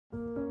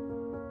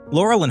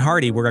Laurel and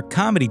Hardy were a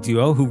comedy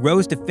duo who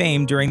rose to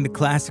fame during the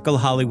classical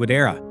Hollywood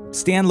era.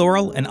 Stan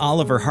Laurel and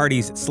Oliver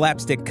Hardy's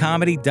slapstick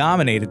comedy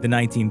dominated the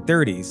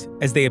 1930s,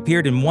 as they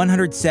appeared in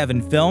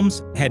 107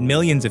 films, had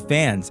millions of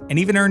fans, and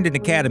even earned an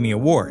Academy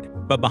Award.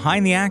 But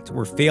behind the act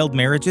were failed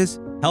marriages,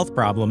 health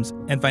problems,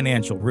 and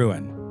financial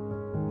ruin.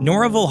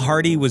 Norval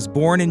Hardy was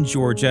born in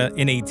Georgia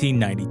in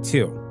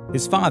 1892.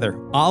 His father,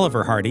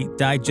 Oliver Hardy,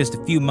 died just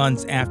a few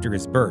months after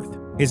his birth.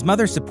 His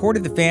mother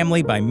supported the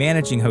family by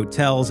managing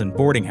hotels and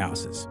boarding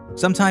houses.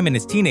 Sometime in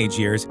his teenage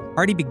years,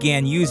 Hardy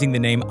began using the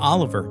name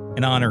Oliver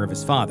in honor of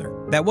his father.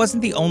 That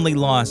wasn't the only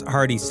loss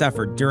Hardy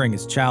suffered during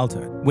his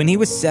childhood. When he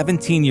was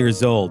 17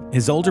 years old,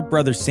 his older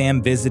brother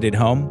Sam visited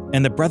home,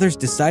 and the brothers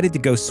decided to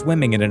go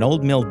swimming in an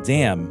old mill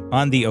dam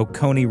on the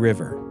Oconee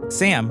River.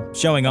 Sam,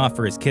 showing off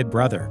for his kid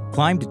brother,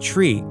 climbed a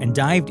tree and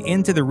dived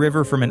into the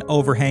river from an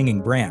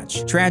overhanging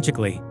branch.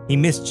 Tragically, he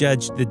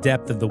misjudged the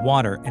depth of the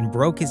water and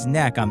broke his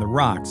neck on the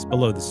rocks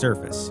below the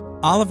surface.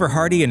 Oliver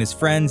Hardy and his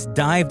friends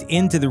dived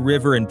into the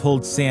river and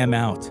pulled Sam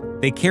out.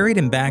 They carried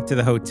him back to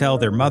the hotel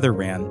their mother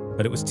ran,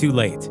 but it was too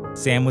late.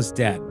 Sam was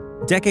dead.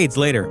 Decades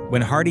later,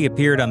 when Hardy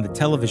appeared on the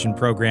television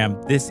program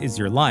This Is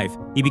Your Life,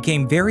 he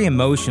became very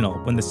emotional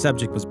when the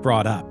subject was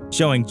brought up,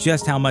 showing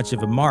just how much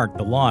of a mark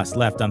the loss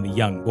left on the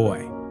young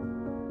boy.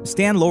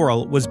 Stan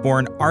Laurel was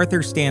born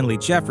Arthur Stanley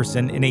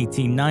Jefferson in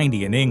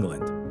 1890 in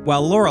England.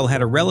 While Laurel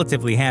had a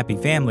relatively happy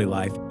family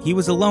life, he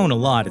was alone a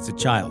lot as a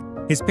child.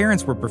 His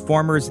parents were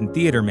performers and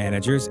theater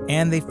managers,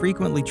 and they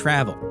frequently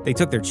traveled. They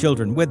took their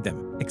children with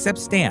them, except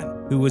Stan,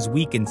 who was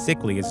weak and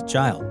sickly as a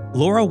child.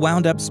 Laurel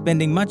wound up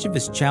spending much of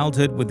his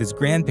childhood with his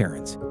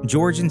grandparents,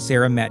 George and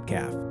Sarah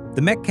Metcalf.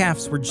 The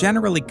Metcalfs were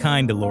generally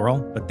kind to Laurel,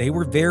 but they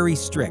were very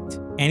strict,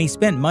 and he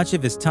spent much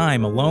of his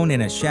time alone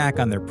in a shack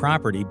on their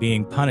property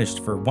being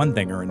punished for one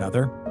thing or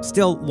another.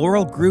 Still,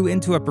 Laurel grew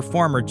into a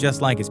performer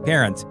just like his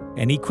parents,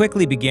 and he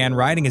quickly began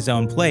writing his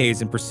own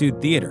plays and pursued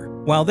theater.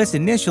 While this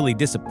initially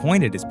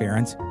disappointed his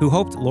parents, who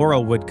hoped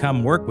Laurel would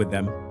come work with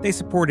them, they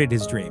supported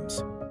his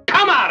dreams.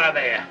 Come out of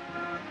there!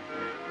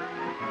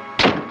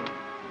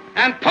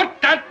 And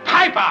put that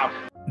pipe out!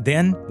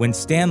 Then, when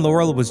Stan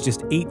Laurel was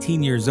just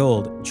 18 years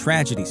old,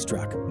 tragedy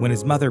struck when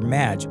his mother,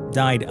 Madge,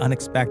 died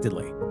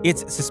unexpectedly.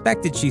 It's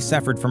suspected she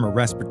suffered from a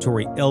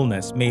respiratory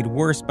illness made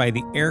worse by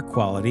the air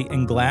quality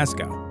in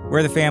Glasgow,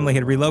 where the family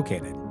had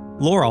relocated.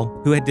 Laurel,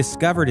 who had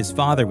discovered his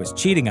father was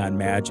cheating on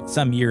Madge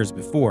some years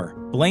before,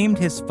 blamed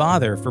his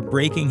father for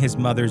breaking his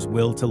mother's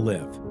will to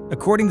live.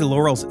 According to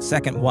Laurel's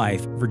second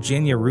wife,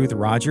 Virginia Ruth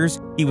Rogers,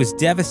 he was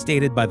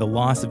devastated by the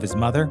loss of his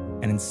mother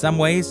and in some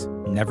ways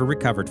never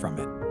recovered from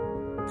it.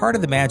 Part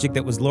of the magic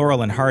that was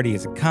Laurel and Hardy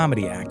as a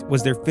comedy act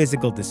was their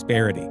physical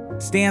disparity.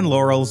 Stan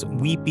Laurel's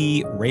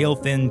weepy,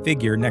 rail-thin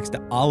figure next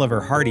to Oliver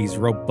Hardy's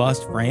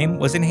robust frame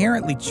was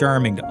inherently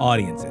charming to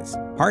audiences.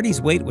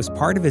 Hardy's weight was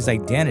part of his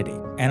identity,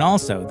 and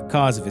also the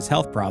cause of his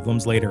health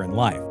problems later in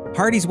life.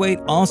 Hardy's weight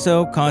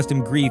also caused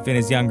him grief in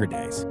his younger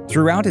days.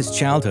 Throughout his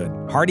childhood,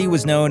 Hardy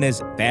was known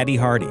as Fatty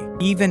Hardy.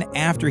 Even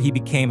after he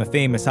became a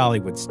famous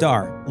Hollywood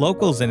star,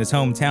 locals in his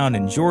hometown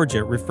in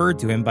Georgia referred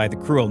to him by the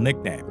cruel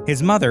nickname.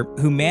 His mother,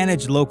 who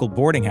managed local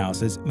boarding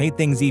houses, made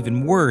things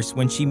even worse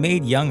when she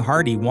made young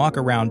Hardy walk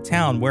around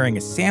town wearing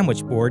a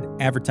sandwich board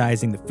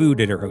advertising the food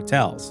at her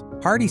hotels.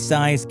 Hardy's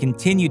size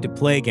continued to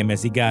plague him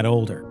as he got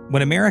older.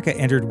 When America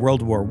entered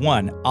World War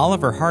I,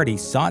 Oliver Hardy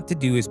sought to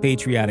do his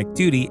patriotic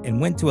duty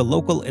and went to a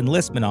local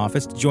enlistment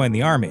office to join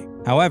the army.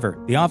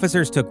 However, the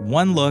officers took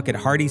one look at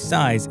Hardy's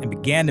size and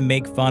began to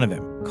make fun of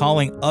him,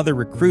 calling other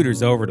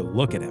recruiters over to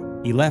look at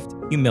him. He left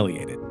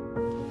humiliated.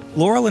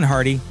 Laurel and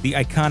Hardy, the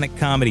iconic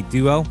comedy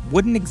duo,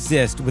 wouldn't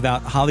exist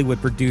without Hollywood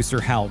producer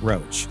Hal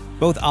Roach.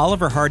 Both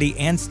Oliver Hardy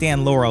and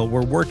Stan Laurel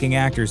were working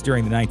actors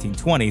during the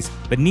 1920s,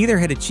 but neither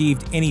had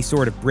achieved any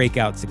sort of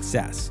breakout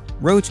success.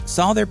 Roach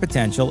saw their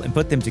potential and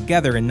put them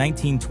together in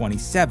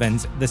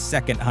 1927's The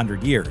Second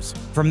 100 Years.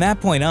 From that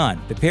point on,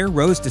 the pair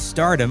rose to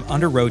stardom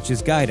under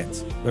Roach's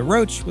guidance. But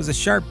Roach was a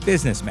sharp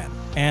businessman,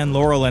 and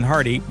Laurel and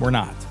Hardy were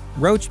not.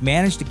 Roach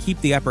managed to keep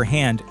the upper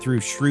hand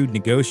through shrewd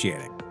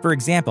negotiating. For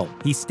example,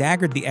 he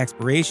staggered the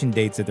expiration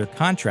dates of their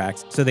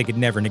contracts so they could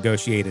never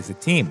negotiate as a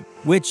team,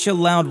 which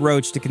allowed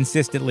Roach to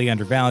consistently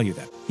undervalue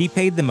them. He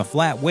paid them a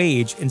flat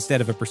wage instead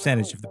of a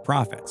percentage of the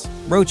profits.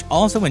 Roach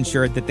also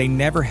ensured that they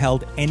never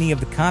held any of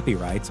the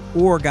copyrights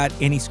or got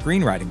any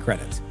screenwriting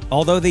credits,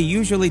 although they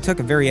usually took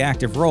a very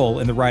active role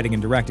in the writing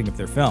and directing of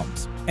their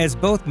films. As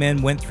both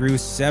men went through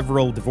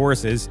several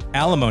divorces,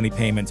 alimony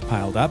payments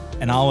piled up,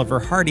 and Oliver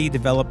Hardy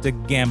developed a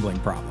gambling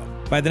problem.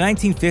 By the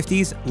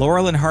 1950s,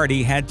 Laurel and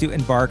Hardy had to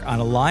embark on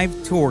a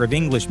live tour of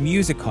English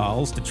music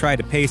halls to try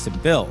to pay some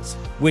bills,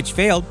 which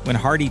failed when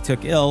Hardy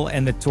took ill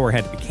and the tour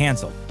had to be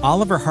canceled.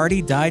 Oliver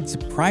Hardy died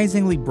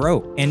surprisingly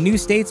broke, and New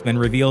Statesman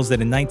reveals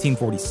that in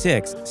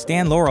 1946,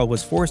 Stan Laurel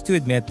was forced to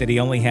admit that he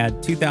only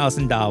had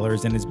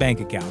 $2,000 in his bank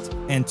account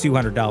and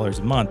 $200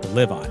 a month to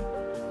live on.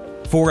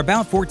 For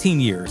about 14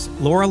 years,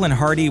 Laurel and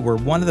Hardy were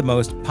one of the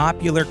most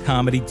popular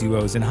comedy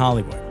duos in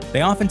Hollywood.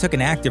 They often took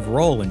an active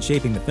role in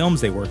shaping the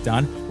films they worked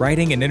on,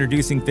 writing and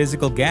introducing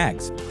physical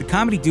gags. The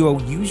comedy duo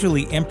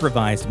usually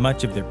improvised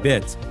much of their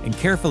bits and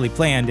carefully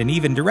planned and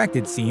even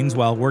directed scenes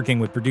while working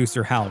with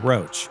producer Hal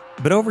Roach.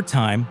 But over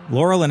time,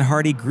 Laurel and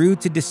Hardy grew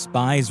to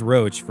despise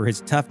Roach for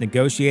his tough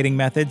negotiating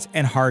methods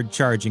and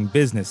hard-charging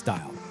business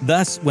style.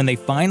 Thus, when they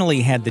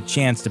finally had the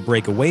chance to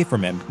break away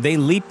from him, they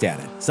leaped at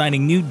it,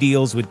 signing new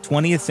deals with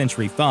 20th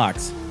Century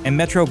Fox and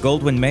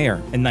Metro-Goldwyn-Mayer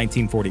in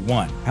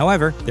 1941.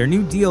 However, their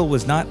new deal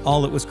was not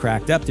all it was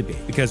cracked up to be,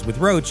 because with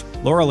Roach,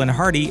 Laurel and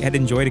Hardy had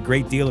enjoyed a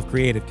great deal of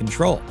creative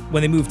control.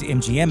 When they moved to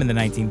MGM in the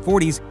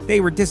 1940s, they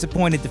were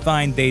disappointed to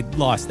find they'd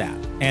lost that,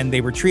 and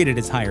they were treated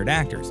as hired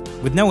actors,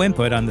 with no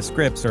input on the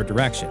scripts or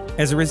direction.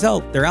 As a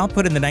result, their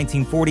output in the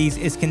 1940s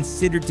is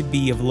considered to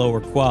be of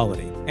lower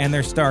quality, and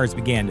their stars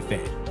began to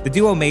fade. The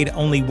duo made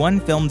only one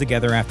film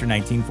together after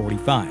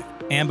 1945,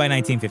 and by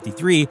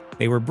 1953,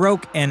 they were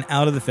broke and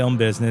out of the film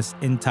business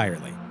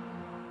entirely.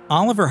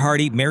 Oliver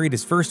Hardy married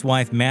his first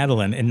wife,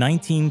 Madeline, in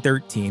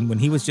 1913 when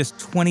he was just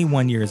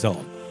 21 years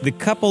old. The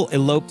couple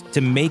eloped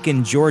to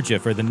Macon, Georgia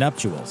for the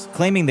nuptials,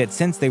 claiming that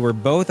since they were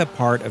both a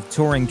part of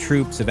touring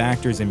troupes of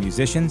actors and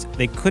musicians,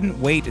 they couldn't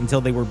wait until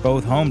they were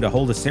both home to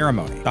hold a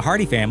ceremony. The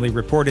Hardy family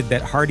reported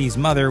that Hardy's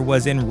mother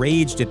was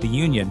enraged at the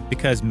union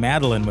because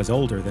Madeline was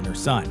older than her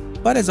son.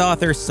 But as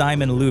author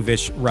Simon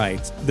Luvish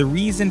writes, the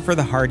reason for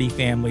the Hardy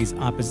family's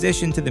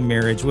opposition to the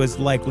marriage was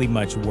likely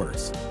much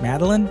worse.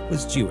 Madeline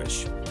was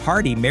Jewish.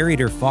 Hardy married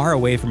her far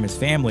away from his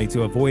family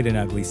to avoid an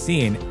ugly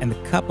scene, and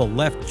the couple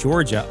left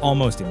Georgia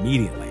almost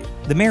immediately.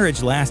 The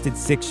marriage lasted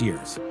 6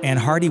 years, and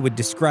Hardy would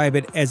describe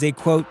it as a,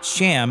 quote,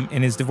 sham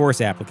in his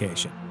divorce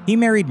application. He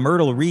married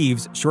Myrtle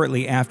Reeves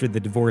shortly after the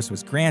divorce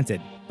was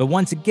granted, but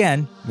once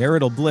again,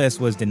 marital bliss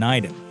was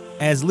denied him.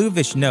 As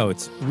Luvish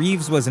notes,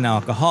 Reeves was an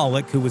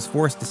alcoholic who was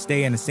forced to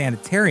stay in a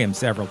sanitarium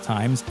several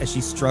times as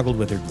she struggled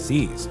with her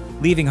disease,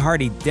 leaving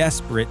Hardy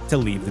desperate to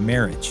leave the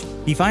marriage.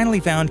 He finally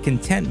found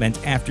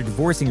contentment after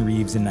divorcing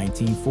Reeves in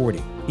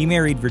 1940. He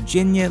married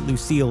Virginia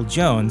Lucille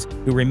Jones,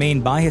 who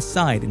remained by his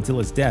side until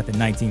his death in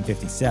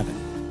 1957.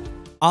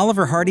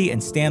 Oliver Hardy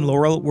and Stan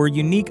Laurel were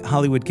unique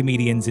Hollywood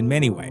comedians in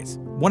many ways.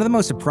 One of the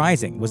most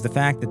surprising was the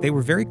fact that they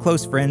were very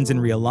close friends in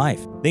real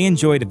life. They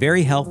enjoyed a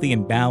very healthy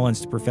and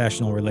balanced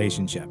professional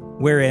relationship,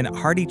 wherein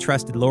Hardy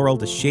trusted Laurel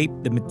to shape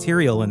the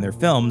material in their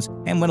films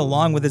and went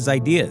along with his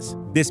ideas.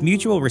 This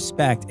mutual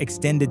respect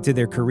extended to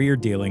their career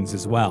dealings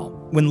as well.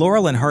 When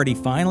Laurel and Hardy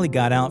finally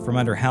got out from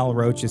under Hal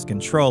Roach's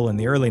control in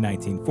the early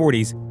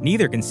 1940s,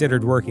 neither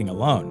considered working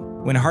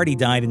alone. When Hardy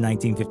died in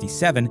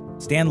 1957,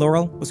 Stan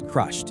Laurel was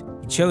crushed.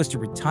 He chose to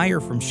retire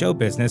from show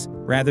business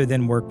rather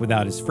than work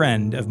without his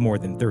friend of more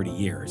than 30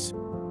 years.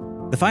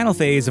 The final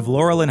phase of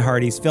Laurel and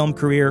Hardy's film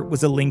career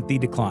was a lengthy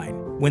decline.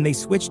 When they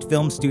switched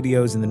film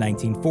studios in the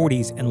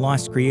 1940s and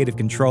lost creative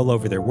control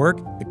over their work,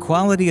 the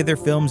quality of their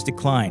films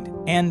declined,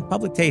 and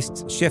public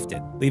tastes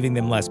shifted, leaving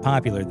them less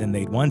popular than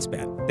they'd once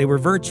been. They were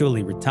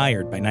virtually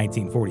retired by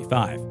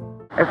 1945.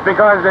 It's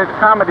because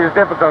comedy is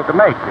difficult to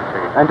make, you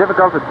see. And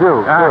difficult to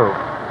do,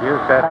 too. You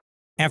said.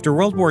 After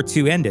World War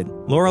II ended,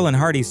 Laurel and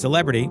Hardy's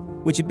celebrity,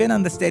 which had been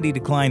on the steady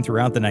decline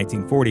throughout the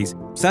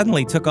 1940s,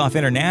 suddenly took off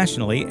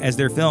internationally as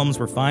their films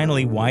were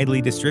finally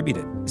widely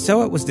distributed.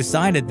 So it was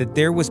decided that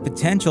there was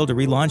potential to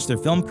relaunch their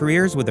film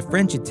careers with a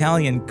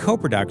French-Italian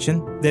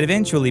co-production that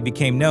eventually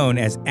became known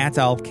as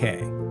Untold.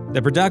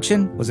 The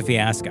production was a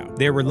fiasco.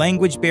 There were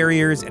language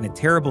barriers and a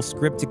terrible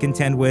script to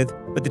contend with,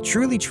 but the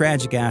truly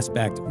tragic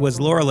aspect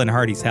was Laurel and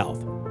Hardy's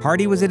health.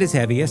 Hardy was at his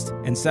heaviest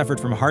and suffered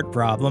from heart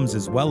problems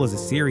as well as a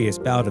serious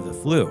bout of the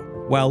flu,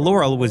 while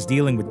Laurel was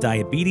dealing with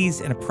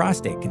diabetes and a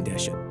prostate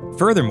condition.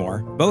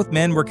 Furthermore, both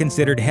men were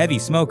considered heavy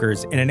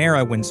smokers in an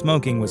era when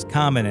smoking was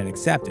common and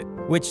accepted,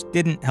 which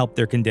didn't help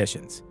their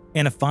conditions.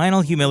 In a final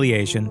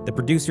humiliation, the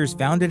producers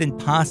found it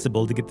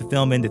impossible to get the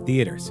film into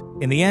theaters.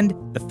 In the end,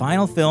 the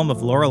final film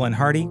of Laurel and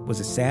Hardy was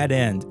a sad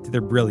end to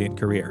their brilliant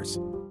careers.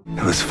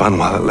 It was fun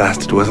while it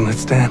lasted, wasn't it,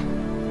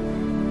 Stan?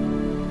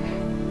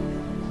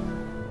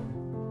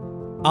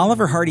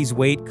 Oliver Hardy's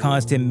weight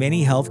caused him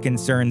many health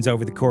concerns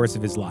over the course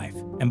of his life,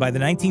 and by the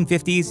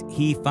 1950s,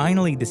 he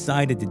finally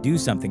decided to do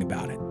something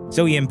about it.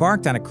 So he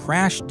embarked on a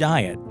crash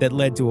diet that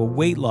led to a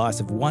weight loss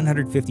of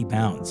 150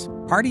 pounds.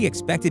 Hardy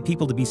expected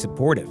people to be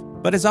supportive,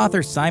 but as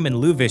author Simon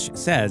Luvish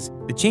says,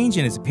 the change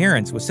in his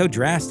appearance was so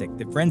drastic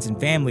that friends and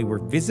family were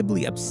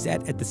visibly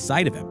upset at the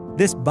sight of him.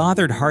 This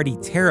bothered Hardy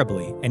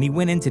terribly, and he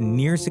went into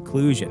near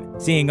seclusion,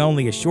 seeing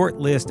only a short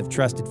list of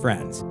trusted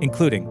friends,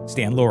 including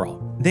Stan Laurel.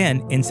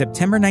 Then, in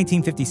September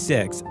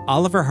 1956,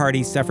 Oliver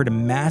Hardy suffered a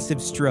massive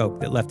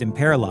stroke that left him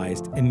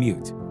paralyzed and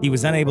mute. He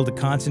was unable to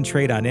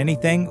concentrate on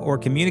anything or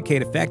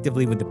communicate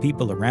effectively with the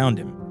people around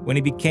him. When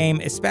he became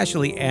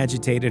especially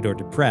agitated or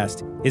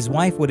depressed, his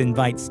wife would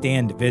invite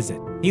Stan to visit.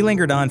 He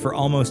lingered on for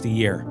almost a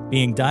year,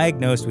 being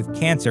diagnosed with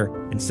cancer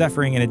and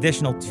suffering an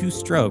additional 2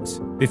 strokes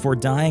before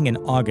dying in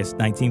August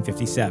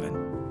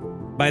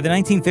 1957. By the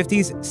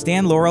 1950s,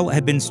 Stan Laurel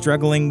had been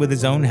struggling with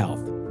his own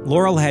health.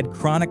 Laurel had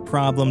chronic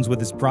problems with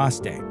his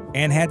prostate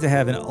and had to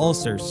have an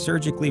ulcer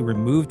surgically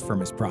removed from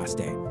his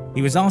prostate.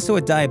 He was also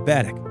a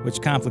diabetic,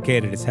 which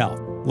complicated his health.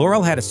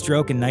 Laurel had a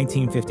stroke in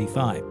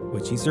 1955,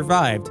 which he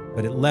survived,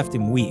 but it left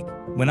him weak.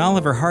 When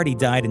Oliver Hardy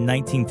died in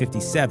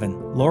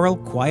 1957, Laurel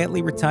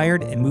quietly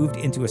retired and moved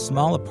into a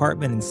small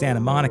apartment in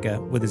Santa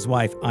Monica with his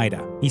wife,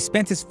 Ida. He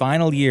spent his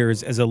final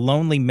years as a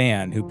lonely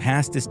man who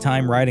passed his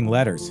time writing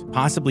letters,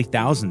 possibly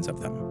thousands of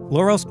them.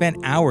 Laurel spent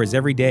hours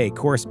every day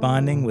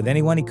corresponding with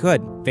anyone he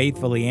could,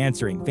 faithfully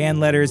answering fan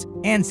letters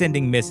and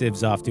sending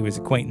missives off to his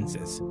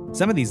acquaintances.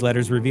 Some of these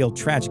letters reveal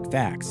tragic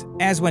facts,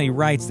 as when he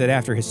writes that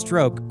after his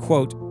stroke,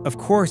 quote, "Of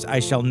course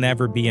I shall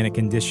never be in a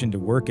condition to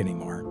work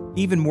anymore."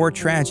 Even more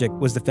tragic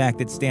was the fact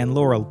that Stan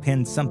Laurel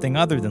penned something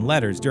other than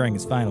letters during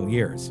his final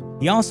years.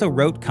 He also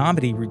wrote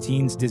comedy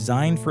routines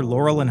designed for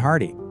Laurel and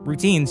Hardy,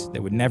 routines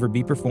that would never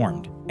be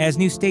performed. As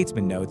New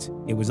Statesman notes,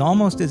 it was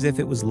almost as if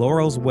it was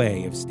Laurel's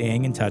way of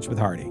staying in touch with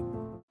Hardy.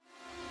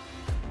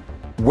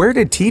 Where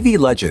did TV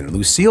legend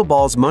Lucille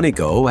Ball's money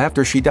go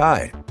after she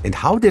died? And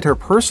how did her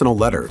personal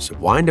letters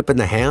wind up in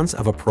the hands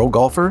of a pro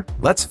golfer?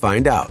 Let's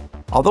find out.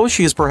 Although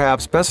she is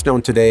perhaps best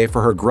known today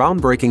for her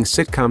groundbreaking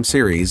sitcom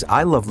series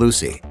I Love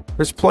Lucy,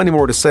 there's plenty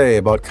more to say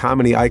about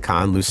comedy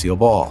icon Lucille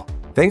Ball.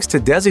 Thanks to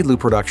Desilu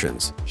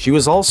Productions, she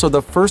was also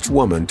the first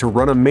woman to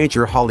run a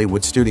major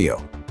Hollywood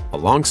studio.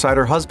 Alongside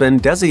her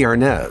husband Desi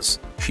Arnaz,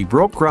 she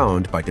broke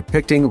ground by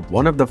depicting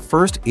one of the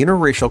first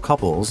interracial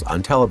couples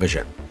on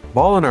television.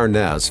 Ball and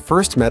Arnaz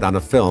first met on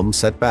a film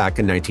set back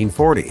in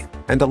 1940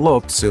 and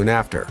eloped soon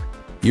after.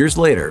 Years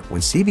later,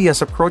 when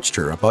CBS approached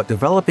her about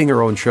developing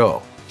her own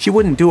show, she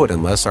wouldn't do it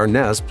unless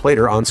Arnaz played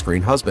her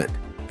on-screen husband.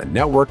 The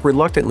network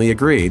reluctantly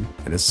agreed,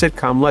 and a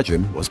sitcom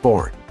legend was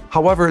born.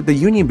 However, the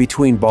union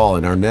between Ball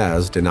and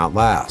Arnaz did not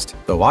last,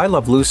 though I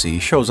Love Lucy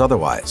shows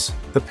otherwise.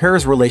 The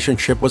pair's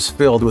relationship was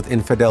filled with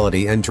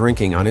infidelity and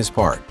drinking on his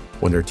part.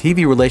 When their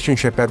TV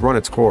relationship had run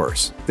its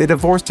course, they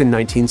divorced in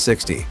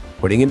 1960,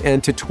 putting an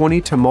end to 20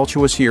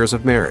 tumultuous years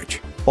of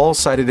marriage. Ball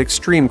cited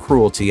extreme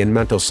cruelty and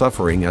mental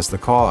suffering as the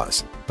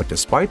cause, but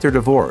despite their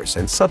divorce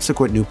and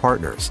subsequent new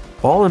partners,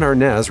 Ball and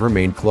Arnaz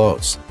remained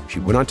close. She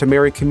went on to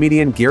marry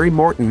comedian Gary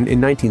Morton in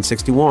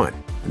 1961,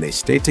 and they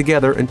stayed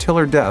together until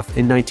her death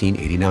in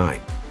 1989.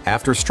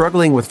 After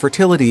struggling with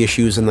fertility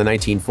issues in the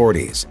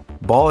 1940s,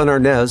 Ball and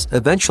Arnaz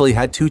eventually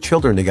had 2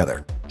 children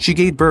together. She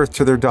gave birth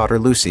to their daughter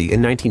Lucy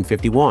in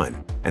 1951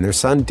 and their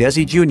son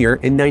Desi Jr.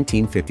 in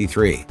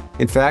 1953.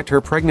 In fact, her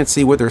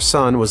pregnancy with her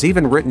son was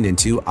even written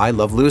into I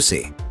Love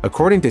Lucy.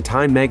 According to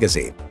Time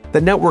magazine,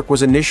 the network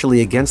was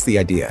initially against the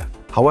idea.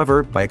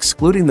 However, by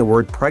excluding the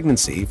word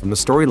pregnancy from the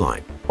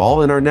storyline,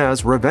 Ball and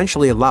Arnaz were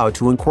eventually allowed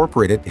to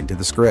incorporate it into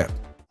the script.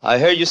 I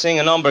heard you sing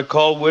a number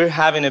called We're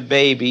Having a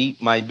Baby,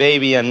 My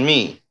Baby and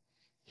Me.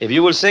 If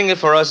you will sing it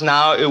for us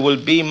now, it will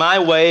be my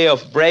way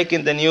of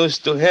breaking the news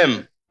to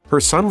him. Her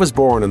son was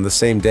born on the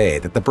same day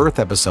that the birth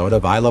episode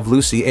of I Love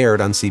Lucy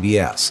aired on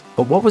CBS.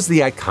 But what was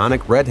the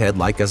iconic redhead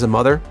like as a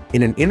mother?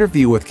 In an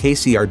interview with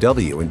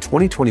KCRW in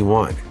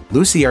 2021,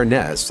 Lucy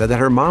Arnaz said that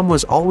her mom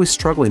was always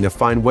struggling to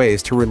find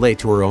ways to relate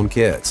to her own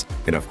kids.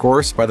 And of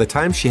course, by the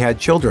time she had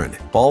children,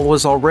 Ball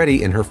was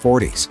already in her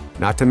 40s.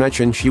 Not to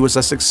mention, she was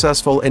a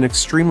successful and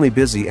extremely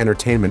busy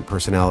entertainment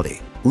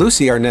personality.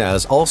 Lucy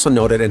Arnaz also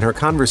noted in her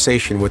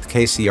conversation with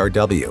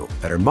KCRW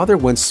that her mother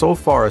went so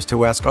far as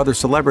to ask other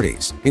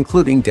celebrities,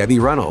 including Debbie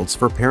Reynolds,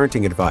 for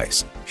parenting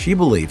advice. She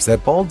believes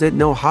that Ball didn't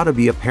know how to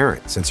be a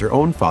parent since her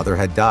own father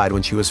had died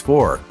when she was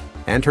 4,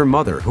 and her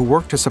mother, who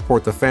worked to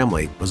support the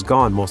family, was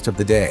gone most of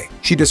the day.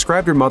 She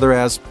described her mother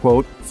as,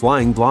 quote,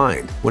 flying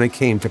blind when it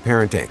came to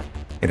parenting.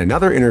 In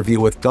another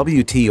interview with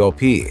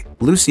WTOP,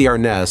 Lucy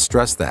Arnaz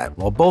stressed that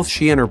while both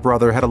she and her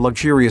brother had a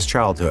luxurious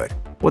childhood,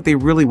 what they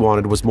really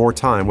wanted was more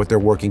time with their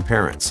working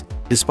parents.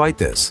 Despite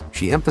this,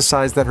 she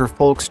emphasized that her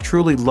folks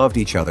truly loved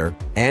each other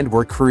and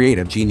were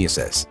creative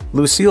geniuses.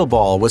 Lucille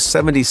Ball was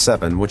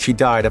 77 when she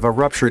died of a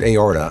ruptured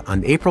aorta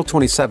on April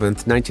 27,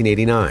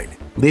 1989,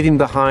 leaving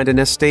behind an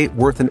estate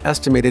worth an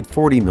estimated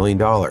 $40 million.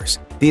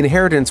 The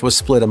inheritance was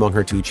split among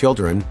her 2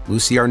 children,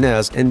 Lucy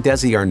Arnaz and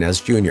Desi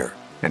Arnaz Jr.,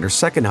 and her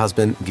second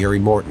husband, Gary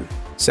Morton.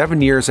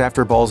 7 years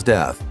after Ball's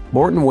death,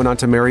 Morton went on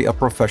to marry a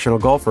professional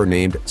golfer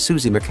named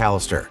Susie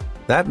McAllister.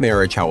 That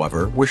marriage,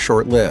 however, was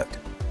short-lived,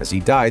 as he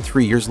died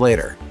 3 years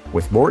later.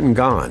 With Morton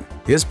gone,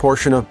 his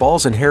portion of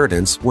Ball's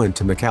inheritance went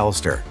to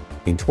McAllister.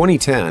 In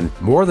 2010,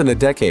 more than a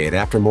decade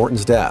after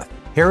Morton's death,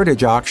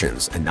 Heritage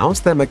Auctions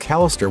announced that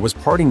McAllister was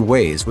parting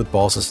ways with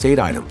Ball's estate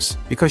items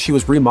because she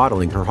was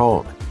remodeling her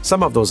home.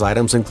 Some of those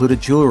items included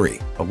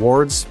jewelry,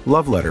 awards,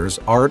 love letters,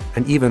 art,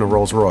 and even a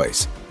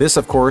Rolls-Royce. This,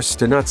 of course,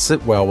 did not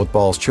sit well with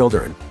Ball's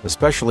children,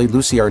 especially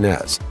Lucy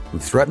Arnaz, who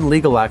threatened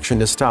legal action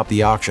to stop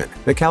the auction.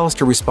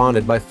 McAllister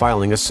responded by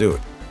filing a suit.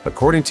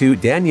 According to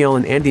Danielle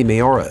and Andy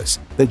Mayoras,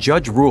 the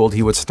judge ruled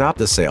he would stop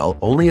the sale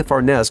only if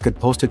Arnaz could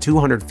post a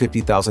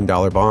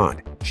 $250,000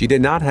 bond. She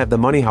did not have the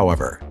money,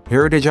 however.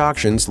 Heritage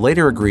Auctions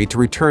later agreed to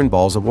return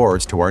Ball's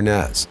awards to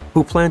Arnaz,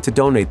 who planned to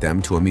donate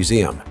them to a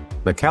museum.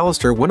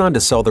 McAllister went on to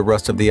sell the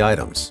rest of the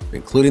items,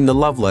 including the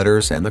love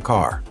letters and the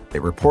car. They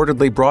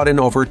reportedly brought in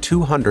over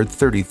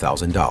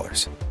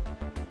 $230,000.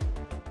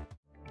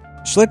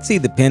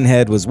 Schlitzie the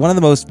Pinhead was one of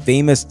the most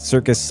famous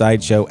circus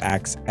sideshow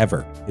acts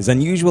ever. His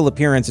unusual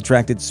appearance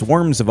attracted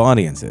swarms of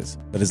audiences,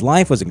 but his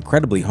life was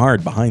incredibly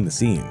hard behind the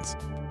scenes.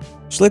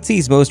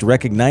 Schlitzie's most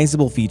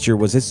recognizable feature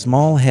was his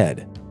small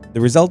head,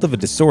 the result of a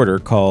disorder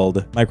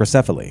called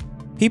microcephaly.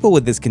 People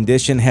with this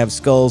condition have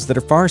skulls that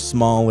are far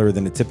smaller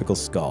than a typical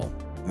skull,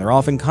 and they're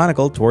often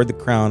conical toward the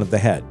crown of the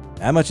head.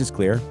 That much is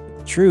clear.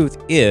 The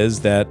truth is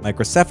that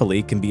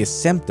microcephaly can be a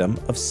symptom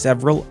of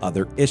several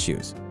other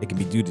issues. It can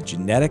be due to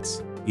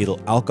genetics,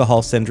 fetal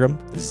alcohol syndrome,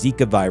 the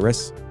Zika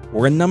virus,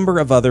 or a number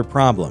of other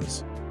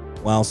problems.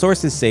 While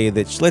sources say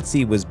that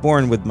Schlitzie was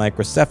born with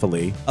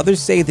microcephaly,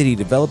 others say that he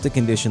developed a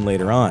condition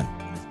later on.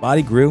 His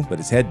body grew, but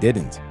his head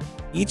didn't.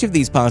 Each of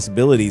these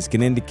possibilities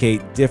can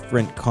indicate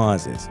different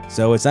causes,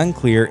 so it's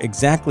unclear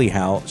exactly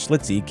how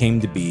Schlitzie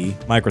came to be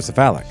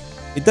microcephalic.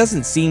 It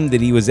doesn't seem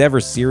that he was ever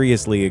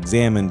seriously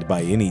examined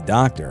by any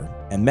doctor,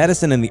 and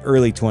medicine in the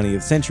early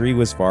 20th century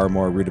was far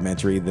more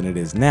rudimentary than it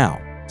is now.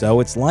 So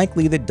it's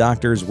likely that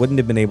doctors wouldn't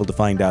have been able to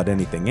find out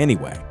anything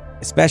anyway,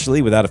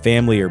 especially without a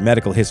family or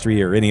medical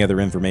history or any other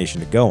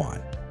information to go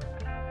on.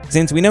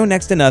 Since we know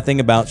next to nothing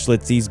about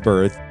Schlitzie's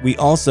birth, we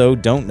also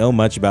don't know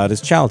much about his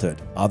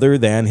childhood, other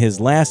than his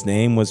last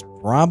name was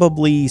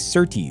probably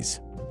Surtees.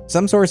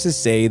 Some sources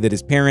say that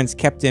his parents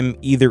kept him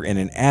either in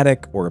an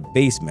attic or a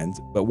basement,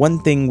 but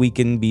one thing we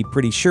can be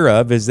pretty sure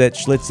of is that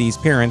Schlitzie's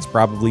parents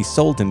probably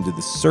sold him to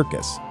the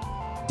circus.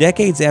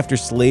 Decades after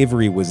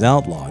slavery was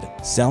outlawed,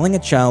 selling a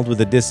child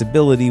with a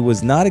disability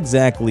was not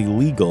exactly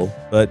legal,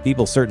 but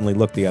people certainly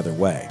looked the other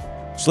way.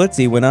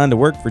 Schlitzie went on to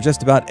work for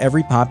just about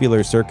every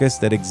popular circus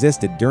that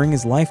existed during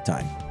his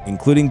lifetime,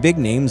 including big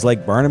names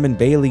like Barnum and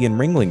Bailey and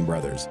Ringling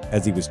Brothers,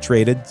 as he was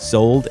traded,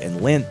 sold,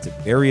 and lent to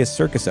various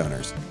circus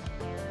owners.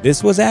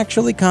 This was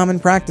actually common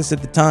practice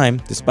at the time,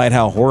 despite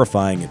how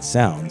horrifying it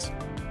sounds.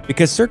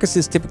 Because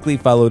circuses typically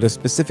followed a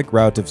specific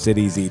route of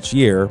cities each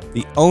year,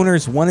 the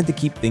owners wanted to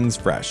keep things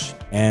fresh,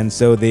 and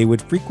so they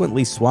would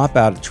frequently swap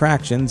out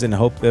attractions in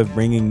hope of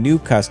bringing new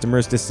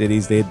customers to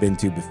cities they had been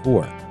to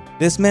before.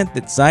 This meant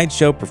that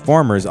sideshow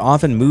performers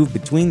often moved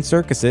between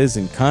circuses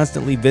and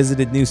constantly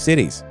visited new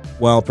cities.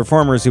 While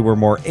performers who were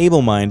more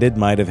able-minded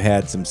might have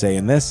had some say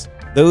in this,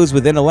 those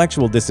with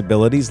intellectual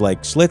disabilities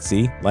like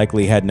Schlitzie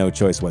likely had no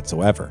choice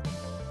whatsoever.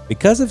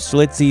 Because of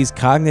Schlitzie's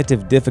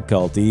cognitive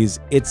difficulties,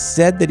 it's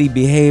said that he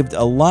behaved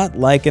a lot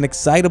like an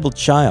excitable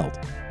child.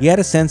 He had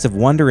a sense of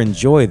wonder and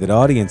joy that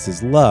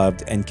audiences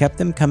loved and kept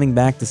them coming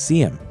back to see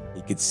him.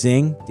 He could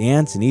sing,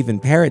 dance, and even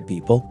parrot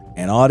people,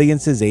 and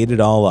audiences ate it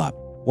all up.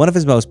 One of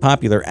his most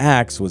popular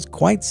acts was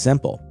quite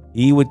simple.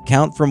 He would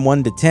count from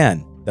 1 to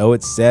 10, though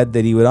it's said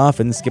that he would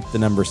often skip the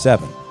number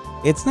 7.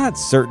 It's not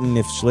certain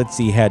if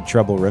Schlitzie had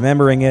trouble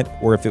remembering it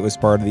or if it was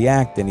part of the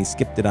act and he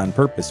skipped it on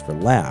purpose for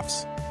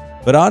laughs.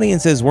 But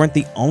audiences weren't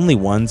the only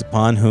ones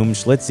upon whom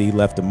Schlitzie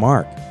left a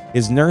mark.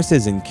 His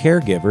nurses and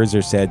caregivers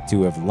are said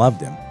to have loved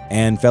him,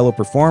 and fellow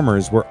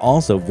performers were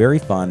also very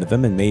fond of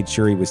him and made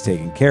sure he was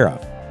taken care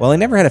of. While he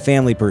never had a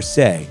family per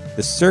se,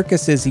 the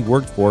circuses he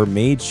worked for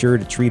made sure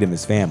to treat him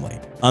as family.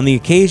 On the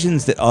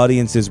occasions that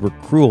audiences were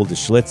cruel to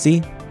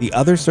Schlitzie, the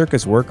other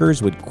circus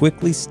workers would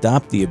quickly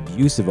stop the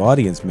abusive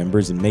audience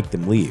members and make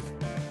them leave.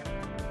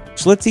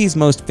 Schlitzie's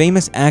most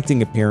famous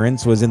acting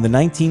appearance was in the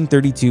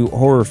 1932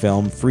 horror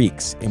film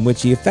Freaks, in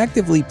which he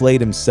effectively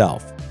played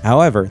himself.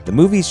 However, the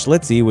movie's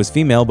Schlitzie was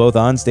female both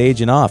on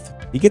stage and off.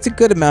 He gets a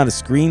good amount of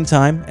screen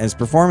time, and his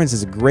performance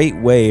is a great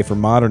way for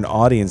modern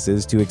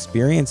audiences to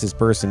experience his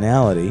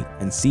personality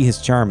and see his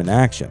charm in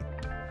action.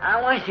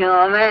 I wish you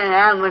were man,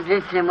 I was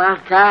just in my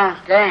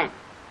time.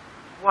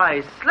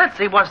 Why,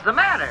 Schlitzie, what's the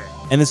matter?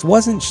 And this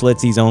wasn't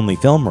Schlitzie's only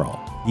film role.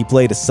 He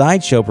played a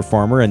sideshow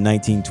performer in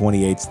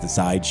 1928's The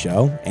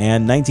Sideshow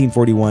and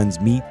 1941's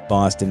Meet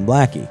Boston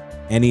Blackie,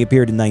 and he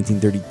appeared in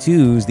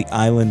 1932's The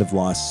Island of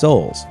Lost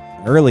Souls,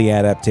 an early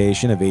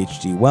adaptation of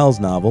H.G. Wells'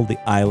 novel The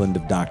Island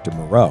of Dr.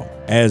 Moreau,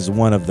 as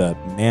one of the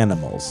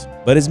Manimals.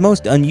 But his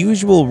most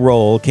unusual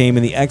role came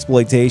in the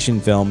exploitation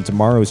film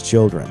Tomorrow's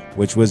Children,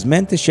 which was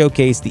meant to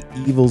showcase the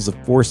evils of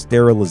forced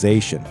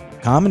sterilization,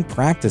 common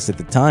practice at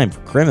the time for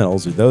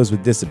criminals or those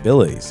with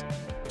disabilities.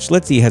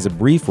 Schlitzie has a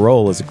brief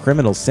role as a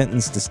criminal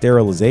sentenced to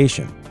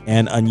sterilization,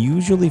 and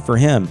unusually for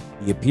him,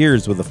 he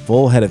appears with a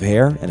full head of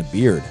hair and a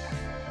beard.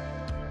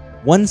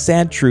 One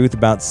sad truth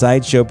about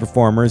sideshow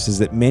performers is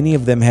that many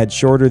of them had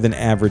shorter than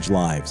average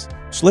lives.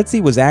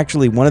 Schlitzie was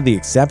actually one of the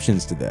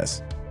exceptions to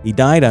this. He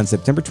died on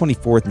September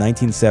 24,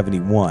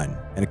 1971,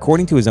 and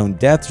according to his own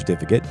death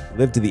certificate,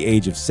 lived to the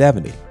age of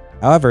 70.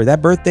 However,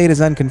 that birth date is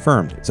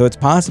unconfirmed, so it's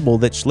possible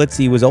that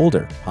Schlitzie was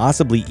older,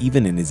 possibly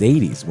even in his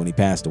 80s when he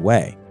passed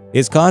away.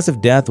 His cause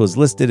of death was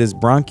listed as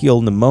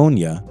bronchial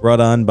pneumonia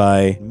brought on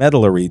by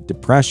medullary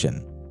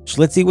depression.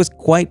 Schlitzie was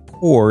quite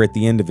poor at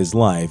the end of his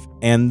life,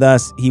 and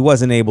thus he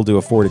wasn't able to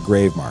afford a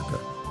grave marker.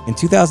 In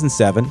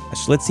 2007, a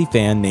Schlitzie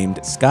fan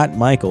named Scott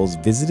Michaels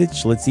visited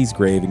Schlitzie's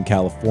grave in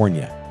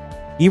California.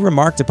 He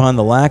remarked upon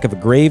the lack of a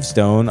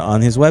gravestone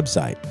on his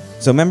website,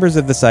 so members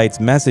of the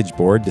site's message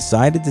board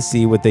decided to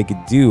see what they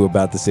could do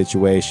about the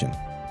situation.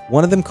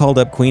 One of them called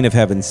up Queen of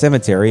Heaven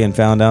Cemetery and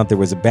found out there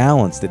was a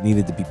balance that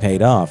needed to be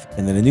paid off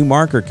and that a new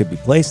marker could be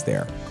placed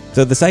there.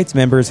 So the site's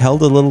members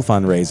held a little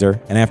fundraiser,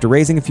 and after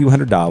raising a few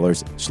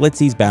 $100s,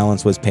 Schlitzie's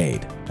balance was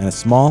paid, and a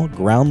small,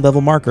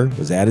 ground-level marker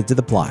was added to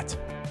the plot.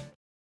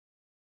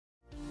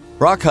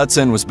 Rock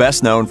Hudson was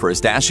best known for his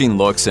dashing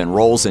looks and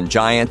roles in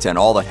Giant and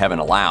All That Heaven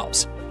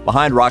Allows.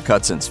 Behind Rock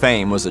Hudson's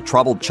fame was a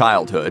troubled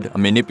childhood, a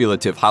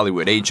manipulative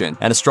Hollywood agent,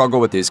 and a struggle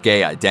with his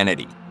gay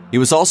identity. He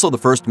was also the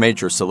first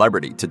major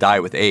celebrity to die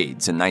with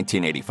AIDS in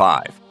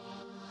 1985.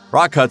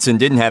 Rock Hudson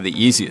didn't have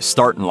the easiest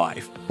start in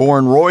life.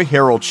 Born Roy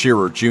Harold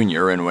Shearer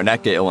Jr. in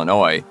Winnetka,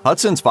 Illinois,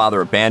 Hudson's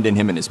father abandoned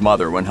him and his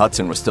mother when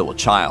Hudson was still a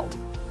child.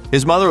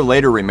 His mother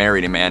later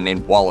remarried a man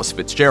named Wallace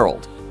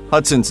Fitzgerald.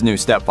 Hudson's new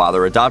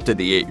stepfather adopted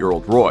the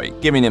 8-year-old Roy,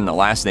 giving him the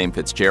last name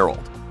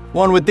Fitzgerald.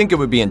 One would think it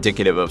would be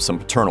indicative of some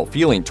paternal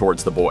feeling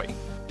towards the boy.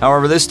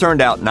 However, this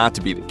turned out not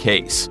to be the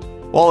case.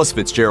 Wallace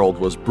Fitzgerald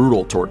was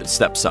brutal toward his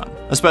stepson,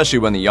 especially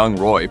when the young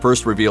Roy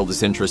first revealed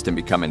his interest in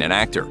becoming an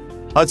actor.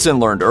 Hudson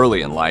learned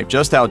early in life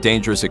just how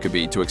dangerous it could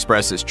be to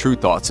express his true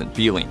thoughts and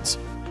feelings.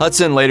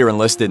 Hudson later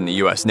enlisted in the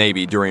U.S.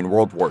 Navy during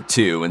World War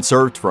II and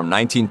served from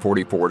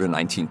 1944 to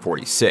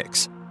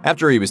 1946.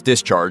 After he was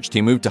discharged,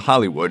 he moved to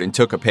Hollywood and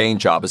took a paying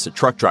job as a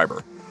truck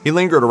driver. He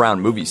lingered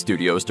around movie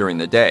studios during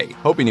the day,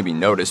 hoping to be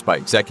noticed by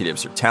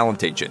executives or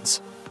talent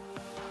agents.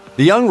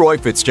 The young Roy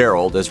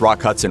Fitzgerald, as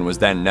Rock Hudson was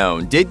then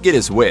known, did get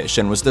his wish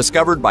and was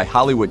discovered by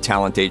Hollywood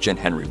talent agent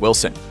Henry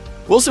Wilson.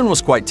 Wilson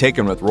was quite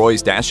taken with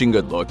Roy's dashing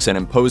good looks and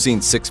imposing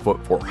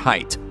 6'4"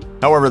 height.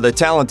 However, the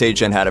talent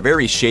agent had a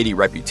very shady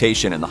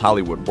reputation in the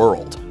Hollywood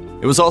world.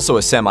 It was also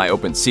a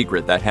semi-open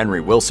secret that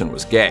Henry Wilson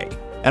was gay.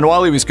 And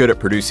while he was good at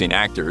producing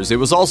actors, it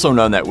was also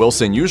known that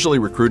Wilson usually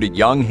recruited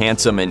young,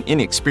 handsome, and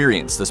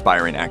inexperienced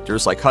aspiring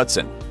actors like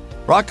Hudson.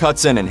 Rock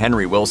Hudson and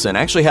Henry Wilson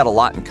actually had a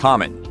lot in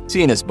common,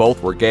 seeing as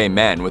both were gay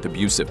men with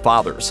abusive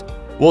fathers.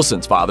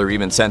 Wilson's father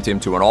even sent him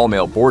to an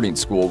all-male boarding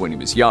school when he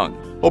was young,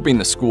 hoping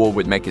the school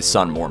would make his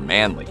son more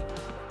manly.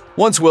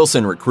 Once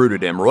Wilson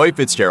recruited him, Roy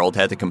Fitzgerald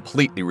had to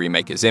completely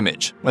remake his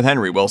image, with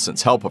Henry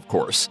Wilson's help, of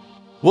course.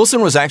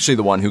 Wilson was actually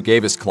the one who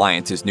gave his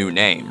client his new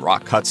name,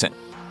 Rock Hudson.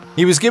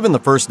 He was given the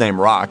first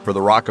name Rock for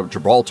the Rock of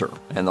Gibraltar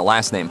and the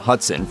last name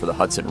Hudson for the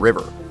Hudson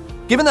River.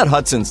 Given that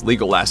Hudson's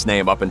legal last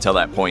name up until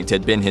that point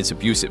had been his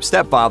abusive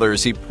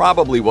stepfather's, he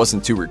probably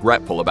wasn't too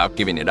regretful about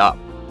giving it up.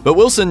 But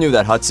Wilson knew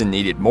that Hudson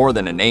needed more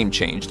than a name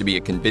change to be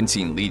a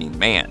convincing leading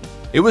man.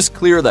 It was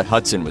clear that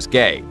Hudson was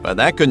gay, but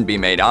that couldn't be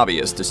made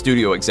obvious to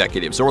studio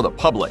executives or the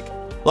public.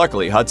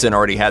 Luckily, Hudson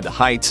already had the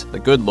height, the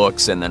good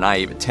looks, and the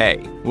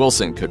naivete.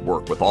 Wilson could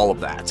work with all of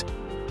that.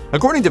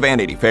 According to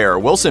Vanity Fair,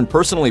 Wilson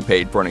personally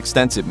paid for an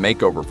extensive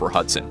makeover for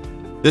Hudson.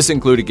 This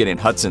included getting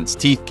Hudson's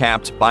teeth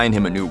capped, buying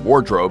him a new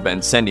wardrobe,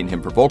 and sending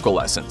him for vocal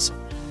lessons.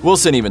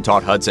 Wilson even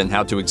taught Hudson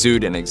how to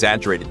exude an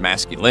exaggerated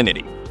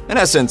masculinity. In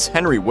essence,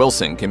 Henry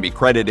Wilson can be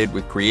credited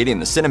with creating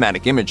the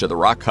cinematic image of the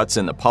Rock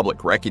Hudson the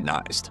public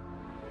recognized.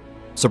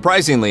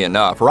 Surprisingly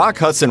enough, Rock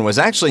Hudson was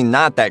actually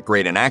not that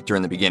great an actor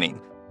in the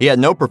beginning. He had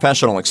no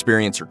professional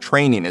experience or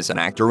training as an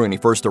actor when he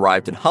first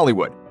arrived in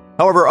Hollywood.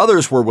 However,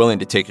 others were willing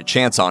to take a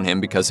chance on him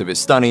because of his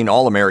stunning,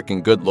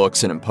 all-American good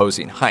looks and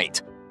imposing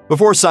height.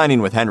 Before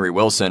signing with Henry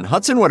Wilson,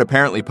 Hudson would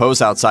apparently pose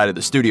outside of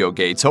the studio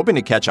gates hoping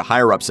to catch a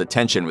higher-up's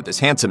attention with his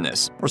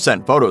handsomeness, or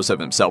send photos of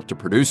himself to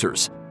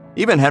producers.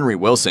 Even Henry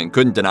Wilson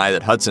couldn't deny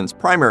that Hudson's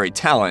primary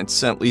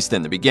talents, at least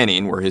in the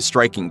beginning, were his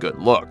striking good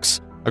looks.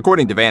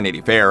 According to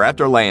Vanity Fair,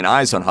 after laying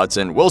eyes on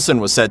Hudson,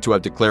 Wilson was said to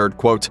have declared,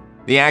 quote,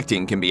 "The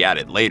acting can be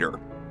added later."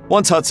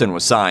 Once Hudson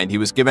was signed, he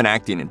was given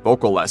acting and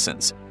vocal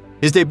lessons.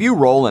 His debut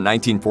role in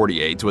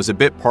 1948 was a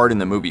bit part in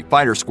the movie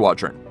Fighter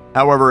Squadron.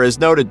 However, as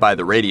noted by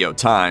the Radio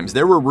Times,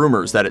 there were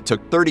rumors that it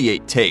took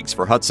 38 takes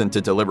for Hudson to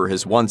deliver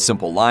his one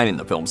simple line in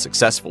the film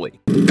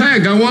successfully.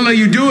 Peg, I won't let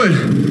you do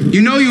it.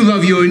 You know you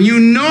love you, and you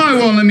know I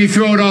won't let me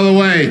throw it all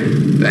away.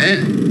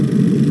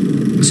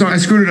 Sorry, I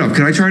screwed it up.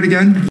 Can I try it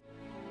again?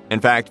 In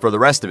fact, for the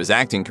rest of his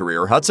acting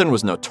career, Hudson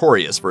was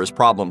notorious for his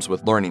problems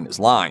with learning his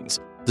lines.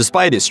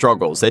 Despite his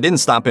struggles, they didn't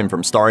stop him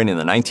from starring in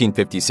the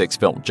 1956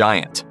 film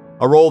Giant,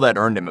 a role that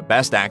earned him a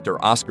Best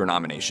Actor Oscar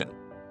nomination.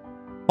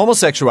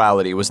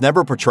 Homosexuality was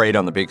never portrayed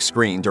on the big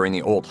screen during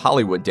the old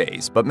Hollywood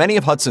days, but many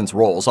of Hudson's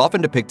roles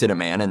often depicted a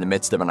man in the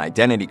midst of an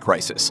identity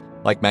crisis,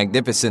 like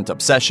Magnificent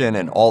Obsession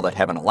and All That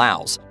Heaven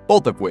Allows,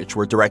 both of which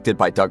were directed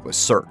by Douglas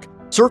Sirk.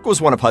 Sirk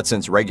was one of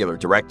Hudson's regular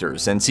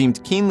directors and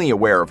seemed keenly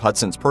aware of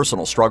Hudson's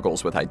personal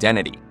struggles with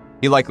identity.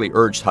 He likely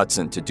urged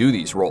Hudson to do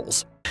these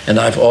roles. And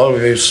I've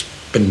always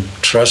been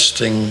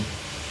trusting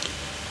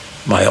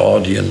my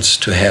audience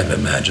to have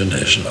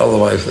imagination,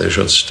 otherwise they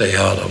should stay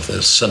out of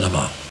the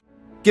cinema.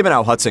 Given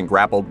how Hudson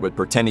grappled with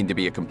pretending to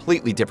be a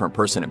completely different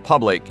person in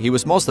public, he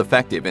was most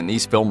effective in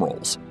these film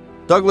roles.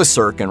 Douglas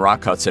Sirk and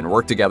Rock Hudson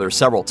worked together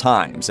several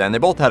times, and they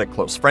both had a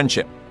close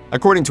friendship.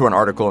 According to an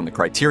article in the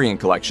Criterion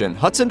Collection,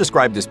 Hudson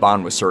described his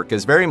bond with Sirk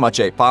as very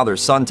much a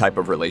father-son type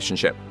of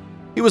relationship.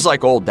 He was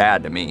like old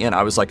dad to me, and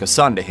I was like a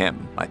son to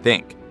him, I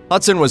think.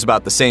 Hudson was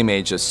about the same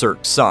age as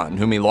Sirk's son,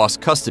 whom he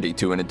lost custody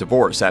to in a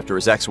divorce after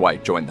his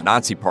ex-wife joined the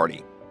Nazi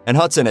Party. and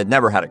Hudson had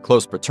never had a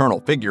close paternal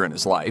figure in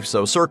his life,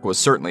 so Cirque was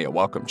certainly a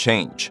welcome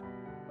change.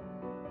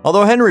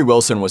 Although Henry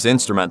Wilson was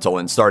instrumental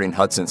in starting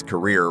Hudson's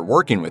career,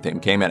 working with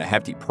him came at a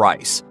hefty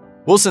price.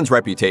 Wilson's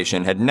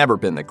reputation had never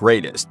been the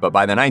greatest, but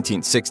by the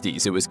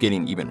 1960s it was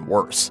getting even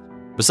worse.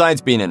 Besides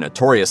being a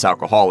notorious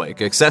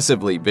alcoholic,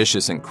 excessively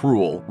vicious and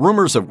cruel,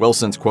 rumors of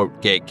Wilson's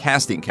quote, gay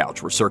casting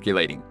couch were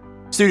circulating.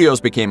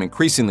 Studios became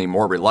increasingly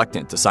more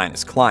reluctant to sign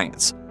his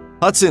clients.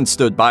 Hudson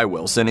stood by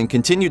Wilson and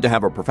continued to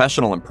have a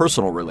professional and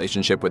personal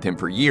relationship with him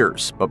for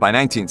years, but by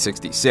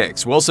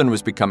 1966, Wilson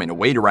was becoming a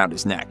weight around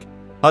his neck.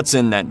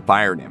 Hudson then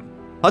fired him.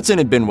 Hudson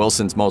had been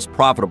Wilson's most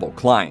profitable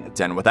client,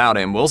 and without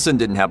him, Wilson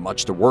didn't have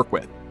much to work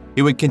with.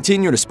 He would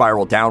continue to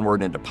spiral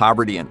downward into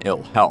poverty and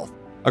ill health.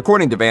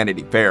 According to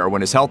Vanity Fair,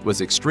 when his health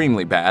was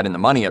extremely bad and the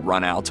money had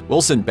run out,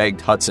 Wilson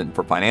begged Hudson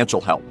for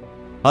financial help.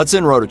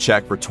 Hudson wrote a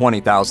check for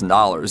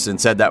 $20,000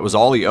 and said that was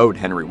all he owed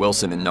Henry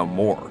Wilson and no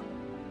more.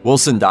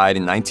 Wilson died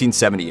in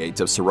 1978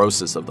 of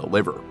cirrhosis of the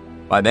liver.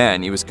 By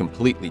then, he was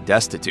completely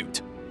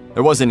destitute.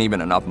 There wasn't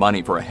even enough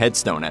money for a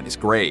headstone at his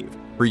grave.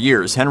 For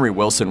years, Henry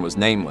Wilson was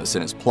nameless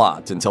in his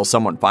plot until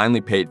someone finally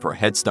paid for a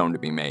headstone to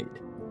be made.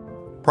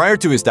 Prior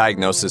to his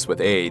diagnosis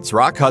with AIDS,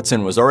 Rock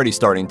Hudson was already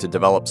starting to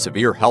develop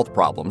severe health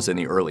problems in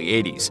the early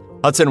 80s.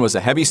 Hudson was a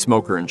heavy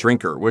smoker and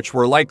drinker, which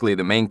were likely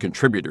the main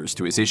contributors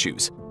to his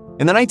issues.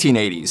 In the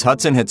 1980s,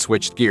 Hudson had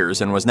switched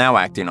gears and was now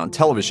acting on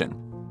television.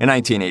 In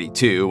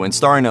 1982, when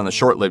starring on the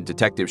short-lived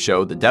detective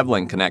show The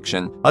Devlin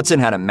Connection, Hudson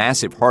had a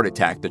massive heart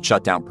attack that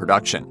shut down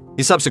production.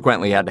 He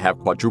subsequently had to have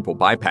quadruple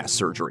bypass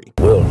surgery.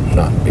 I will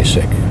not be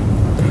sick.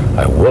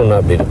 I will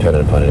not be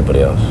dependent upon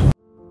anybody else.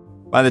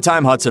 By the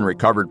time Hudson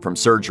recovered from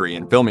surgery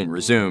and filming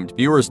resumed,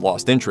 viewers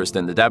lost interest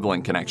in The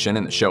Devlin Connection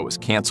and the show was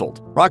canceled.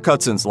 Rock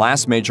Hudson's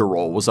last major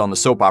role was on the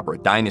soap opera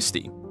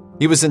Dynasty.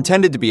 He was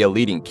intended to be a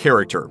leading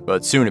character,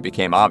 but soon it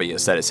became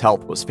obvious that his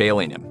health was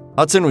failing him.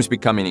 Hudson was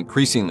becoming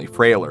increasingly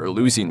frailer,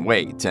 losing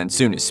weight, and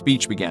soon his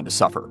speech began to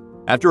suffer.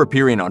 After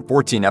appearing on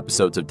 14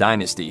 episodes of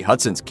Dynasty,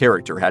 Hudson's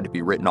character had to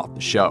be written off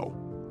the show.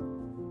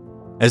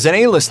 As an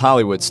A-list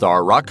Hollywood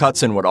star, Rock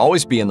Hudson would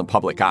always be in the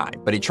public eye,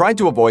 but he tried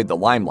to avoid the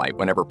limelight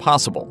whenever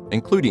possible,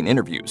 including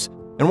interviews.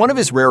 In one of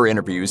his rare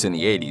interviews in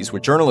the 80s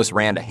with journalist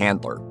Randa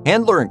Handler,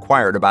 Handler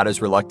inquired about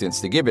his reluctance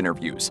to give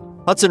interviews.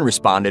 Hudson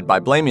responded by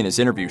blaming his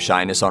interview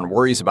shyness on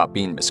worries about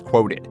being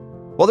misquoted.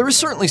 While there is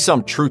certainly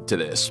some truth to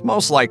this,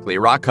 most likely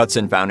Rock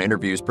Hudson found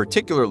interviews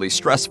particularly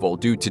stressful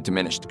due to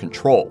diminished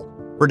control.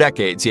 For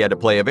decades, he had to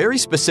play a very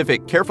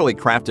specific, carefully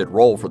crafted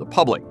role for the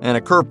public, and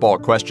a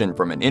curveball question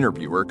from an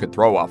interviewer could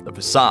throw off the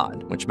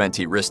facade, which meant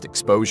he risked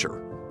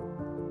exposure.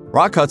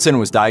 Rock Hudson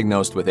was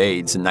diagnosed with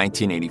AIDS in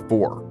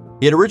 1984.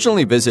 He had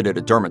originally visited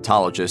a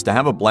dermatologist to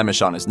have a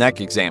blemish on his neck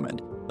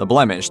examined. The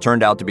blemish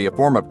turned out to be a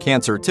form of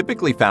cancer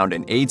typically found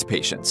in AIDS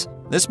patients.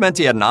 This meant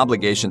he had an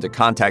obligation to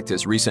contact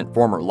his recent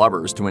former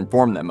lovers to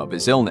inform them of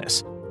his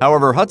illness.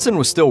 However, Hudson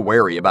was still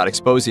wary about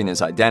exposing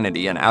his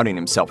identity and outing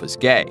himself as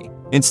gay.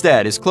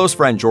 Instead, his close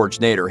friend George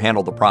Nader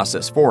handled the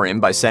process for him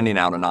by sending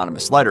out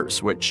anonymous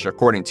letters, which,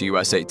 according to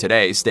USA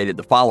Today, stated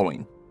the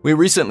following: "We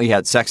recently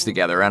had sex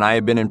together and I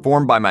have been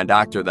informed by my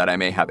doctor that I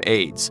may have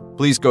AIDS.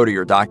 Please go to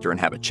your doctor and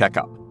have a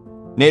checkup."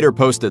 Nader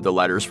posted the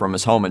letters from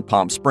his home in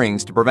Palm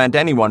Springs to prevent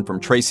anyone from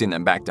tracing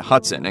them back to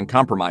Hudson and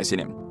compromising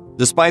him.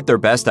 Despite their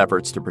best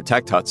efforts to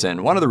protect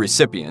Hudson, one of the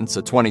recipients,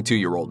 a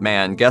 22-year-old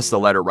man, guessed the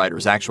letter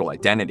writer's actual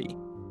identity.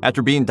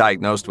 After being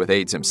diagnosed with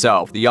AIDS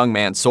himself, the young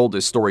man sold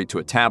his story to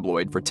a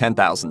tabloid for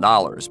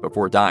 $10,000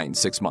 before dying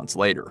 6 months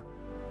later.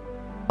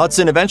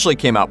 Hudson eventually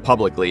came out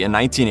publicly in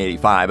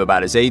 1985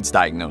 about his AIDS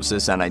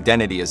diagnosis and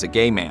identity as a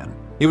gay man.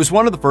 He was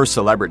one of the first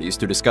celebrities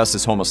to discuss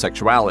his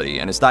homosexuality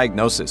and his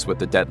diagnosis with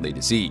the deadly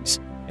disease.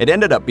 It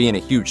ended up being a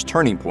huge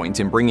turning point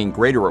in bringing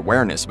greater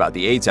awareness about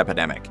the AIDS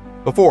epidemic.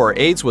 Before,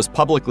 AIDS was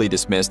publicly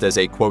dismissed as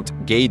a, quote,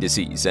 gay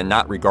disease and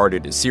not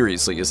regarded as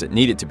seriously as it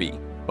needed to be.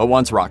 But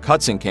once Rock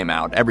Hudson came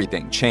out,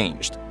 everything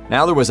changed.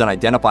 Now there was an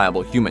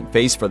identifiable human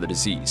face for the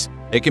disease.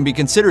 It can be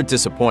considered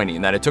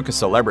disappointing that it took a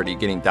celebrity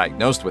getting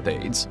diagnosed with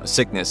AIDS, a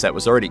sickness that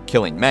was already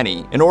killing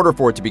many, in order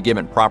for it to be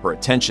given proper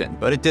attention,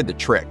 but it did the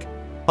trick.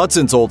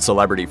 Hudson's old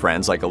celebrity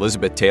friends like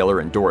Elizabeth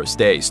Taylor and Doris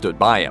Day stood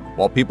by him,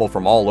 while people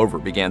from all over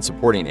began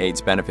supporting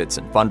AIDS benefits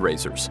and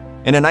fundraisers.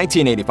 In a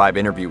 1985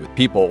 interview with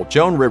People,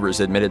 Joan Rivers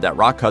admitted that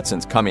Rock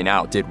Hudson's coming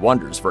out did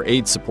wonders for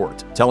AIDS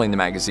support, telling the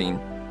magazine,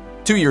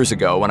 "2 years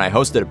ago, when I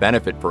hosted a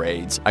benefit for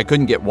AIDS, I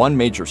couldn't get one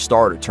major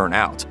star to turn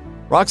out.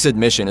 Rock's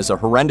admission is a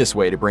horrendous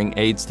way to bring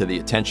AIDS to the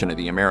attention of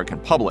the American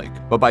public,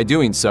 but by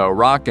doing so,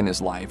 Rock and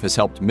his life has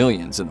helped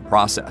millions in the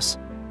process."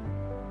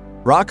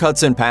 Rock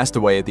Hudson passed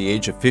away at the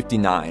age of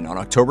 59 on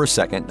October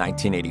 2,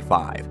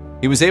 1985.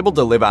 He was able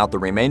to live out the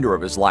remainder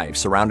of his life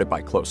surrounded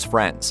by close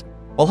friends.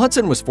 While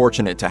Hudson was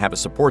fortunate to have a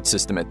support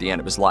system at the end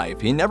of his life,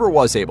 he never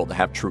was able to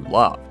have true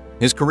love.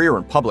 His career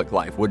and public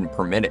life wouldn't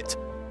permit it.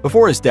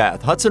 Before his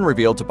death, Hudson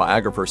revealed to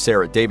biographer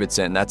Sarah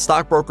Davidson that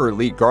stockbroker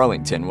Lee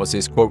Garlington was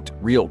his, quote,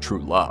 real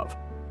true love.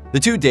 The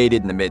two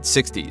dated in the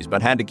mid-60s,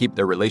 but had to keep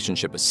their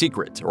relationship a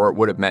secret, or it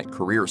would have meant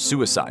career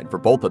suicide for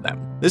both of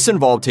them. This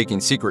involved taking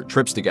secret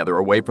trips together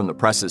away from the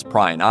press's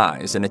prying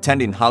eyes and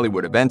attending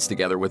Hollywood events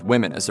together with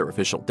women as their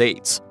official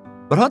dates.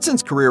 But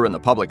Hudson's career in the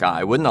public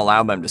eye wouldn't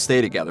allow them to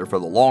stay together for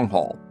the long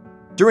haul.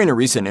 During a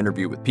recent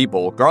interview with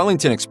People,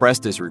 Garlington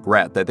expressed his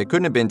regret that they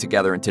couldn't have been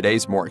together in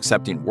today's more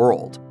accepting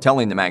world,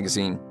 telling the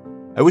magazine,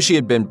 "I wish he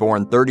had been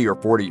born 30 or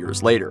 40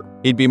 years later.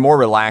 He'd be more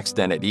relaxed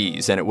and at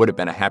ease, and it would have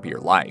been a happier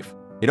life.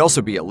 He'd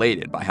also be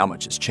elated by how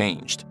much has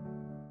changed."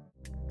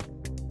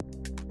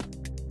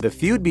 The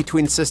feud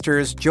between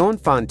sisters Joan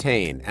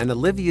Fontaine and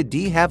Olivia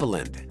de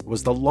Havilland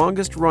was the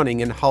longest running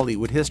in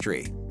Hollywood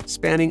history,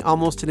 spanning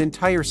almost an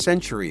entire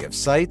century of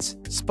cites,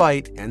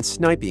 spite, and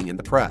sniping in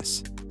the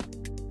press.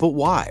 But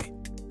why?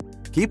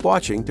 Keep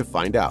watching to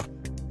find out.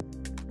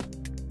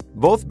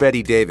 Both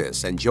Bette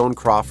Davis and Joan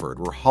Crawford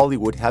were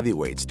Hollywood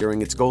heavyweights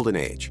during its golden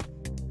age.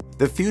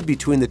 The feud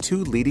between the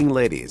two leading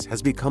ladies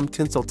has become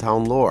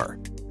Tinseltown lore,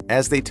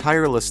 as they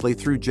tirelessly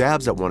threw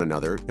jabs at one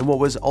another in what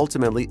was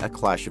ultimately a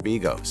clash of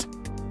egos.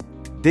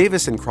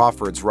 Davis and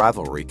Crawford's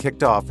rivalry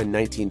kicked off in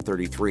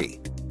 1933.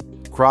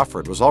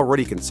 Crawford was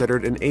already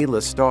considered an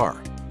A-list star,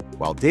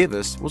 while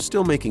Davis was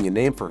still making a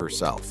name for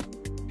herself,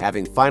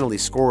 having finally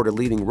scored a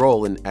leading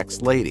role in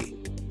Ex-Lady.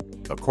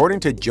 According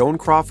to Joan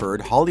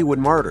Crawford, Hollywood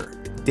Martyr,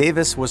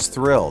 Davis was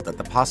thrilled at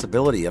the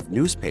possibility of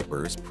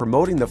newspapers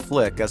promoting the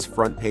flick as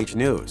front-page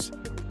news.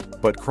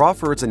 But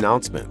Crawford's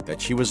announcement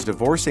that she was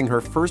divorcing her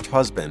first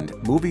husband,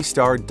 movie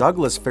star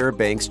Douglas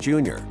Fairbanks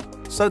Jr.,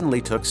 suddenly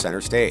took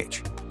center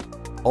stage.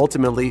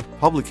 Ultimately,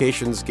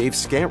 publications gave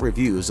scant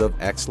reviews of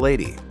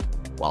Ex-Lady,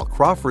 while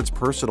Crawford's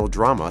personal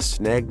drama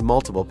snagged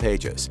multiple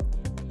pages.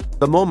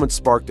 The moment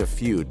sparked a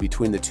feud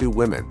between the two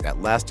women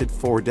that lasted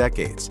 4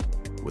 decades,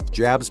 with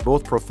jabs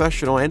both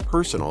professional and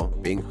personal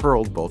being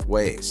hurled both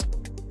ways.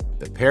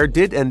 The pair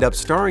did end up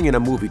starring in a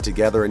movie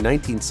together in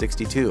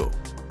 1962,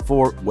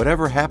 for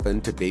Whatever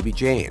Happened to Baby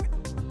Jane.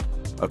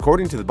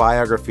 According to the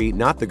biography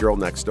Not the Girl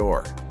Next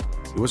Door,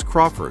 it was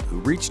Crawford who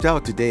reached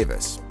out to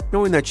Davis,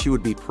 knowing that she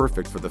would be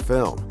perfect for the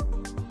film.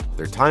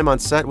 Their time on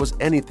set was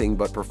anything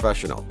but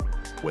professional,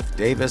 with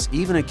Davis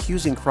even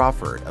accusing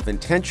Crawford of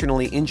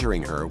intentionally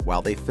injuring her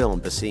while they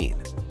filmed the scene.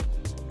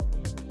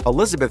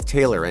 Elizabeth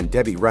Taylor and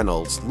Debbie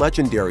Reynolds'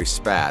 legendary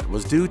spat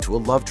was due to a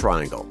love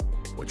triangle,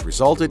 which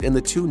resulted in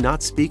the two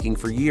not speaking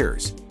for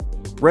years.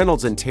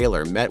 Reynolds and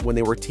Taylor met when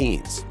they were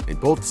teens and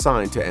both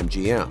signed to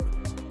MGM.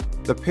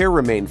 The pair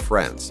remained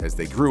friends as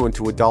they grew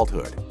into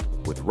adulthood,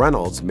 with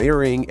Reynolds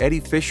marrying Eddie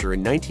Fisher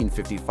in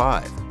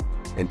 1955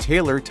 and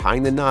Taylor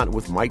tying the knot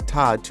with Mike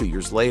Todd 2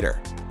 years later,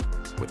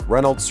 with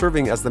Reynolds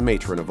serving as the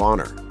matron of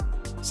honor.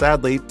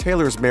 Sadly,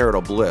 Taylor's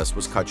marital bliss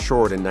was cut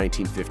short in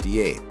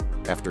 1958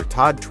 after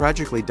Todd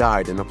tragically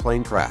died in a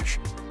plane crash.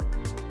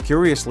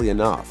 Curiously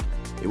enough,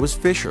 it was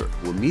Fisher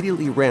who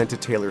immediately ran to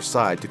Taylor's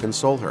side to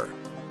console her,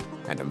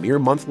 and a mere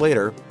month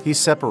later, he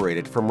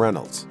separated from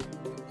Reynolds.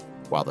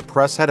 While the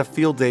press had a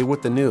field day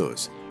with the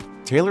news,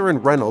 Taylor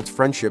and Reynolds'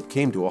 friendship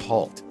came to a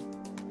halt.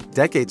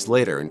 Decades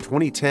later, in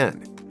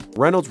 2010,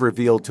 Reynolds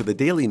revealed to the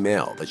Daily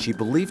Mail that she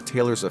believed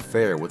Taylor's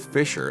affair with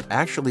Fisher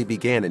actually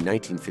began in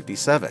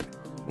 1957,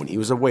 when he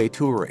was away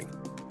touring.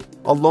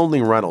 A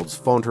lonely Reynolds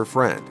phoned her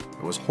friend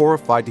and was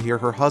horrified to hear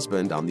her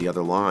husband on the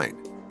other line.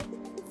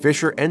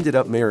 Fisher ended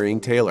up marrying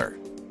Taylor,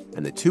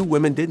 and the two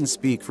women didn't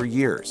speak for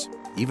years,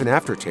 even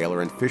after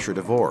Taylor and Fisher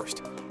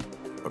divorced.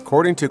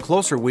 According to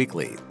Closer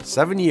Weekly,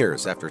 7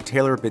 years after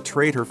Taylor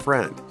betrayed her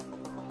friend,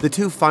 the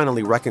two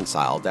finally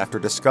reconciled after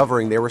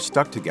discovering they were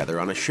stuck together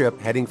on a ship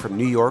heading from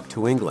New York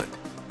to England,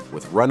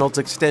 with Reynolds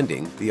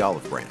extending the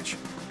olive branch.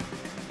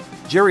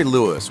 Jerry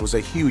Lewis was a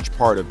huge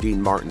part of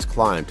Dean Martin's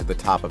climb to the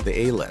top of the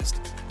A-list.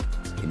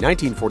 In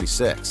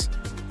 1946,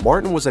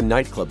 Martin was a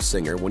nightclub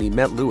singer when he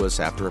met Lewis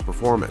after a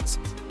performance.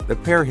 The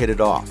pair hit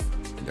it off,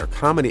 and their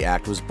comedy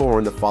act was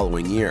born the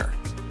following year.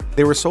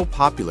 They were so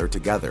popular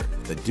together,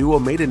 the duo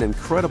made an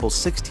incredible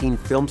 16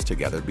 films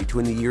together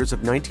between the years of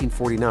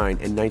 1949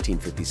 and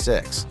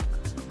 1956.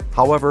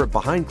 However,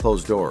 behind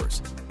closed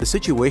doors, the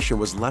situation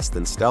was less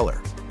than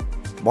stellar.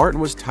 Martin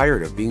was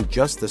tired of being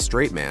just the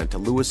straight man to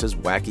Lewis's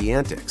wacky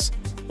antics,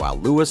 while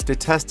Lewis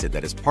detested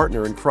that his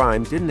partner in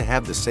crime didn't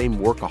have the same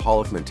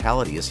workaholic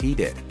mentality as he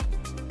did.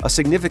 A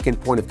significant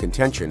point of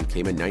contention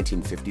came in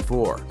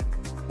 1954,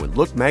 when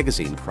Look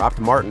magazine cropped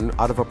Martin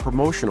out of a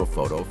promotional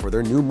photo for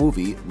their new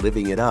movie,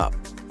 Living It Up.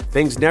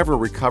 Things never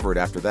recovered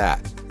after that,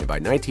 and by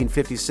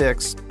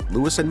 1956,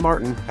 Lewis and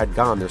Martin had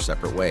gone their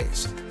separate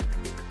ways.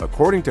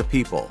 According to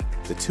People,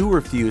 the two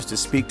refused to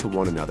speak to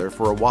one another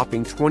for a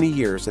whopping 20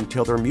 years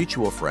until their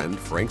mutual friend,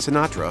 Frank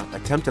Sinatra,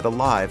 attempted a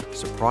live,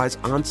 surprise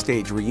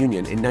on-stage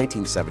reunion in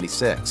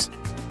 1976.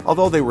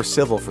 Although they were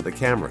civil for the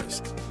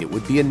cameras, it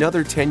would be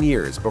another 10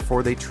 years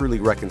before they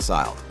truly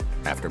reconciled,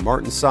 after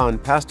Martin's son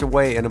passed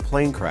away in a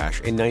plane crash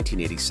in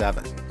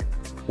 1987.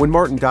 When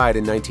Martin died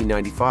in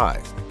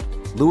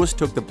 1995, Lewis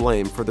took the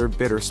blame for their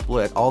bitter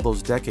split all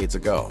those decades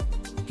ago.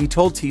 He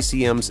told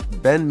TCM's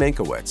Ben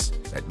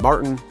Mankiewicz that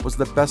Martin was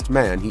the best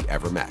man he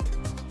ever met.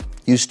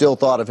 you still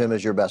thought of him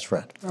as your best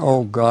friend?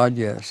 Oh, God,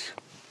 yes.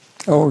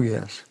 Oh,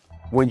 yes.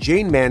 When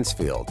Jayne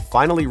Mansfield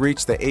finally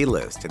reached the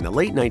A-list in the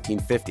late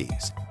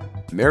 1950s,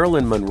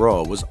 Marilyn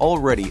Monroe was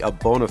already a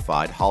bona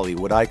fide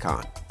Hollywood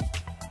icon.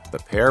 The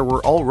pair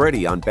were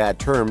already on bad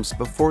terms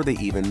before they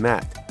even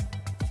met.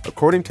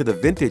 According to the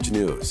Vintage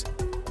News,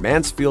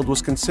 Mansfield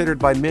was considered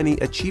by many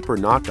a cheaper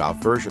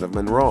knockoff version of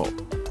Monroe,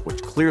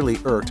 which clearly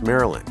irked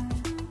Marilyn.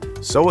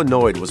 So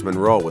annoyed was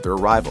Monroe with her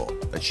rival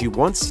that she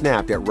once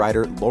snapped at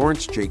writer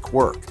Lawrence J.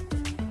 Quirk,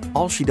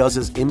 "All she does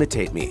is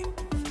imitate me.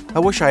 I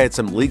wish I had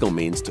some legal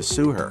means to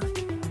sue her."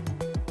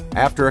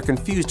 After a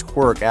confused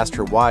Quirk asked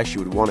her why she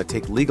would want to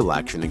take legal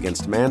action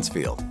against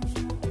Mansfield,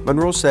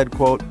 Monroe said,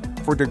 quote,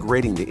 "for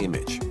degrading the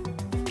image."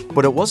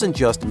 But it wasn't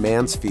just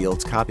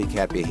Mansfield's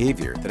copycat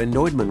behavior that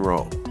annoyed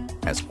Monroe.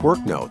 As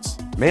Quirk notes,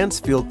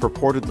 Mansfield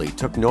purportedly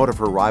took note of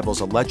her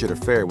rival's alleged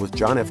affair with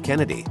John F.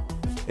 Kennedy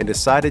and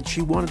decided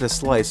she wanted a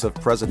slice of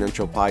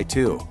presidential pie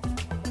too.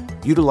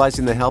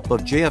 Utilizing the help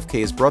of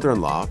JFK's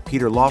brother-in-law,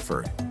 Peter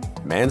Lawford,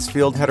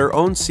 Mansfield had her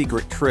own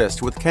secret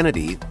tryst with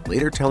Kennedy,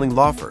 later telling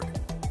Lawford,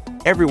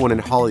 "Everyone in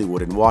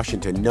Hollywood and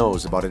Washington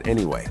knows about it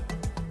anyway.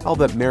 I'll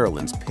bet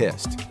Marilyn's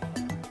pissed."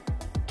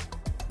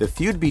 The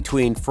feud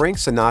between Frank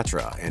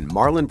Sinatra and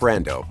Marlon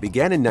Brando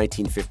began in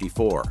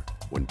 1954,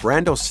 when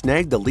Brando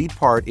snagged the lead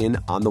part in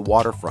On the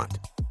Waterfront,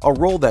 a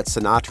role that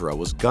Sinatra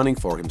was gunning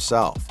for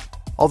himself.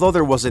 Although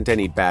there wasn't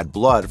any bad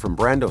blood from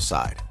Brando's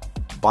side,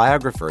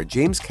 biographer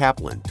James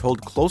Kaplan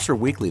told Closer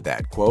Weekly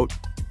that, quote,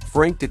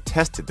 "Frank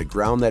detested the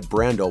ground that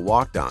Brando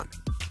walked on."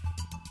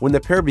 When the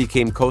pair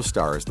became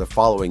co-stars the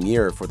following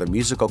year for the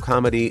musical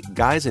comedy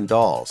Guys and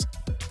Dolls,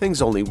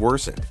 things only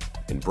worsened,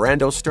 and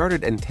Brando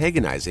started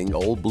antagonizing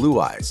Old Blue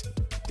Eyes.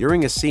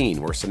 During a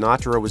scene where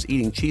Sinatra was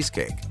eating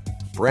cheesecake,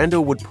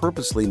 Brando would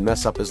purposely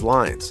mess up his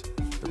lines.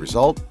 The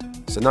result?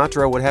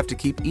 Sinatra would have to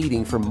keep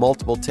eating for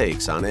multiple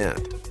takes on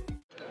end.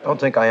 Don't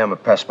think I am a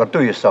pest, but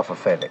do yourself a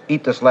favor.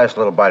 Eat this last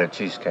little bite of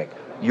cheesecake.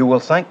 You will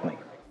thank me.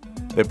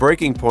 The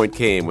breaking point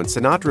came when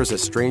Sinatra's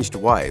estranged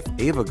wife,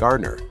 Ava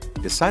Gardner,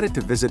 decided to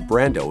visit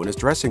Brando in his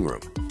dressing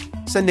room,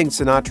 sending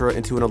Sinatra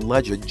into an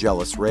alleged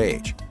jealous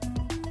rage.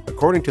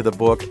 According to the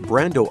book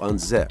Brando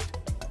Unzipped,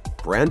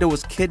 Brando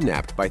was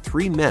kidnapped by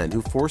 3 men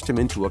who forced him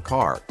into a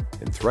car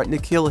and threatened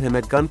to kill him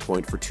at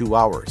gunpoint for 2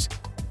 hours.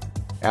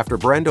 After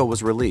Brando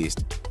was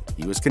released,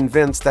 he was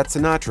convinced that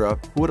Sinatra,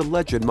 who had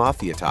alleged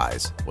mafia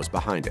ties, was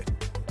behind it.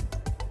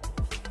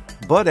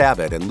 Bud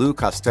Abbott and Lou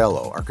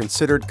Costello are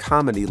considered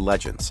comedy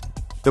legends.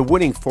 The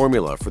winning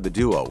formula for the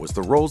duo was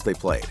the roles they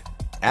played.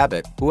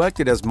 Abbott, who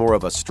acted as more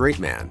of a straight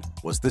man,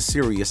 was the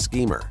serious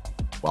schemer,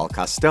 while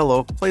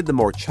Costello played the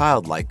more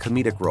childlike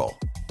comedic role.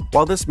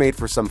 While this made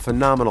for some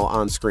phenomenal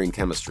on-screen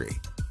chemistry,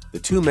 the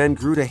 2 men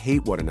grew to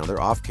hate one another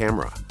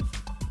off-camera.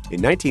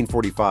 In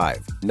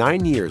 1945,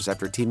 9 years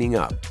after teaming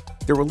up,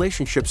 their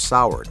relationship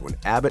soured when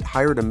Abbott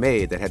hired a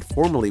maid that had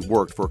formerly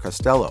worked for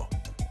Costello.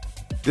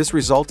 This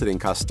resulted in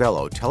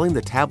Costello telling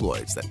the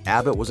tabloids that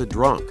Abbott was a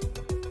drunk,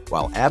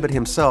 while Abbott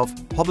himself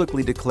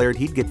publicly declared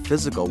he'd get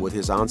physical with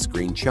his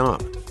on-screen chum.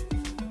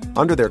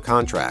 Under their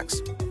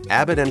contracts,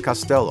 Abbott and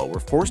Costello were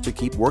forced to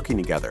keep working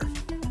together,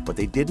 but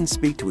they didn't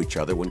speak to each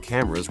other when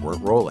cameras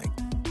weren't rolling.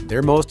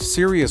 Their most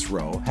serious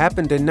row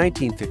happened in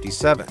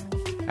 1957,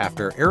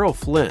 after Errol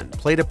Flynn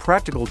played a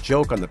practical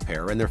joke on the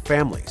pair and their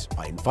families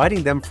by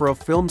inviting them for a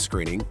film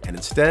screening and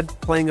instead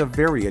playing a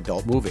very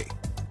adult movie.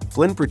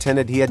 Flynn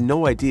pretended he had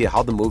no idea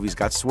how the movies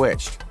got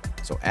switched,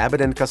 so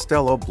Abbott and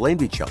Costello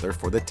blamed each other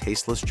for the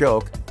tasteless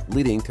joke,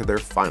 leading to their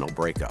final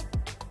breakup.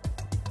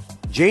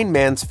 Jayne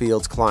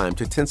Mansfield's climb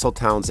to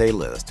Tinseltown's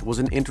A-list was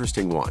an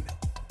interesting one,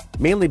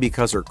 mainly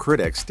because her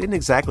critics didn't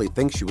exactly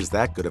think she was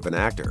that good of an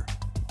actor.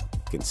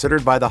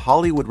 Considered by The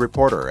Hollywood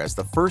Reporter as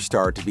the first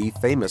star to be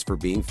famous for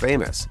being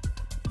famous,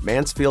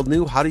 Mansfield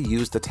knew how to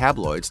use the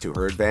tabloids to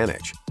her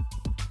advantage.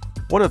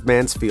 One of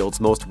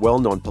Mansfield's most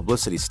well-known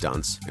publicity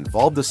stunts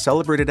involved the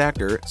celebrated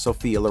actor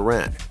Sophia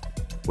Loren,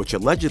 which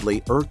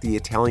allegedly irked the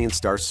Italian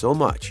star so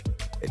much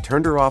it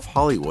turned her off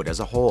Hollywood as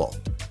a whole.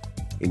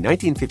 In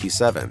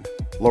 1957,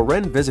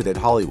 Loren visited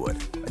Hollywood,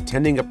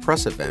 attending a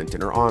press event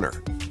in her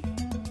honor.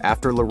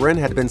 After Loren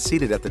had been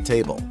seated at the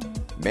table,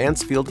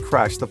 Mansfield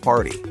crashed the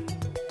party.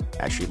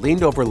 As she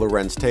leaned over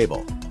Loren's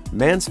table,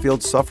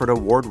 Mansfield suffered a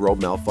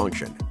wardrobe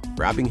malfunction,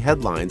 grabbing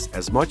headlines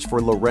as much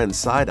for Loren's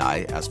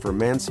side-eye as for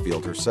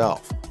Mansfield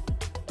herself.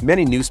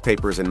 Many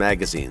newspapers and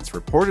magazines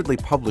reportedly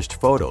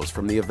published photos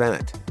from the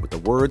event, with the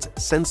words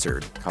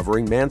 "censored"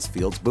 covering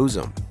Mansfield's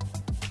bosom.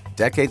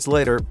 Decades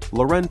later,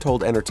 Loren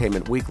told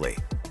Entertainment Weekly,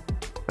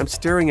 "I'm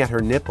staring at her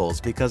nipples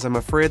because I'm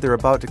afraid they're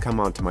about to come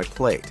onto my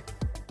plate."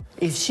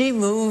 If she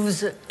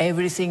moves,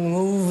 everything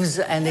moves,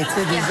 and it's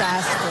a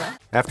disaster.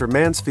 After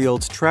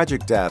Mansfield's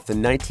tragic death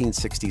in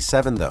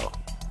 1967, though,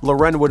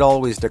 Loren would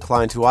always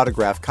decline to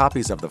autograph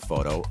copies of the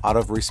photo out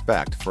of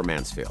respect for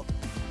Mansfield.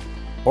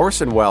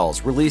 Orson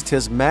Welles released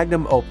his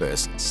magnum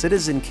opus,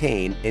 Citizen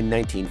Kane, in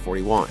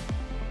 1941.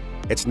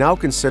 It's now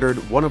considered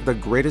one of the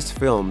greatest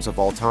films of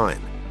all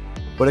time.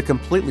 but it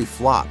completely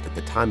flopped at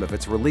the time of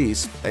its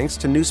release thanks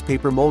to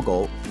newspaper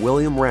mogul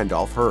William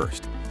Randolph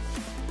Hearst.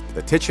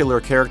 The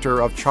titular character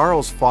of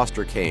Charles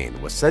Foster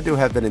Kane was said to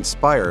have been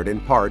inspired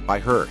in part by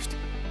Hearst.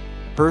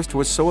 Hearst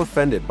was so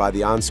offended by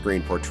the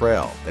on-screen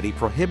portrayal that he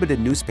prohibited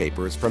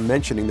newspapers from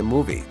mentioning the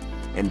movie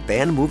and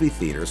banned movie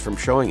theaters from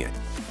showing it.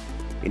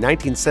 In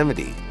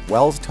 1970,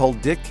 Wells told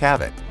Dick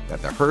Cavett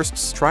that the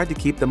Hearsts tried to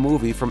keep the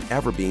movie from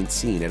ever being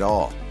seen at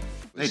all.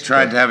 They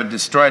tried to have it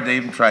destroyed. They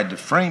even tried to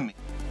frame me.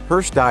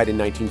 Hearst died in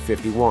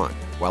 1951,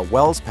 while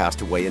Wells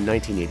passed away in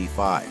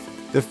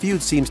 1985. The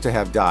feud seems to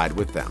have died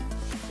with them.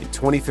 In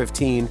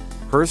 2015,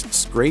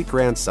 Hearst's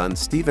great-grandson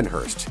Stephen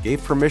Hearst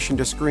gave permission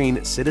to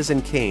screen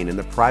Citizen Kane in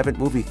the private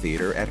movie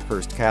theater at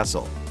Hearst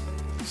Castle.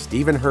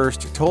 Stephen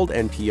Hearst told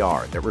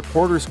NPR that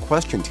reporters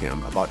questioned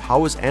him about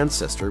how his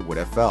ancestor would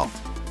have felt.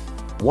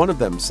 One of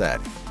them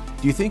said,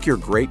 "Do you think your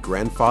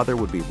great-grandfather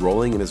would be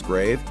rolling in his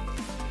grave?"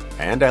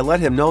 And I let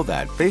him know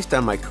that, based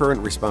on my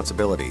current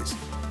responsibilities,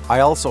 I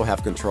also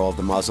have control of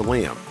the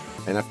mausoleum,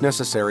 and if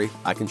necessary,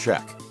 I can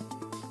check.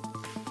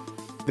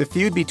 The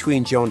feud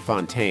between Joan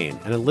Fontaine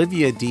and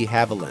Olivia de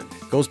Havilland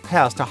goes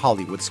past a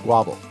Hollywood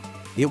squabble.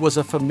 It was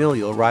a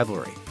familial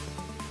rivalry.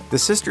 The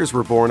sisters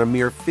were born a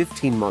mere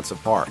 15 months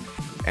apart,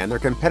 and their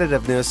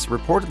competitiveness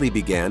reportedly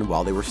began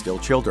while they were still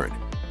children.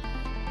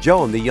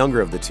 Joan, the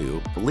younger of the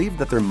two, believed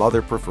that their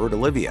mother preferred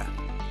Olivia,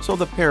 so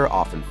the pair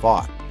often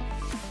fought.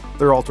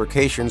 Their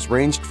altercations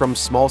ranged from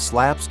small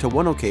slaps to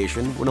one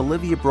occasion when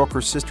Olivia broke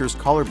her sister's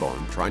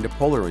collarbone trying to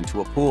pull her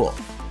into a pool.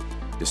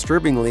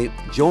 Disturbingly,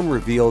 Joan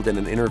revealed in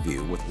an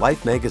interview with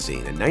Life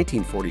magazine in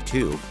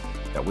 1942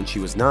 that when she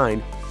was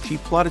 9, she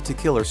plotted to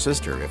kill her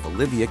sister if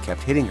Olivia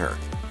kept hitting her,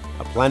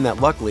 a plan that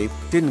luckily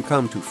didn't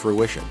come to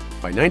fruition.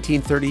 By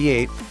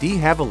 1938, de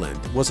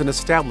Havilland was an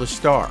established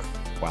star,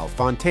 while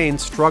Fontaine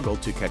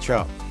struggled to catch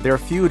up. Their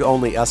feud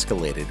only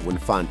escalated when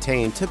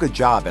Fontaine took a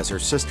job as her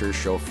sister's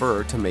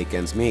chauffeur to make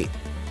ends meet.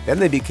 Then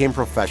they became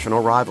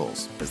professional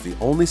rivals, as the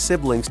only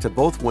siblings to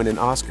both win an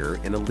Oscar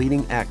in a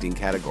leading acting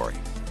category.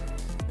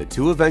 The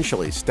two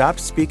eventually stopped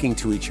speaking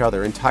to each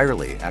other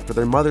entirely after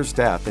their mother's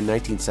death in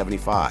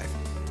 1975.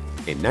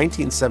 In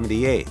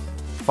 1978,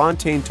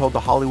 Fontaine told The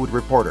Hollywood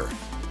Reporter,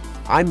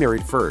 "I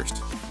married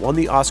first, won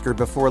the Oscar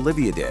before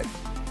Olivia did,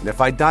 and if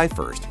I die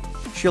first,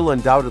 she'll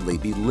undoubtedly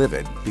be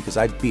livid because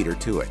I beat her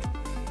to it."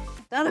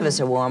 None of us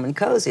are warm and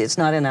cozy. It's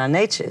not in our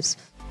natures.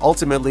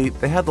 Ultimately,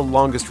 they had the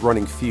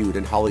longest-running feud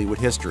in Hollywood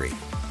history.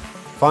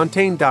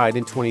 Fontaine died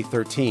in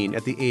 2013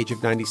 at the age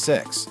of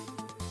 96,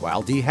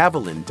 while de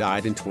Havilland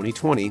died in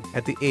 2020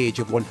 at the age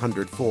of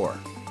 104.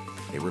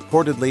 They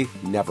reportedly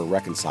never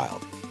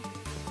reconciled.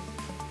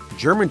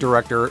 German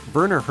director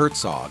Werner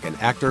Herzog and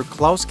actor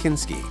Klaus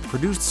Kinski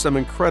produced some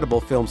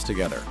incredible films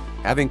together,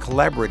 having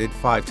collaborated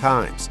 5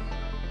 times.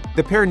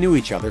 The pair knew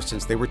each other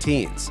since they were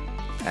teens,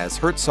 as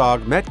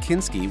Herzog met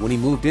Kinski when he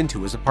moved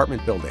into his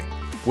apartment building.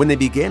 When they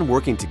began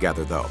working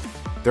together, though,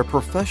 their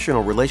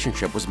professional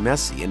relationship was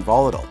messy and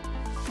volatile.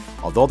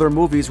 Although their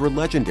movies were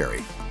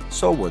legendary,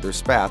 so were their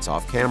spats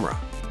off camera.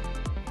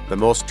 The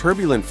most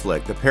turbulent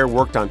flick the pair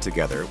worked on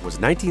together was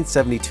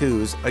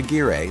 1972's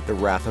Aguirre, The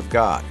Wrath of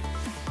God,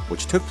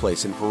 which took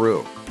place in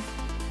Peru.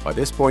 By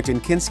this point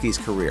in Kinski's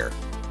career,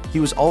 he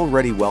was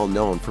already well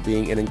known for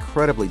being an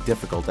incredibly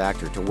difficult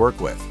actor to work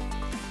with.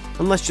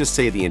 And let's just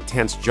say the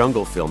intense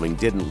jungle filming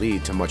didn't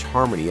lead to much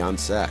harmony on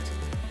set.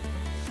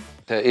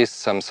 There is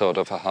some sort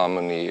of a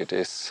harmony. It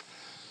is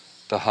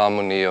the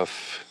harmony of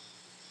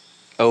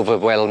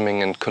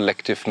overwhelming and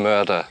collective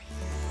murder.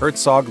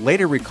 Herzog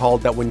later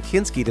recalled that when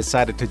Kinski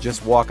decided to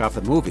just walk off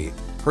the movie,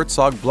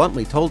 Herzog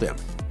bluntly told him,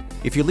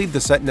 "If you leave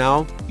the set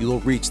now, you will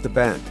reach the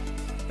bend.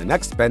 The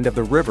next bend of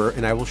the river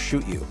and I will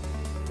shoot you.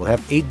 We'll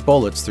have 8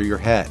 bullets through your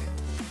head."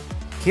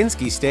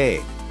 Kinski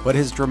stayed, but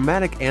his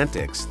dramatic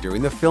antics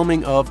during the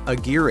filming of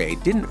Aguirre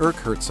didn't irk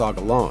Herzog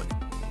alone.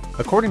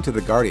 According to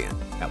The Guardian,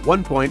 at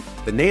one point,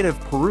 the native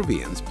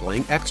Peruvians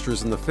playing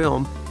extras in the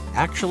film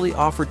actually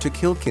offered to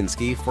kill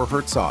Kinski for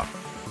Herzog,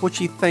 which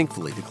he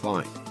thankfully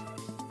declined.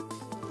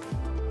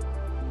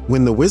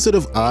 When The Wizard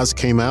of Oz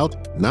came out,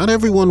 not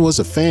everyone was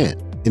a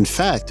fan. In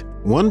fact,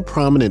 one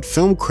prominent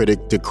film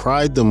critic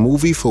decried the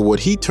movie for what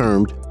he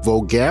termed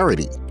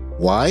vulgarity.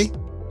 Why?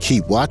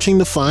 Keep watching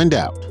to find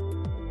out.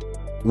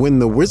 When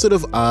The Wizard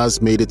of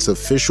Oz made its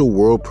official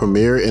world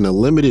premiere in a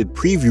limited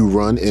preview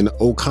run in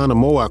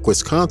Oconomowoc,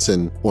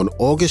 Wisconsin on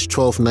August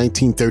 12,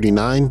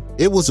 1939,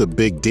 it was a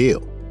big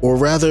deal. Or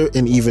rather,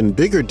 an even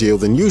bigger deal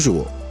than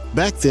usual.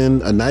 Back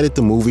then, a night at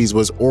the movies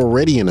was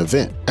already an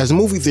event, as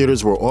movie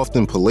theaters were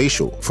often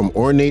palatial, from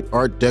ornate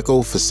Art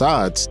Deco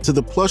facades to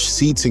the plush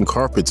seats and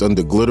carpets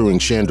under glittering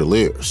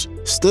chandeliers.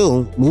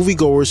 Still,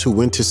 moviegoers who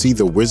went to see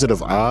The Wizard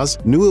of Oz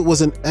knew it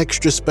was an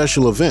extra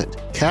special event.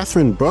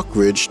 Catherine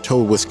Buckridge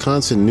told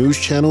Wisconsin news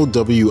channel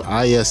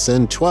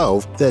WISN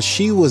 12 that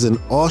she was an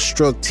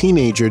awestruck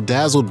teenager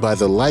dazzled by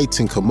the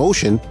lights and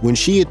commotion when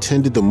she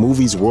attended the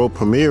movie's world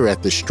premiere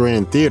at the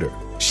Strand Theater.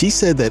 She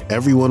said that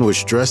everyone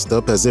was dressed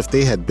up as if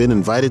they had been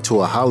invited to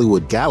a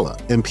Hollywood gala,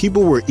 and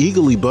people were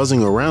eagerly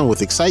buzzing around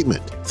with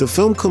excitement. The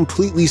film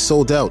completely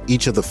sold out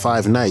each of the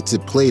 5 nights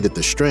it played at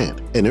the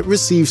Strand, and it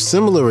received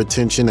similar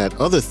attention at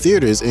other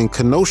theaters in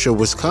Kenosha,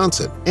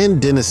 Wisconsin,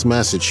 and Dennis,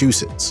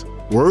 Massachusetts.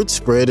 Word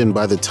spread, and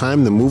by the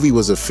time the movie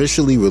was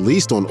officially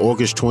released on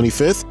August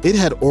 25th, it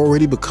had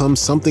already become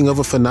something of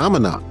a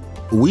phenomenon.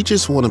 We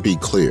just want to be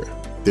clear.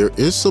 There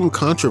is some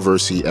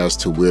controversy as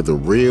to where the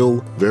real,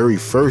 very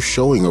first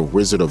showing of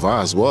Wizard of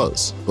Oz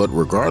was, but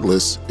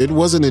regardless, it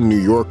wasn't in New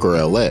York or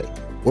LA,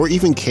 or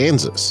even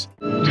Kansas.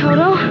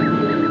 Toto,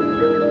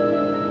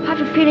 I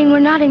have a feeling we're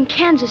not in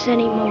Kansas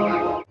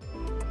anymore.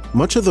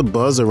 Much of the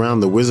buzz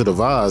around the Wizard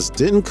of Oz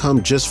didn't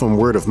come just from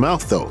word of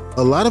mouth though.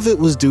 A lot of it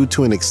was due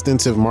to an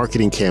extensive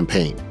marketing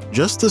campaign.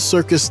 Just the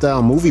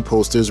circus-style movie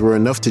posters were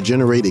enough to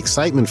generate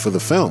excitement for the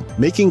film,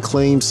 making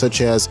claims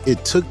such as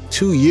it took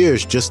 2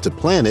 years just to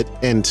plan it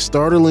and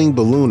startling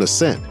balloon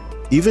ascent.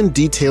 Even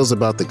details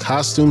about the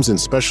costumes and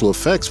special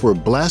effects were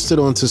blasted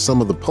onto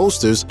some of the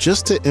posters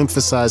just to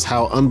emphasize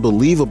how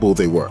unbelievable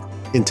they were.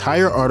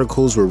 Entire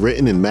articles were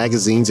written in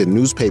magazines and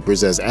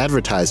newspapers as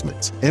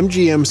advertisements.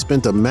 MGM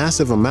spent a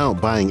massive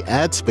amount buying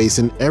ad space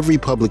in every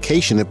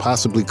publication it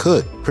possibly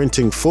could,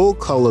 printing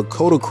full-color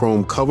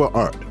Kodachrome cover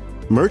art.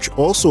 Merch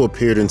also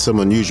appeared in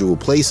some unusual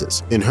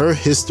places. In her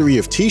history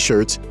of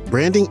t-shirts,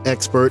 branding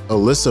expert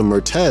Alyssa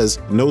Mertez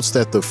notes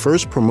that the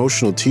first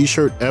promotional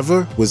t-shirt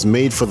ever was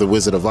made for The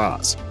Wizard of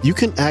Oz. You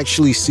can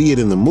actually see it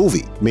in the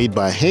movie, made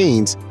by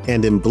Hanes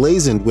and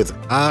emblazoned with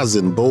Oz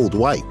in bold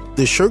white.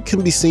 The shirt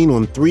can be seen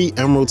on 3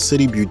 Emerald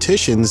City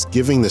beauticians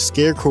giving the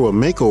Scarecrow a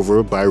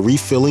makeover by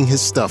refilling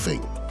his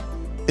stuffing.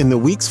 In the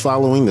weeks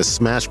following the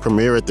smash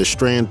premiere at the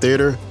Strand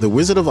Theater, The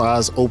Wizard of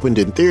Oz opened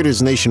in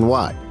theaters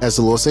nationwide. As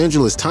the Los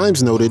Angeles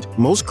Times noted,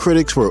 most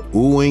critics were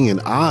oohing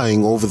and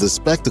aahing over the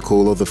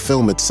spectacle of the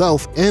film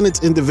itself and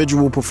its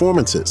individual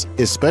performances,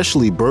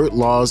 especially Burt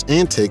Lahr's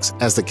antics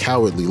as the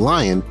Cowardly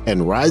Lion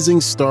and rising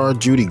star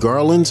Judy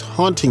Garland's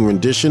haunting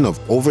rendition of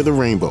Over the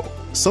Rainbow.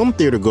 Some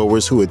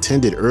theatergoers who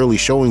attended early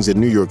showings in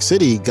New York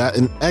City got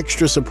an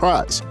extra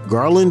surprise.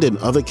 Garland and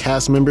other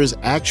cast members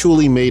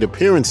actually made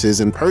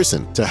appearances in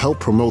person to help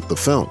promote the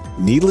film.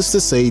 Needless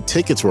to say,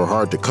 tickets were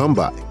hard to come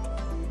by.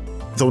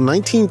 Though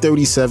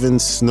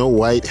 1937's Snow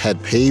White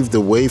had paved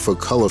the way for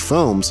color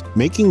films,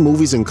 making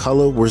movies in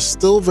color were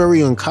still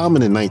very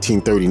uncommon in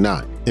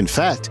 1939. In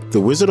fact, The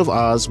Wizard of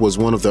Oz was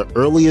one of the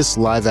earliest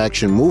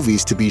live-action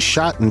movies to be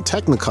shot in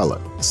Technicolor.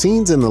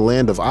 Scenes in the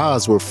Land of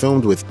Oz were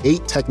filmed with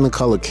 8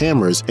 Technicolor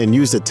cameras and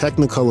used a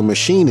Technicolor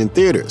machine in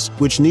theaters,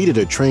 which needed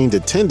a trained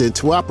attendant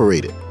to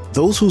operate it.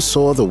 Those who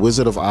saw The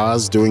Wizard of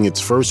Oz during its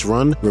first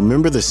run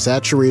remember the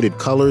saturated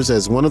colors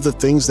as one of the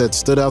things that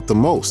stood out the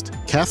most.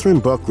 Catherine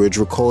Buckridge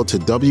recalled to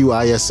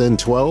WISN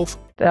 12,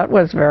 "That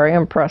was very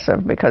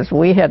impressive because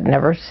we had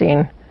never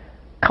seen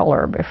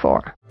color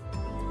before."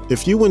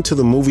 If you went to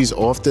the movies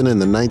often in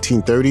the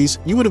 1930s,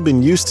 you would have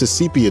been used to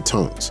sepia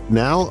tones.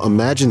 Now,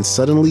 imagine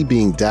suddenly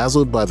being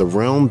dazzled by the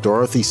realm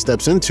Dorothy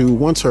steps into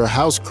once her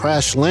house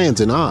crash lands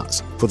in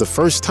Oz. For the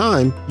first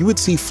time, you would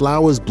see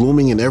flowers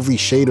blooming in every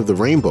shade of the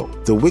rainbow,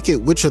 the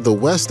Wicked Witch of the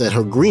West at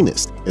her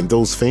greenest, and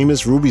those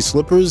famous ruby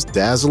slippers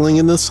dazzling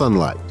in the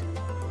sunlight.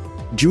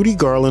 Judy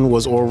Garland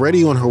was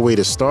already on her way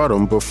to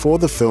stardom before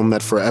the film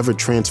that forever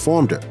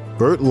transformed her.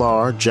 Burt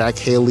Lahr, Jack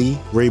Haley,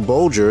 Ray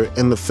Bolger,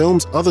 and the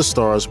film's other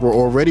stars were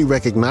already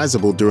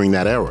recognizable during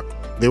that era.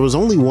 There was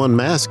only one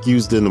mask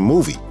used in the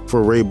movie,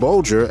 for Ray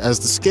Bolger as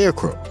the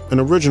Scarecrow. An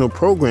original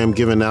program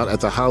given out at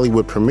the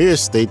Hollywood premiere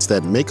states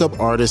that makeup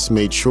artists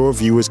made sure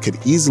viewers could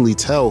easily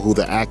tell who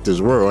the actors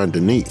were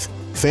underneath.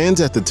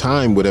 Fans at the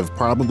time would have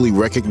probably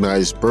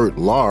recognized Burt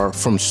Lahr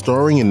from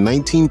starring in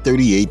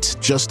 1938's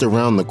Just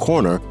Around the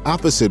Corner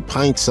opposite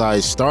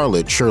pint-sized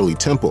starlet Shirley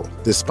Temple.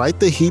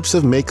 Despite the heaps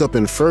of makeup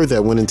and fur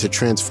that went into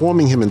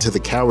transforming him into the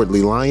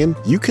Cowardly Lion,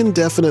 you can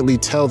definitely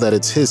tell that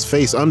it's his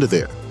face under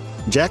there.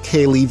 Jack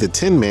Haley, the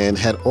Tin Man,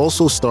 had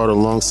also starred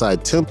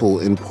alongside Temple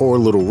in Poor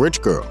Little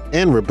Rich Girl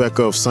and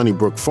Rebecca of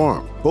Sunnybrook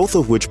Farm, both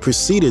of which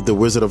preceded The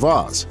Wizard of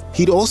Oz.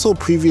 He'd also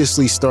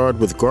previously starred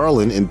with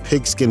Garland in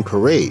Pigskin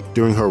Parade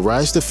during her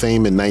rise to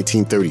fame in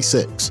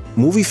 1936.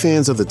 Movie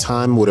fans of the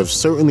time would have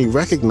certainly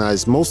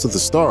recognized most of the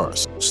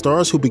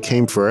stars who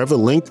became forever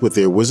linked with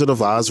their Wizard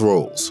of Oz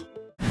roles.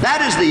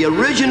 That is the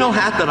original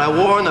hat that I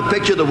wore in the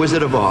picture of The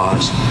Wizard of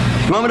Oz.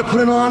 You want me to put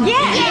it on?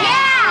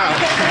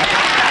 Yeah!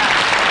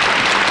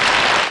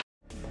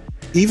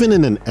 Even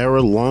in an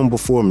era long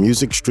before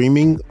music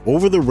streaming,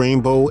 Over the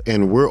Rainbow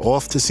and We're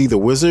Off to See the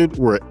Wizard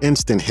were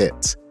instant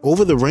hits.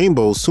 Over the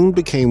Rainbow soon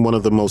became one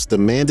of the most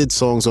demanded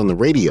songs on the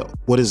radio.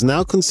 What is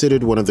now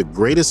considered one of the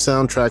greatest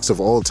soundtracks of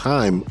all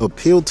time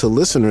appealed to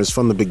listeners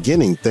from the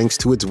beginning thanks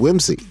to its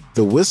whimsy.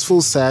 The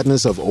wistful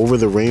sadness of Over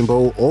the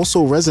Rainbow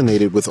also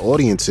resonated with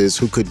audiences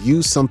who could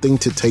use something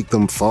to take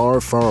them far,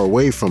 far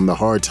away from the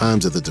hard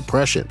times of the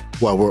Depression,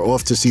 while We're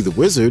Off to See the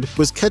Wizard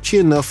was catchy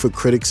enough for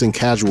critics and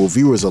casual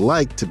viewers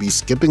alike to be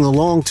skipping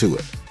along to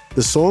it.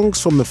 The songs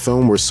from the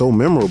film were so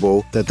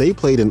memorable that they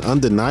played an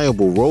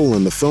undeniable role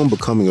in the film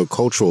becoming a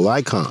cultural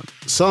icon.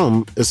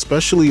 Some,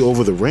 especially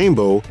Over the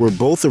Rainbow, were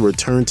both a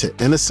return to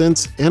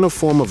innocence and a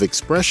form of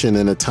expression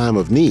in a time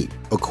of need.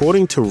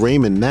 According to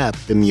Raymond Knapp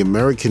in the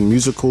American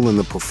Musical and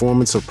the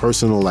Performance of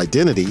Personal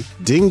Identity,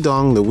 Ding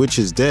Dong the Witch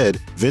is Dead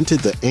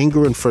vented the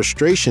anger and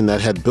frustration that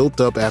had built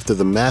up after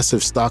the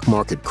massive stock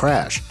market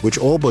crash, which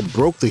all but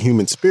broke the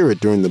human spirit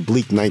during the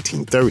bleak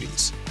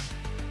 1930s.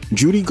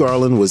 Judy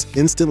Garland was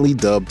instantly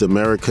dubbed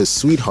America's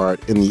sweetheart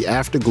in the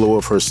afterglow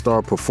of her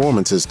star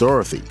performance as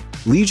Dorothy.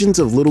 Legions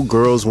of little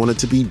girls wanted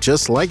to be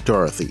just like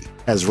Dorothy.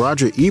 As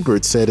Roger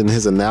Ebert said in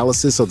his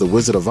analysis of The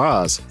Wizard of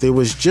Oz, there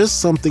was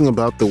just something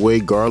about the way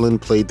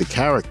Garland played the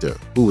character,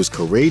 who was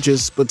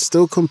courageous but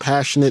still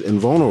compassionate and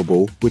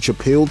vulnerable, which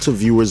appealed to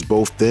viewers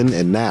both then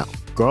and now.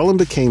 Garland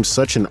became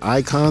such an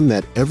icon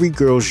that every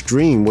girl's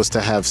dream was to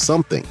have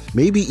something,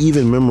 maybe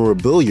even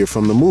memorabilia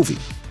from the movie,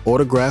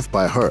 autographed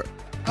by her.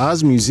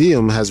 Oz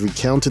Museum has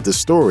recounted the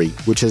story,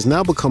 which has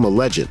now become a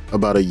legend,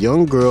 about a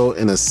young girl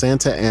in a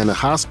Santa Ana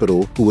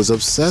hospital who was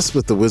obsessed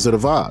with the Wizard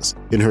of Oz.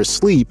 In her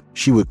sleep,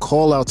 she would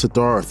call out to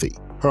Dorothy.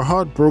 Her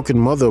heartbroken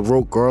mother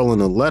wrote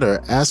Garland a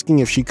letter asking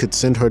if she could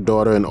send her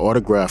daughter an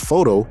autographed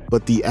photo,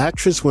 but the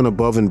actress went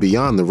above and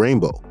beyond the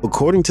rainbow.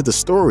 According to the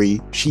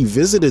story, she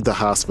visited the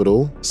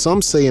hospital, some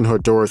say in her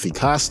Dorothy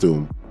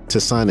costume, to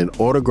sign an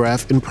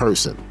autograph in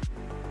person.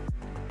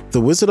 The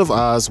Wizard of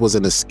Oz was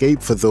an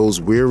escape for those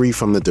weary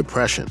from the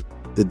Depression.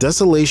 The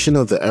desolation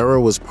of the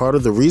era was part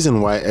of the reason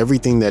why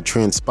everything that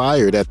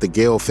transpired at the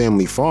Gale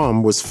family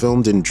farm was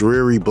filmed in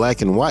dreary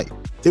black and white.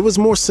 There was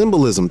more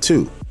symbolism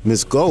too.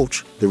 Miss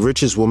Gulch, the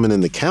richest woman in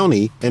the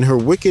county, and her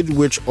wicked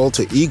witch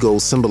alter ego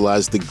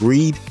symbolized the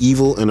greed,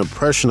 evil, and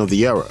oppression of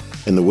the era.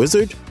 And the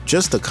wizard?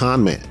 Just a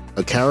con man,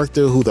 a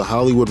character who the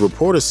Hollywood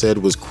Reporter said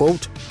was,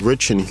 quote,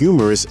 rich and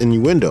humorous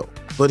innuendo.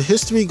 But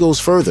history goes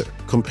further,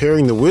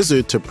 comparing the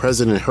wizard to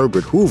President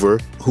Herbert Hoover,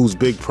 whose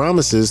big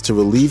promises to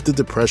relieve the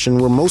Depression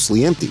were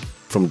mostly empty.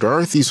 From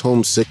Dorothy's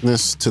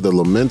homesickness to the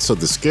laments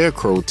of the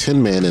Scarecrow,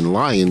 Tin Man, and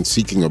Lion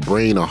seeking a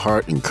brain, a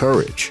heart, and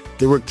courage.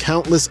 There were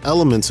countless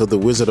elements of The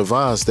Wizard of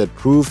Oz that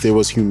proved there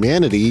was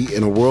humanity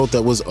in a world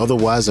that was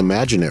otherwise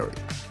imaginary.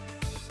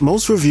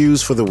 Most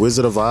reviews for The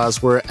Wizard of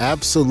Oz were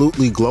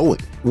absolutely glowing.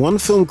 One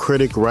film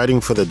critic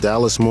writing for the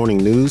Dallas Morning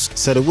News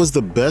said it was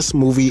the best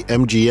movie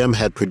MGM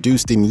had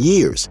produced in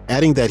years,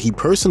 adding that he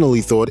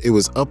personally thought it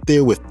was up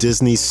there with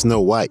Disney's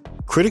Snow White.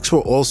 Critics were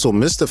also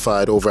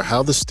mystified over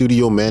how the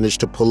studio managed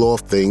to pull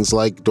off things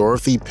like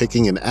Dorothy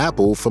picking an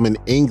apple from an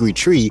angry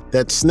tree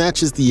that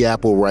snatches the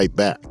apple right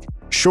back.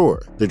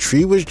 Sure, the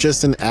tree was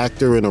just an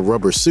actor in a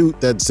rubber suit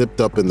that zipped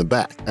up in the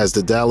back, as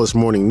the Dallas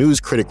Morning News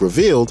critic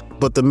revealed,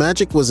 but the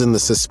magic was in the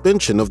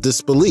suspension of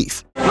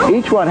disbelief.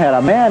 Each one had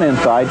a man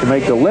inside to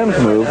make the limbs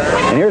move,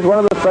 and here's one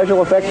of the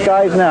special effects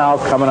guys now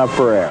coming up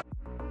for air.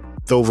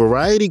 Though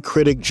Variety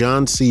critic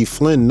John C.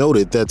 Flynn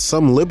noted that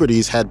some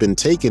liberties had been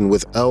taken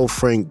with L.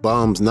 Frank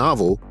Baum's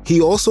novel,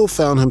 he also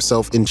found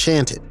himself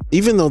enchanted.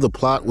 Even though the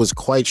plot was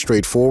quite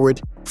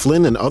straightforward,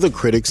 Flynn and other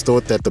critics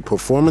thought that the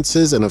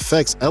performances and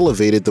effects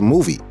elevated the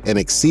movie and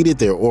exceeded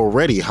their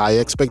already high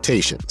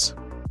expectations.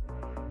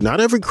 Not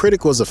every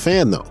critic was a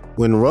fan though.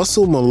 When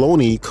Russell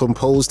Maloney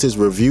composed his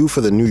review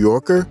for The New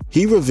Yorker,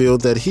 he revealed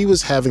that he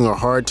was having a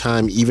hard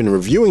time even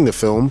reviewing the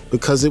film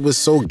because it was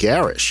so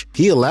garish.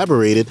 He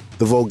elaborated,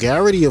 "The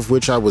vulgarity of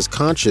which I was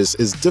conscious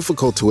is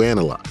difficult to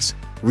analyze."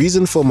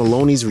 Reason for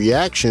Maloney's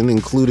reaction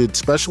included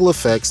special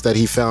effects that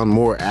he found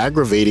more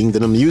aggravating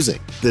than amusing.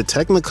 The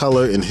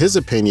Technicolor, in his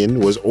opinion,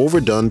 was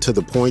overdone to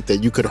the point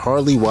that you could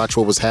hardly watch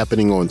what was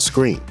happening on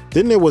screen.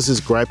 Then there was his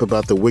gripe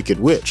about the Wicked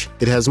Witch.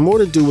 It has more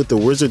to do with the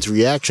wizard's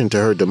reaction to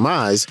her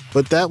demise,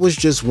 but that was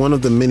just one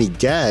of the many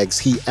gags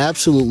he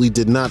absolutely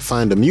did not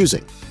find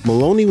amusing.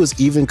 Maloney was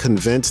even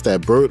convinced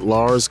that Bert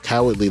Lahr's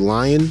Cowardly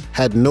Lion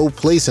had no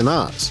place in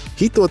Oz.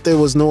 He thought there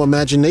was no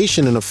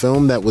imagination in a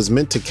film that was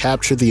meant to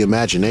capture the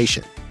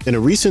imagination. In a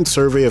recent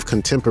survey of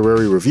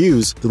contemporary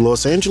reviews, the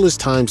Los Angeles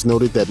Times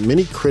noted that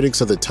many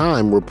critics of the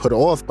time were put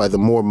off by the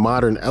more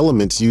modern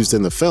elements used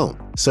in the film,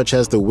 such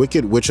as the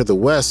Wicked Witch of the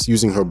West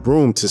using her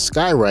broom to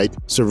skywrite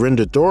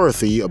Surrender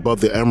Dorothy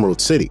above the Emerald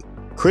City.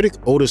 Critic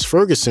Otis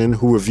Ferguson,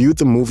 who reviewed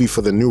the movie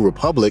for The New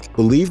Republic,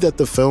 believed that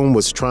the film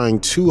was trying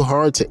too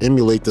hard to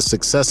emulate the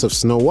success of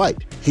Snow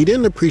White. He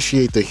didn't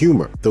appreciate the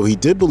humor, though he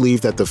did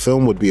believe that the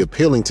film would be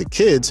appealing to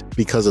kids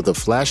because of the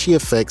flashy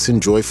effects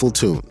and joyful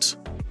tunes.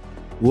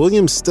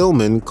 William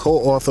Stillman,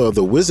 co-author of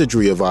The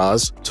Wizardry of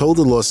Oz, told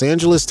the Los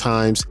Angeles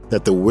Times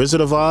that The Wizard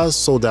of Oz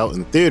sold out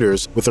in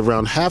theaters, with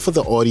around half of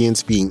the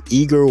audience being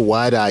eager,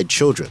 wide-eyed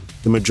children.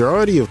 The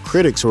majority of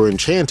critics were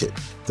enchanted.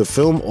 The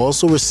film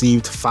also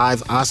received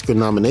 5 Oscar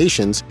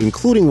nominations,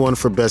 including one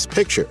for Best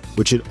Picture,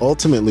 which it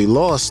ultimately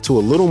lost to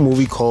a little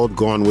movie called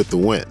Gone with the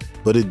Wind.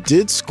 But it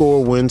did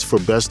score wins for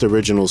Best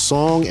Original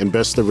Song and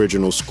Best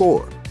Original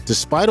Score.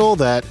 Despite all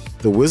that,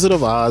 The Wizard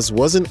of Oz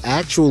wasn't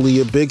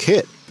actually a big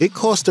hit. It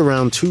cost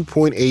around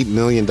 $2.8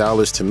 million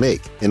to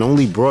make and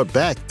only brought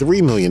back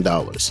 $3 million,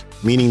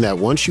 meaning that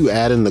once you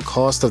add in the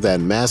cost of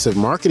that massive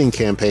marketing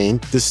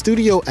campaign, the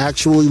studio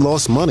actually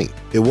lost money.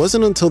 It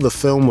wasn't until the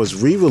film was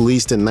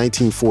re-released in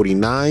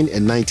 1949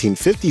 and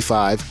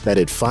 1955 that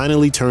it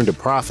finally turned a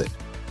profit.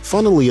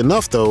 Funnily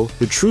enough though,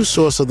 the true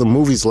source of the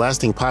movie's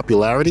lasting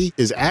popularity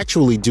is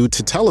actually due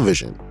to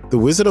television. The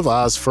Wizard of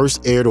Oz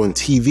first aired on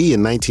TV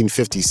in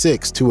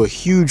 1956 to a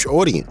huge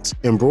audience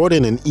and brought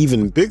in an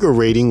even bigger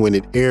rating when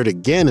it aired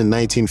again in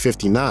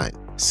 1959.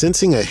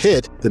 Sensing a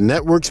hit, the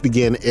networks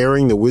began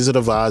airing The Wizard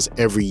of Oz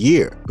every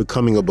year,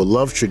 becoming a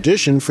beloved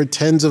tradition for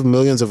tens of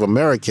millions of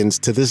Americans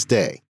to this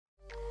day.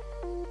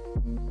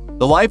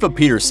 The life of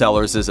Peter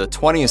Sellers is a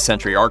 20th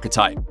century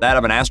archetype, that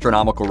of an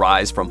astronomical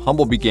rise from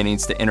humble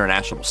beginnings to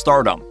international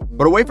stardom.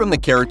 But away from the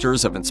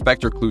characters of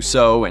Inspector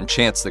Clouseau and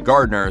Chance the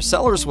Gardener,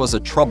 Sellers was a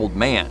troubled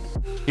man.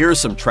 Here are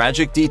some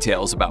tragic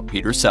details about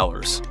Peter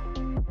Sellers.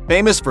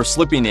 Famous for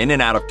slipping in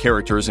and out of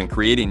characters and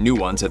creating new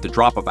ones at the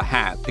drop of a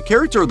hat, the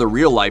character of the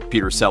real-life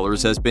Peter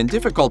Sellers has been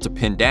difficult to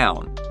pin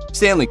down.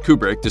 Stanley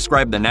Kubrick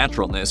described the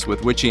naturalness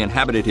with which he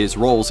inhabited his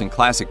roles in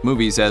classic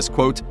movies as,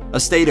 quote, a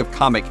state of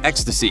comic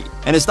ecstasy,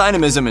 and his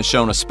dynamism is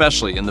shown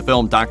especially in the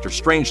film Dr.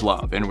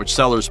 Strangelove, in which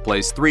Sellers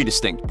plays 3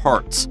 distinct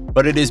parts.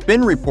 But it has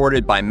been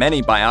reported by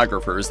many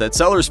biographers that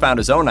Sellers found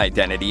his own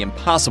identity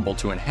impossible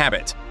to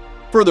inhabit.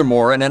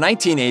 Furthermore, in a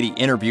 1980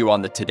 interview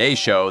on The Today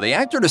Show, the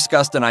actor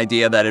discussed an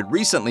idea that had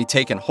recently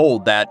taken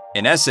hold that,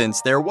 in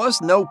essence, there was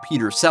no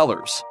Peter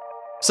Sellers.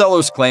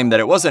 Sellers claimed that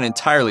it wasn't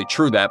entirely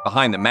true that,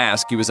 behind the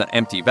mask, he was an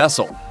empty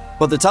vessel.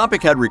 But the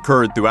topic had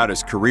recurred throughout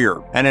his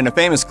career, and in a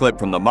famous clip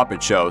from The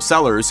Muppet Show,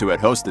 Sellers, who had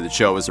hosted the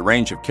show as a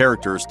range of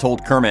characters,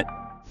 told Kermit,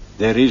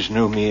 "There is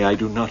no me, I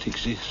do not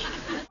exist."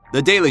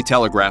 The Daily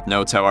Telegraph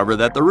notes, however,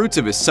 that the roots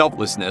of his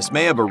selflessness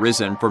may have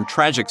arisen from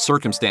tragic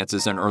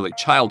circumstances in early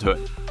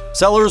childhood.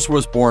 Sellers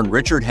was born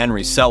Richard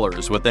Henry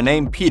Sellers, with the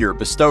name Peter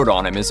bestowed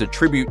on him as a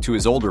tribute to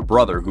his older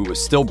brother who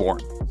was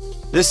stillborn.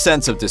 This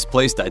sense of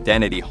displaced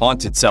identity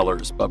haunted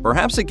Sellers, but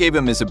perhaps it gave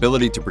him his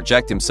ability to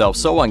project himself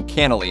so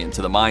uncannily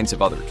into the minds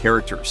of other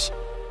characters.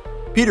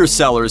 Peter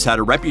Sellers had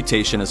a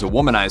reputation as a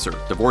womanizer,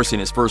 divorcing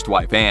his first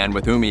wife Anne,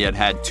 with whom he had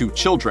had 2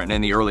 children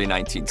in the early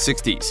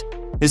 1960s.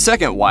 His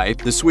second wife,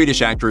 the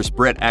Swedish actress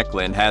Britt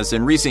Ekland, has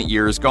in recent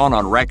years gone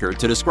on record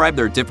to describe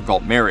their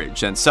difficult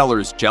marriage and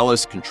Sellers'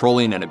 jealous,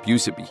 controlling, and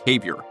abusive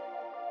behavior.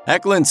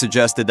 Ekland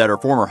suggested that her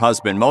former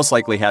husband most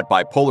likely had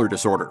bipolar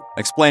disorder,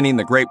 explaining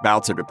the great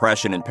bouts of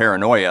depression and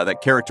paranoia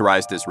that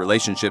characterized his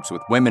relationships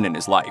with women in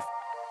his life.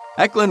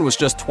 Ekland was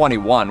just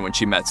 21 when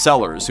she met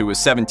Sellers, who was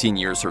 17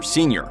 years her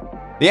senior.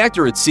 The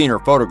actor had seen her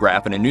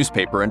photograph in a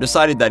newspaper and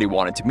decided that he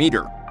wanted to meet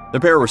her. The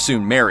pair were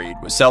soon married,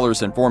 with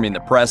Sellers informing the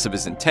press of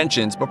his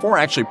intentions before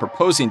actually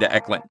proposing to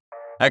Ekland.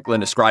 Ekland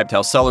described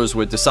how Sellers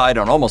would decide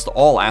on almost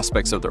all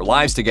aspects of their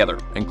lives together,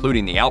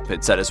 including the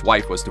outfits that his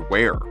wife was to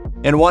wear.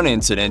 In one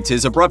incident,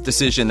 his abrupt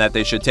decision that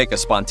they should take a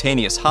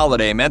spontaneous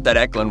holiday meant that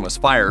Ekland was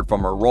fired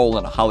from her role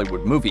in a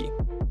Hollywood movie.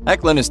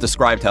 Ekland has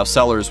described how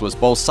Sellers was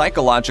both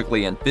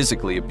psychologically and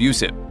physically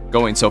abusive,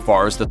 going so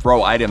far as to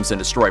throw items and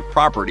destroy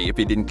property if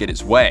he didn't get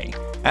his way.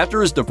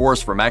 After his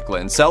divorce from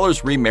Ekland,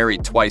 Sellers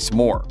remarried twice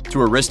more,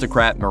 to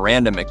aristocrat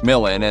Miranda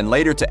Macmillan and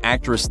later to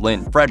actress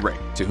Lynn Frederick,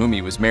 to whom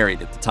he was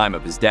married at the time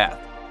of his death.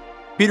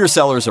 Peter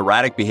Sellers'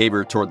 erratic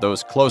behavior toward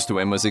those close to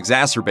him was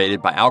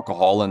exacerbated by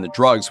alcohol and the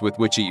drugs with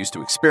which he used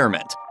to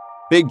experiment.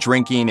 Big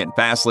drinking and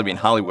fast-living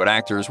Hollywood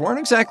actors weren't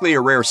exactly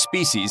a rare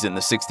species in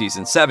the 60s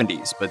and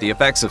 70s, but the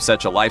effects of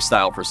such a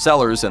lifestyle for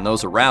Sellers and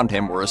those around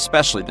him were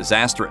especially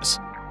disastrous.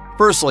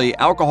 Firstly,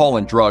 alcohol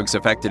and drugs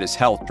affected his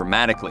health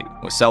dramatically,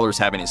 with Sellers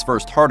having his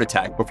first heart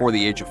attack before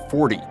the age of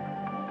 40.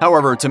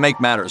 However, to make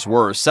matters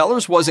worse,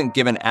 Sellers wasn't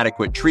given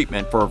adequate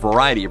treatment for a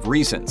variety of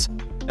reasons.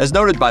 As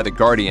noted by The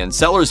Guardian,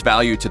 Sellers'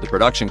 value to the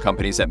production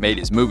companies that made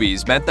his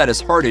movies meant that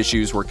his heart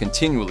issues were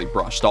continually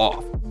brushed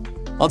off.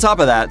 On top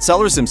of that,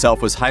 Sellers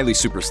himself was highly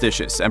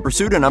superstitious and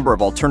pursued a number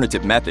of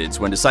alternative methods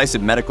when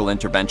decisive medical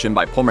intervention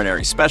by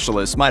pulmonary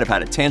specialists might have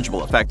had a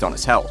tangible effect on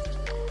his health.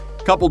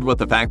 Coupled with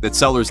the fact that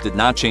Sellers did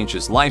not change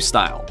his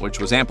lifestyle, which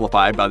was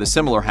amplified by the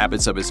similar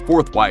habits of his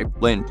fourth wife,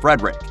 Lynn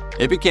Frederick,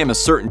 it became a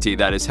certainty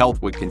that his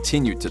health would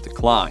continue to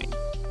decline.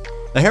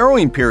 The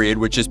harrowing period,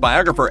 which his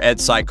biographer Ed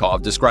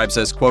Sykov describes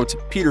as, quote,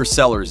 Peter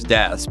Sellers'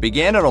 deaths,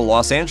 began in a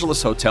Los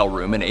Angeles hotel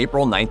room in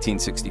April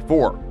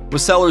 1964,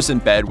 with Sellers in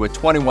bed with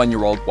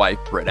 21-year-old wife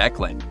Britt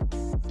Ekland.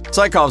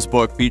 Sykov's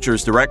book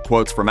features direct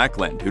quotes from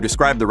Ekland, who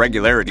described the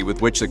regularity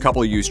with which the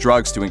couple used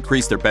drugs to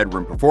increase their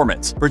bedroom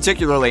performance,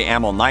 particularly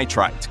amyl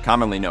nitrite,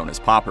 commonly known as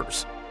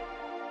poppers.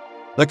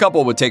 The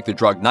couple would take the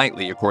drug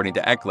nightly, according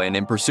to Ekland,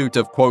 in pursuit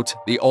of, quote,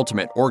 the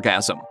ultimate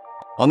orgasm.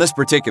 On this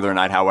particular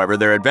night, however,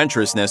 their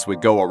adventurousness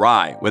would go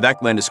awry, with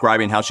Ekland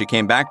describing how she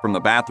came back from the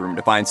bathroom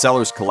to find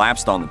Sellers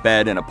collapsed on the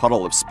bed in a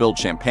puddle of spilled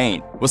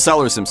champagne, with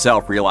Sellers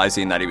himself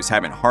realizing that he was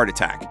having a heart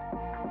attack.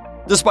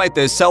 Despite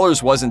this,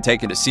 Sellers wasn't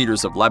taken to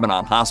Cedars of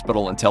Lebanon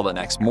Hospital until the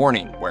next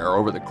morning, where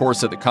over the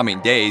course of the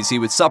coming days, he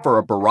would suffer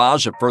a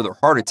barrage of further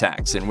heart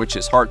attacks in which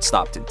his heart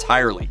stopped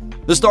entirely.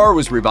 The star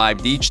was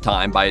revived each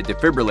time by a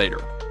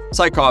defibrillator.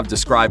 Sykov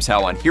describes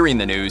how, on hearing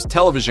the news,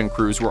 television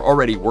crews were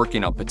already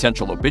working on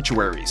potential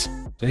obituaries.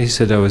 He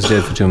said I was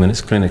dead for 2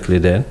 minutes,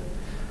 clinically dead.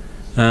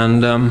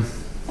 And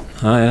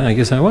I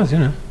guess I was, you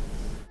know.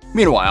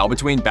 Meanwhile,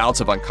 between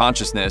bouts of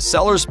unconsciousness,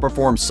 Sellers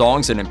performed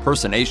songs and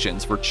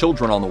impersonations for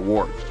children on the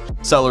ward.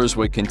 Sellers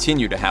would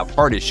continue to have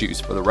heart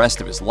issues for the rest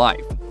of his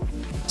life.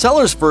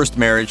 Sellers' first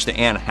marriage to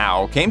Anne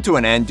Howe came to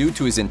an end due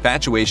to his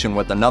infatuation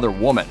with another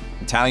woman,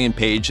 Italian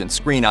page and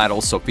screen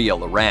idol Sophia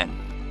Loren.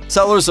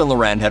 Sellers and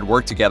Loren had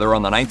worked together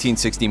on the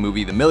 1960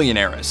 movie The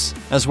Millionaires,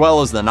 as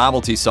well as the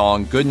novelty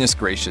song Goodness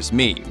Gracious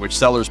Me, which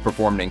Sellers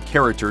performed in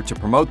character to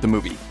promote the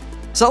movie.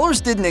 Sellers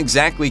didn't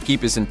exactly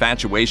keep his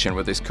infatuation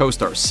with his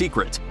co-star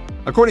secret.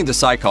 According to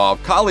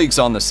Sykov, colleagues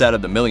on the set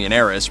of The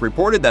Millionaires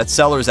reported that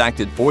Sellers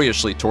acted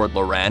boyishly toward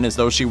Loren as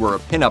though she were a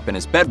pinup in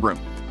his bedroom.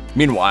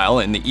 Meanwhile,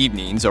 in the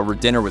evenings, over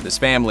dinner with his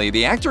family,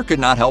 the actor could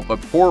not help but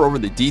pore over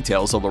the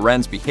details of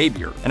Loren's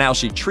behavior and how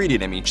she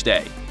treated him each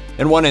day.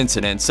 In one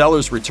incident,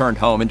 Sellers returned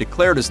home and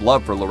declared his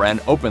love for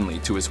Loren openly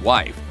to his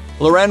wife.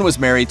 Loren was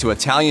married to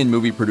Italian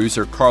movie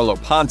producer Carlo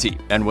Ponti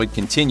and would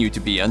continue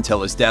to be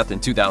until his death in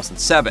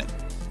 2007.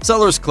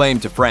 Sellers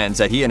claimed to friends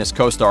that he and his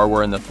co-star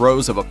were in the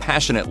throes of a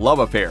passionate love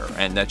affair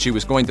and that she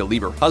was going to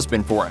leave her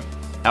husband for him.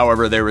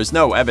 However, there is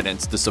no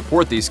evidence to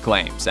support these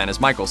claims, and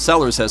as Michael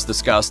Sellers has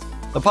discussed,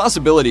 the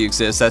possibility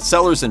exists that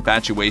Sellers'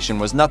 infatuation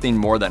was nothing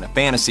more than a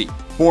fantasy,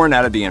 born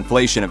out of the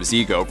inflation of his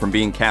ego from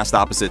being cast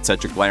opposite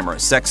such a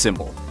glamorous sex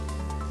symbol.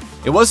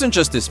 It wasn't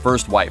just his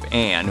first wife,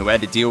 Anne, who had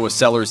to deal with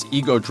Sellers'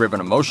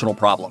 ego-driven emotional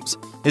problems.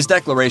 His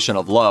declaration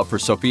of love for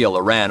Sophia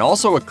Loren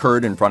also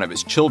occurred in front of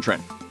his children.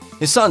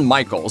 His son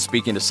Michael,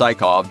 speaking to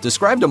Sykov,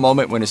 described a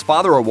moment when his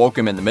father awoke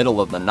him in the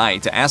middle of the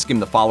night to ask him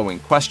the following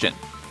question: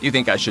 "You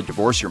think I should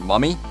divorce your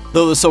mummy?"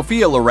 Though the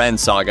Sophia Loren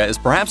saga is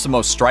perhaps the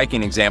most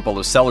striking example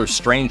of Sellers'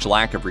 strange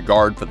lack of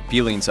regard for the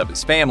feelings of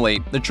his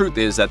family, the truth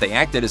is that they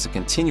acted as a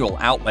continual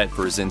outlet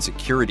for his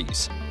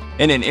insecurities.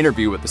 In an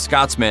interview with The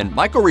Scotsman,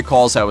 Michael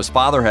recalls how his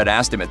father had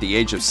asked him at the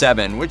age of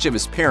 7 which of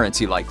his parents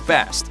he liked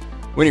best.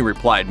 When he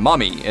replied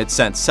 "Mummy," it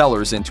sent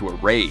Sellers into a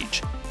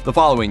rage. The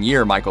following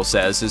year, Michael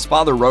says, his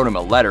father wrote him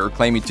a letter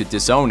claiming to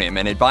disown him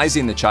and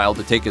advising the child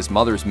to take his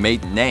mother's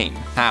maiden name,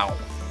 Howe.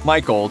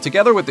 Michael,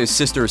 together with his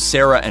sisters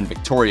Sarah and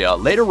Victoria,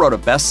 later wrote a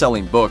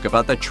best-selling book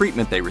about the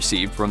treatment they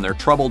received from their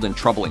troubled and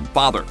troubling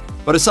father.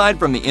 But aside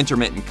from the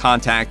intermittent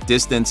contact,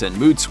 distance, and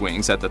mood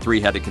swings that the three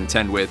had to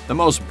contend with, the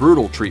most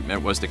brutal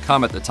treatment was to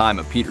come at the time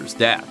of Peter's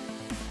death.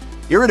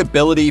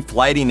 Irritability,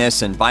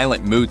 flightiness, and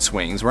violent mood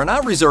swings were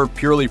not reserved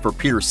purely for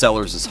Peter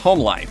Sellers' home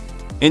life.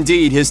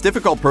 Indeed, his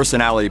difficult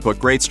personality put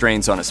great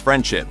strains on his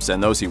friendships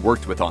and those he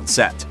worked with on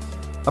set.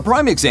 A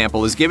prime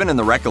example is given in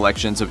the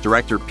recollections of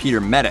director Peter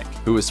Medic,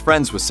 who was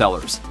friends with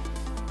Sellers.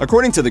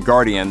 According to The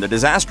Guardian, the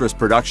disastrous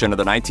production of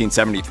the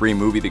 1973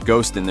 movie The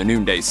Ghost in the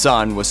Noonday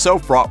Sun was so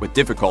fraught with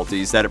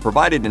difficulties that it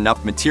provided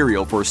enough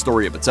material for a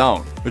story of its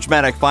own, which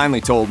Medic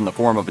finally told in the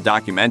form of a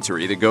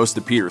documentary, The Ghost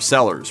of Peter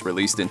Sellers,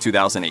 released in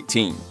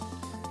 2018.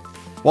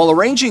 While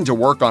arranging to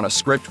work on a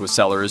script with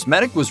Sellers,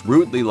 Medic was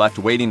rudely left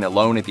waiting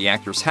alone at the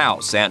actor's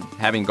house and,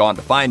 having gone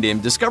to find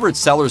him, discovered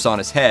Sellers on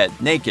his head,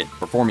 naked,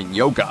 performing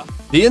yoga.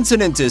 The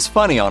incident is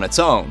funny on its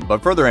own,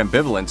 but further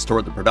ambivalence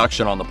toward the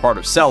production on the part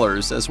of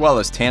Sellers, as well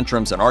as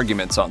tantrums and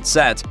arguments on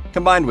set,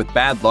 combined with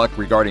bad luck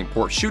regarding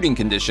poor shooting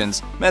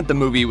conditions, meant the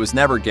movie was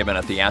never given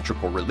a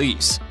theatrical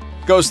release.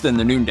 Ghost in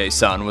the Noonday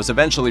Sun was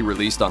eventually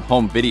released on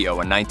home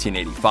video in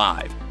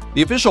 1985.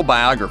 The official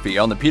biography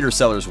on the Peter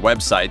Sellers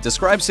website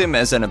describes him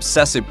as an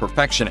obsessive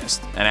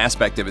perfectionist, an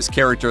aspect of his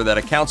character that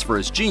accounts for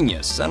his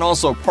genius and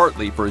also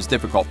partly for his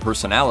difficult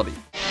personality.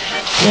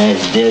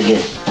 Let's dig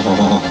it.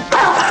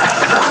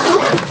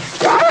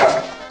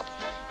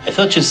 I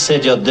thought you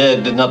said your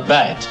dog did not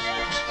bite.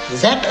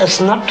 That is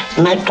not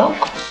my dog.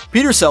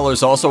 Peter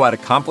Sellers also had a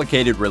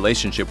complicated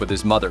relationship with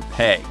his mother,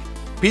 Peg.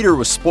 Peter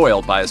was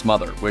spoiled by his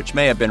mother, which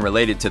may have been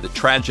related to the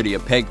tragedy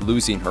of Peg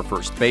losing her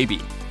first baby.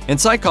 In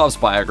Sykov's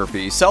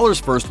biography, Sellers'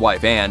 first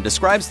wife, Anne,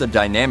 describes the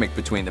dynamic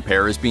between the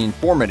pair as being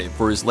formative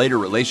for his later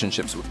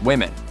relationships with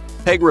women.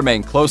 Peg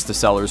remained close to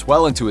Sellers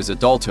well into his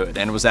adulthood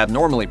and was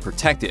abnormally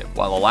protective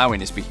while allowing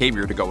his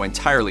behavior to go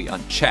entirely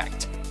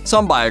unchecked.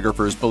 Some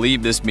biographers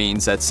believe this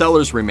means that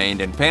Sellers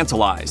remained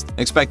infantilized,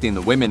 expecting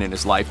the women in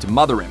his life to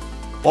mother him.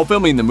 While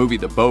filming the movie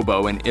The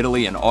Bobo in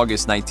Italy in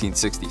August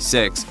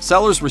 1966,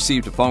 Sellers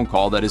received a phone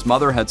call that his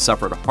mother had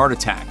suffered a heart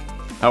attack.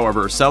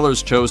 However,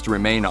 Sellers chose to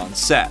remain on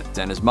set,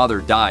 and his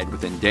mother died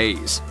within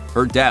days.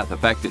 Her death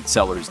affected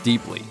Sellers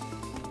deeply.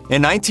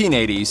 In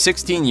 1980,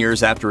 16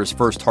 years after his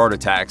first heart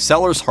attack,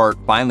 Sellers' heart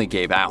finally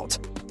gave out.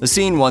 The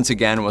scene once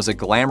again was a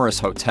glamorous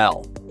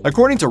hotel.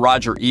 According to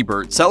Roger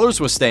Ebert, Sellers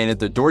was staying at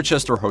the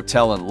Dorchester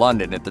Hotel in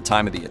London at the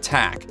time of the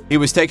attack. He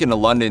was taken to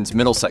London's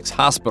Middlesex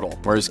Hospital,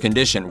 where his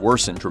condition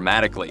worsened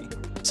dramatically.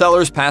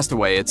 Sellers passed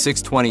away at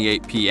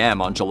 6:28 p.m.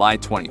 on July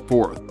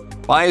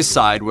 24th. By his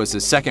side was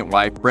his second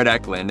wife, Britt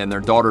Eklund, and their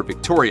daughter,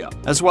 Victoria,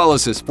 as well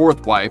as his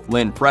fourth wife,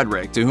 Lynn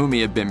Frederick, to whom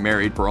he had been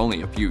married for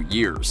only a few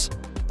years.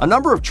 A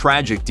number of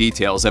tragic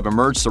details have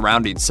emerged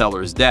surrounding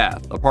Sellers'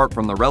 death, apart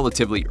from the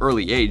relatively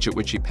early age at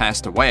which he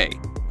passed away.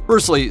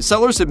 Firstly,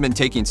 Sellers had been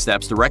taking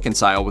steps to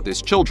reconcile with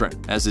his children,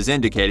 as is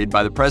indicated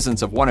by the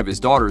presence of one of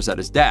his daughters at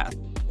his death.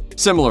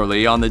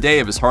 Similarly, on the day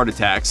of his heart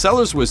attack,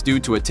 Sellers was due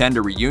to attend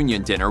a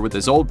reunion dinner with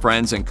his old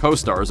friends and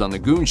co-stars on The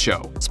Goon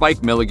Show,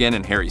 Spike Milligan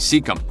and Harry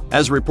Seacombe.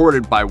 As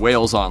reported by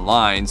Wales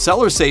Online,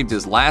 Sellers saved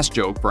his last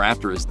joke for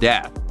after his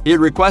death. He had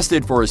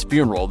requested for his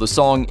funeral the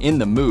song In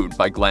the Mood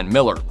by Glenn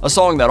Miller, a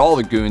song that all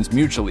the goons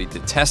mutually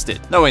detested,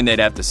 knowing they'd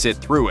have to sit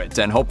through it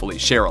and hopefully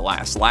share a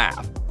last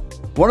laugh.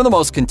 One of the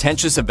most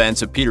contentious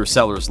events of Peter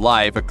Sellers'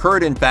 life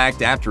occurred in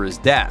fact after his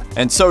death,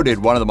 and so did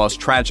one of the most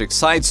tragic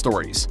side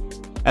stories.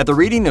 At the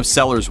reading of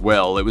Sellers'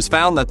 will, it was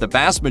found that the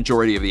vast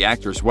majority of the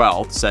actor's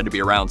wealth, said to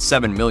be around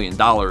 $7 million,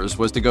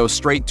 was to go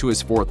straight to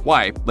his fourth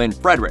wife, Lynn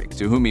Frederick,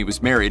 to whom he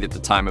was married at the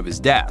time of his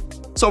death.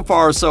 So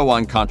far, so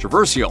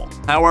uncontroversial.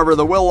 However,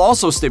 the will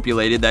also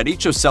stipulated that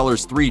each of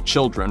Sellers' 3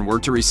 children were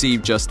to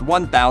receive just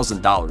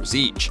 $1,000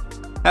 each.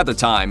 At the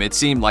time, it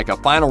seemed like a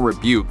final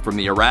rebuke from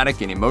the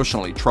erratic and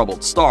emotionally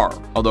troubled star,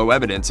 although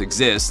evidence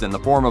exists in the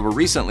form of a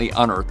recently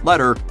unearthed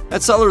letter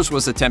that Sellers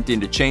was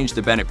attempting to change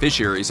the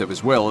beneficiaries of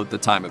his will at the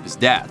time of his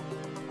death.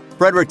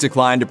 Frederick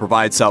declined to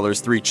provide Sellers'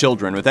 3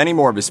 children with any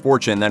more of his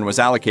fortune than was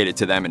allocated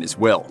to them in his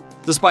will,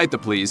 despite the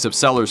pleas of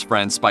Sellers'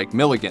 friend Spike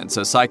Milligan,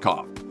 says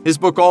Sykoff. His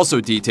book also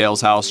details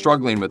how,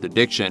 struggling with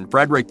addiction,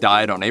 Frederick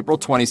died on April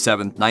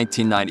 27,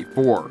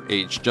 1994,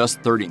 aged just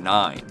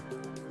 39.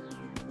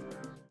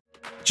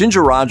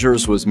 Ginger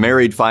Rogers was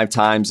married 5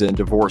 times and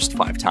divorced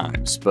 5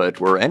 times, but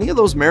were any of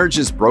those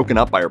marriages broken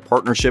up by her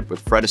partnership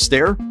with Fred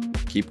Astaire?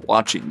 Keep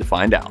watching to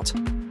find out.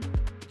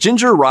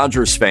 Ginger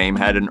Rogers' fame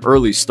had an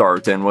early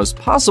start and was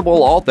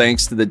possible all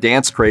thanks to the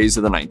dance craze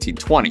of the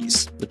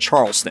 1920s, the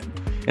Charleston.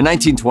 In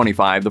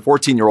 1925, the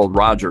 14-year-old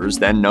Rogers,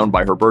 then known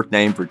by her birth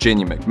name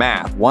Virginia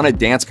McMath, won a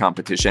dance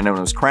competition and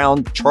was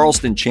crowned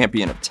Charleston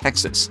Champion of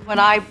Texas. When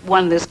I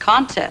won this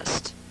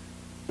contest,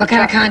 what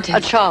kind of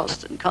contest? A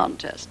Charleston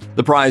contest.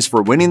 The prize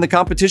for winning the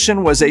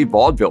competition was a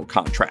vaudeville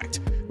contract.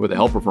 With the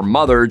help of her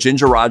mother,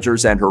 Ginger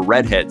Rogers and her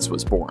Redheads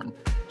was born.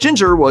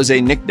 Ginger was a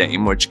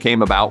nickname which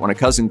came about when a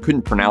cousin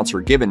couldn't pronounce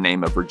her given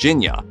name of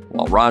Virginia,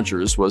 while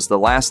Rogers was the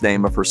last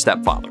name of her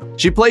stepfather.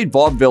 She played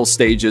vaudeville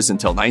stages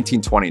until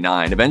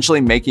 1929,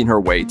 eventually making her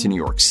way to New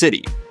York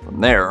City.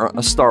 From there,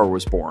 a star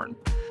was born.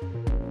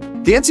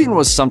 Dancing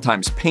was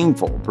sometimes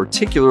painful,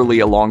 particularly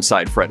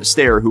alongside Fred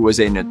Astaire, who was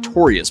a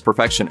notorious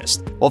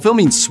perfectionist. While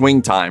filming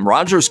Swing Time,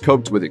 Rogers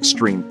coped with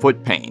extreme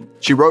foot pain.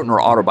 She wrote in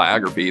her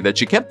autobiography that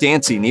she kept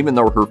dancing even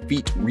though her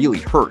feet really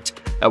hurt.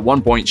 At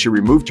one point, she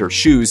removed her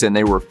shoes and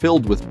they were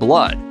filled with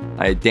blood.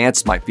 "I had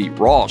danced my feet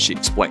raw," she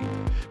explained.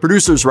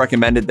 Producers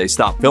recommended they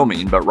stop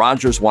filming, but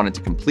Rogers wanted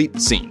to complete the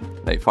scene.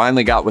 They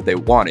finally got what they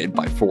wanted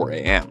by 4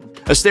 a.m.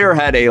 Astaire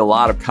had a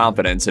lot of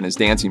confidence in his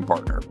dancing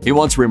partner. He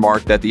once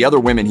remarked that the other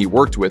women he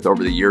worked with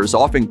over the years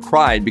often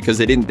cried because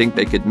they didn't think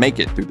they could make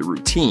it through the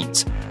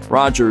routines.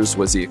 Rogers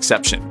was the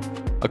exception.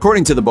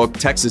 According to the book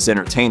Texas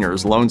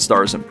Entertainers, Lone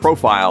Stars and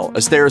Profile,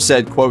 Astaire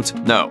said, quote,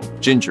 "No,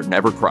 Ginger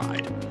never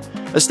cried."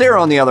 Astaire,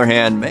 on the other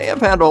hand, may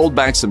have had to hold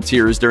back some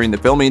tears during the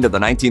filming of the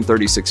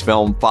 1936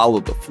 film Follow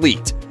the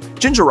Fleet.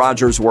 Ginger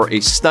Rogers wore a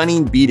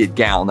stunning beaded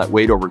gown that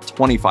weighed over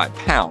 25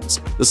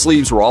 pounds. The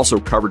sleeves were also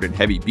covered in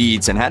heavy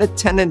beads and had a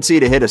tendency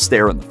to hit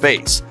Astaire in the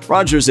face.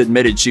 Rogers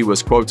admitted she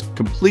was, quote,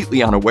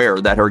 completely unaware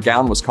that her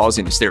gown was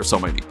causing Astaire so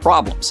many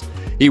problems.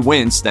 He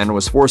winced and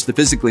was forced to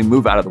physically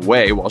move out of the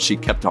way while she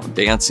kept on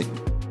dancing.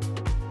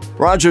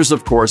 Rogers,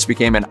 of course,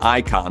 became an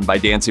icon by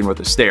dancing with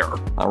Astaire.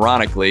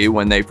 Ironically,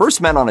 when they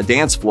first met on a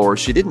dance floor,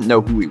 she didn't know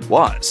who he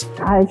was.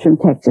 I was from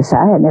Texas.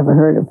 I had never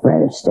heard of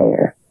Fred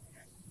Astaire.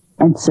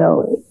 And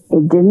so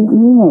it didn't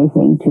mean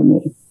anything to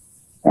me.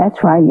 That's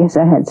why I guess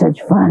I had such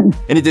fun.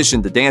 In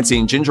addition to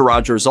dancing, Ginger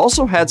Rogers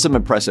also had some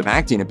impressive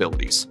acting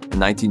abilities. In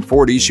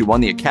 1940, she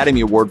won the Academy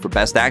Award for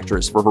Best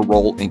Actress for her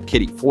role in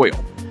Kitty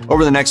Foyle.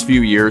 Over the next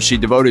few years, she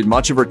devoted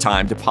much of her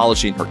time to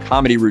polishing her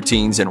comedy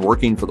routines and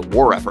working for the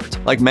war effort.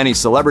 Like many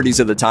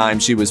celebrities of the time,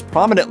 she was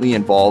prominently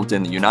involved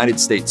in the United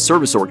States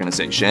Service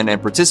Organization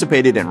and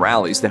participated in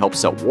rallies to help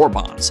sell war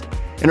bonds.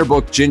 In her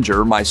book,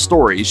 Ginger, My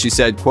Story, she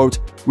said, quote,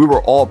 "We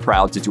were all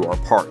proud to do our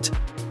part."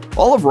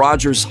 All of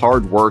Rogers'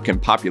 hard work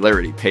and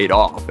popularity paid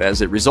off,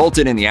 as it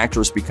resulted in the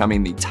actress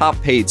becoming the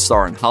top-paid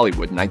star in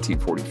Hollywood in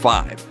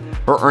 1945.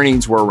 Her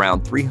earnings were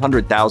around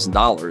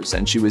 $300,000,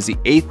 and she was the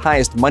 8th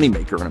highest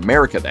moneymaker in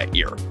America that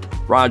year.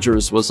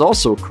 Rogers was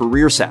also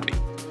career-savvy.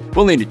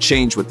 Willing to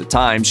change with the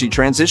times, she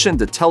transitioned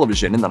to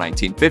television in the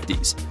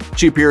 1950s.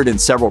 She appeared in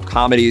several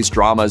comedies,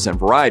 dramas, and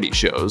variety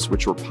shows,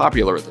 which were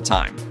popular at the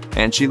time.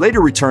 And she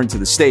later returned to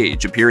the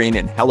stage, appearing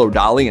in Hello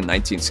Dolly in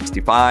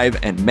 1965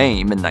 and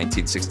Mame in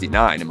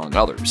 1969, among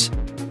others.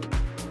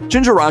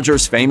 Ginger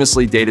Rogers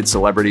famously dated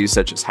celebrities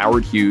such as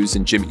Howard Hughes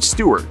and Jimmy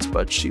Stewart,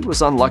 but she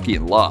was unlucky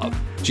in love.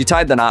 She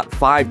tied the knot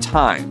 5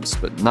 times,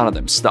 but none of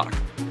them stuck.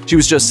 She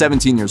was just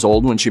 17 years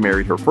old when she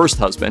married her first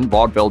husband,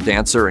 vaudeville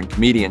dancer and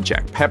comedian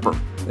Jack Pepper.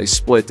 They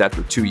split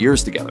after 2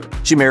 years together.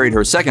 She married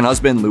her second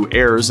husband, Lou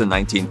Ayres, in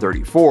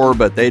 1934,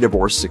 but they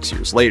divorced 6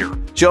 years later.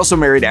 She also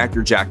married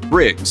actor Jack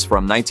Briggs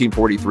from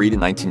 1943 to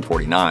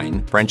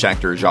 1949, French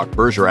actor Jacques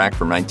Bergerac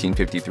from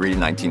 1953 to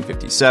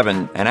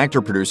 1957, and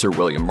actor-producer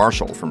William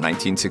Marshall from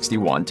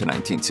 1961 to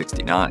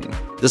 1969.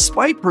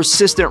 Despite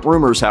persistent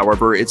rumors,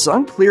 however, it's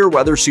unclear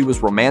whether she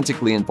was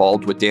romantically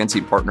involved with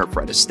dancing partner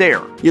Fred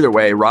Astaire. Either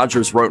way,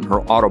 Rogers wrote in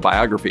her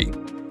autobiography,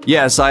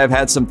 "Yes, I have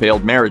had some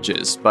failed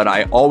marriages, but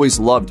I always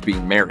loved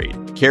being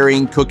married.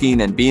 Caring,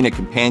 cooking, and being a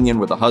companion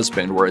with a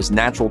husband were as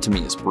natural to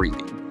me as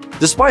breathing."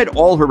 Despite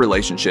all her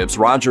relationships,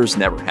 Rogers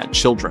never had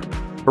children.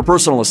 Her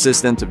personal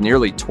assistant of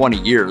nearly 20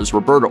 years,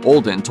 Roberta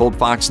Olden, told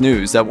Fox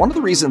News that one of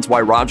the reasons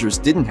why Rogers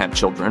didn't have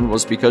children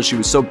was because she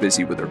was so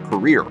busy with her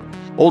career.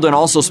 Olden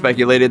also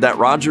speculated that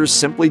Rogers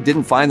simply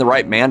didn't find the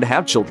right man to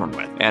have children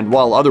with. And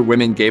while other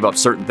women gave up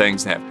certain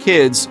things to have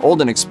kids,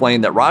 Olden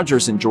explained that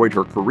Rogers enjoyed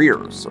her career,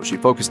 so she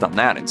focused on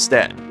that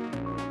instead.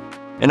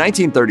 In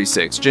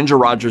 1936, Ginger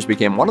Rogers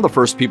became one of the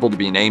first people to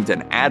be named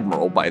an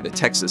admiral by the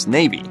Texas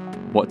Navy.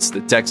 What's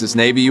the Texas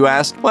Navy, you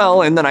ask?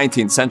 Well, in the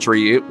 19th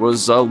century, it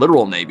was a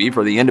literal navy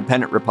for the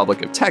independent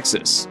Republic of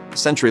Texas. A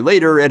century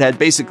later, it had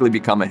basically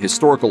become a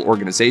historical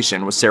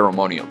organization with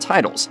ceremonial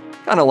titles,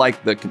 kind of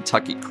like the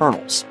Kentucky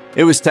Colonels.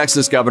 It was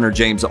Texas Governor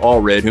James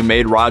Allred who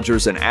made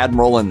Rogers an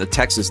admiral in the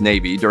Texas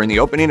Navy during the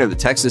opening of the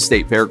Texas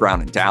State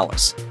Fairground in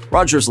Dallas.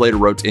 Rogers later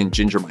wrote in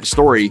Ginger My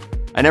Story,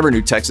 "I never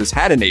knew Texas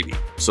had a navy.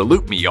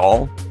 Salute me,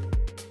 y'all."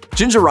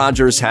 Ginger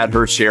Rogers had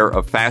her share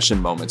of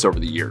fashion moments over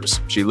the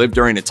years. She lived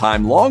during a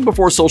time long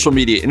before social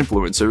media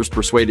influencers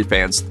persuaded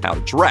fans how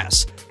to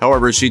dress.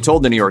 However, she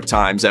told the New York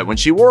Times that when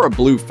she wore a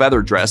blue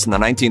feather dress in the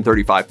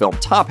 1935 film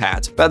Top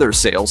Hat, feather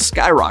sales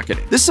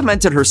skyrocketed. This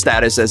cemented her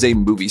status as a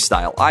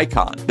movie-style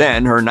icon.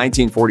 Then, her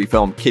 1940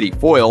 film Kitty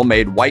Foyle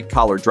made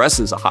white-collar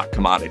dresses a hot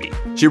commodity.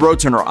 She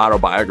wrote in her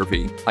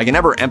autobiography, "I can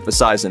never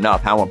emphasize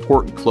enough how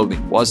important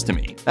clothing was to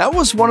me." That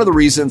was one of the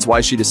reasons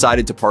why she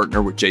decided to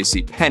partner with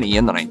J.C. Penney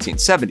in the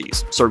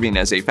 1970s, serving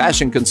as a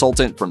fashion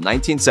consultant from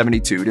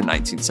 1972 to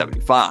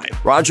 1975.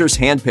 Rogers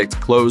handpicked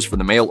clothes for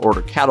the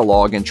mail-order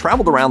catalog and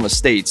traveled around the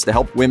states to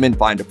help women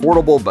find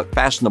affordable but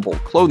fashionable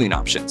clothing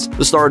options.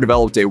 The star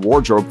developed a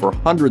wardrobe for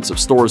hundreds of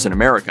stores in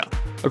America.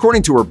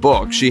 According to her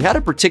book, she had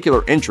a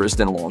particular interest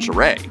in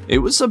lingerie. It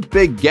was a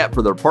big get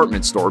for the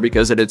department store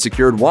because it had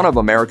secured one of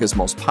America's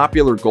most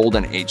popular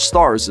Golden Age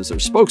stars as their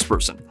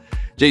spokesperson.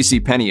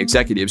 J.C. Penney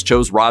executives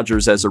chose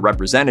Rogers as a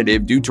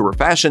representative due to her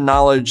fashion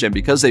knowledge and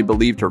because they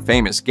believed her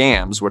famous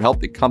gams would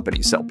help the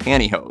company sell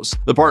pantyhose.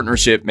 The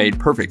partnership made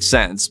perfect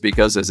sense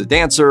because as a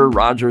dancer,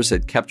 Rogers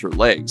had kept her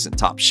legs in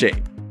top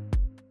shape.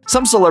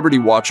 Some celebrity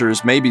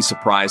watchers may be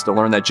surprised to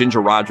learn that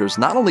Ginger Rogers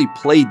not only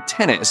played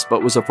tennis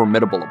but was a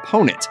formidable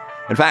opponent.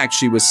 In fact,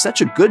 she was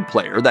such a good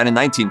player that in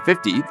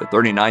 1950, the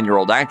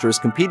 39-year-old actress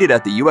competed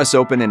at the U.S.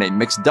 Open in a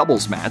mixed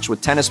doubles match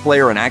with tennis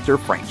player and actor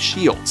Frank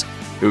Shields,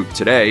 who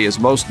today is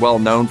most well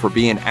known for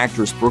being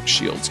actress Brooke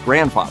Shields'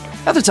 grandfather.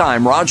 At the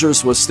time,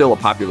 Rogers was still a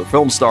popular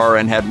film star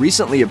and had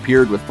recently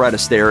appeared with Fred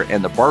Astaire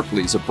and the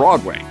Barkleys of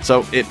Broadway,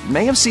 so it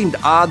may have seemed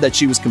odd that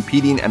she was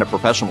competing in a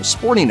professional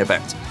sporting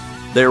event.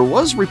 There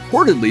was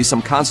reportedly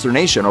some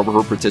consternation over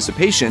her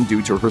participation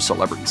due to her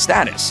celebrity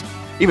status.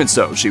 Even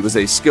so, she was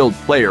a skilled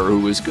player who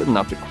was good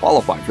enough to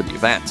qualify for the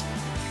event.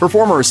 Her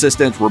former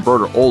assistant,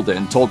 Roberta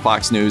Olden, told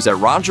Fox News that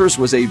Rogers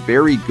was a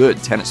very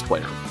good tennis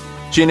player.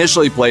 She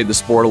initially played the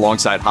sport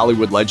alongside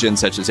Hollywood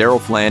legends such as Errol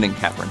Flynn and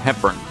Katharine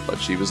Hepburn, but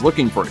she was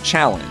looking for a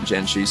challenge,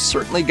 and she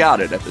certainly got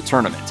it at the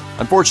tournament.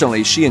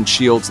 Unfortunately, she and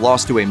Shields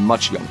lost to a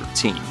much younger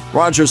team.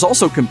 Rogers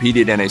also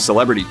competed in a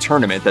celebrity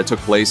tournament that took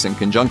place in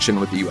conjunction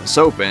with the U.S.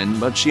 Open,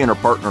 but she and her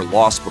partner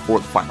lost before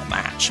the final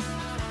match.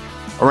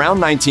 Around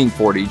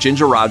 1940,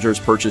 Ginger Rogers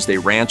purchased a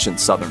ranch in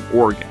southern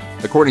Oregon.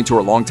 According to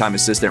her longtime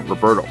assistant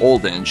Roberta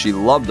Olden, she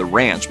loved the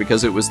ranch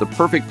because it was the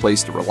perfect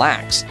place to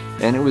relax,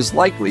 and it was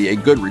likely a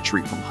good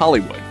retreat from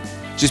Hollywood.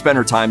 She spent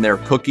her time there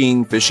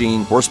cooking,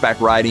 fishing, horseback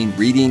riding,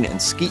 reading,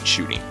 and skeet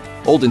shooting.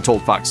 Olden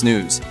told Fox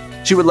News,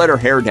 "She would let her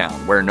hair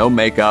down, wear no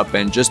makeup,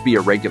 and just be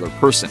a regular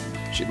person.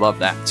 She loved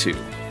that too."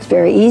 It's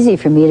very easy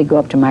for me to go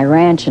up to my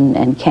ranch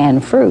and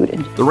can fruit.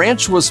 The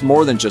ranch was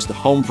more than just a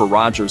home for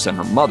Rogers and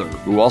her mother,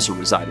 who also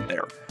resided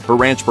there. Her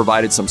ranch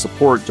provided some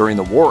support during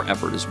the war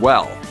effort as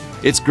well.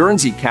 Its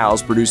Guernsey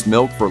cows produced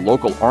milk for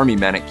local army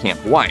men at Camp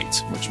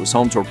White, which was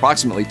home to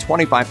approximately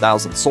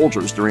 25,000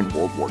 soldiers during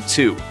World War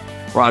II.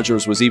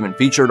 Rogers was even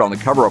featured on the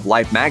cover of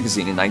Life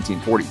magazine in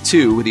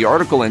 1942, with the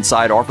article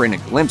inside offering a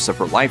glimpse of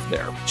her life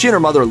there. She and her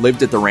mother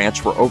lived at the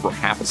ranch for over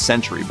half a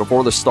century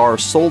before the star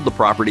sold the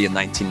property in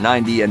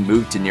 1990 and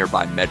moved to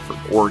nearby Medford,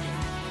 Oregon.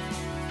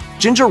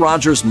 Ginger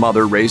Rogers'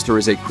 mother raised her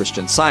as a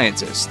Christian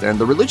Scientist, and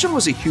the religion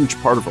was a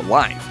huge part of her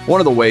life. One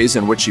of the ways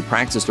in which she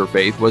practiced her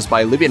faith was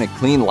by living a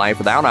clean life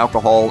without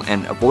alcohol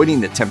and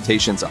avoiding the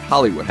temptations that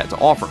Hollywood had to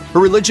offer.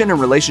 Her religion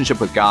and relationship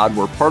with God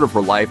were part of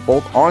her life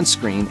both on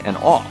screen and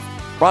off.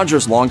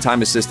 Rogers'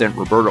 longtime assistant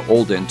Roberta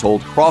Olden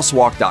told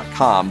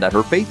Crosswalk.com that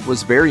her faith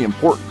was very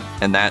important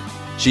and that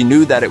She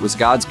knew that it was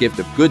God's gift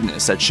of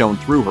goodness that shone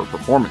through her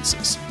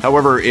performances.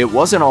 However, it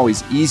wasn't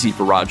always easy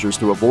for Rogers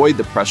to avoid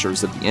the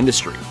pressures of the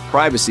industry.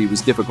 Privacy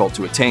was difficult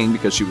to attain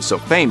because she was so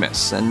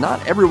famous, and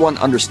not everyone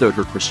understood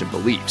her Christian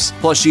beliefs.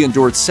 Plus, she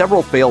endured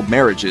several failed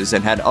marriages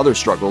and had other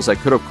struggles that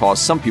could have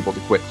caused some people to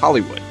quit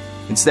Hollywood.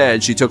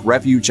 Instead, she took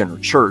refuge in her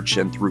church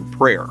and through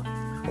prayer.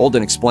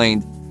 Olden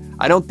explained,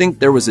 "I don't think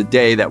there was a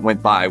day that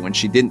went by when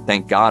she didn't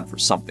thank God for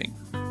something."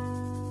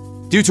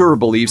 Due to her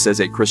beliefs as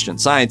a Christian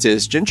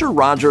Scientist, Ginger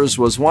Rogers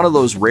was one of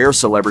those rare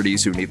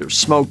celebrities who neither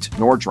smoked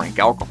nor drank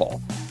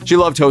alcohol. She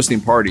loved hosting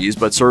parties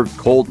but served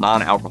cold,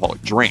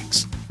 non-alcoholic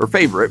drinks. Her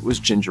favorite was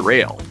ginger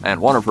ale,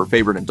 and one of her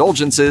favorite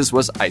indulgences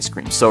was ice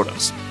cream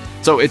sodas.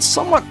 So it's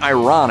somewhat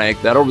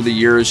ironic that over the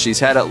years she's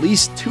had at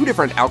least 2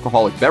 different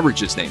alcoholic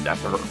beverages named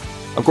after her.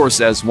 Of course,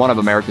 as one of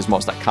America's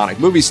most iconic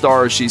movie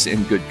stars, she's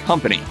in good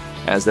company,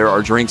 as there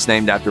are drinks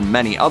named after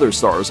many other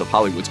stars of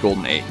Hollywood's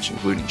golden age,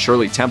 including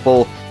Shirley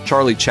Temple,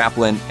 Charlie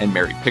Chaplin, and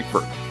Mary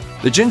Pickford.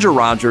 The Ginger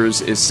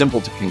Rogers is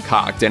simple to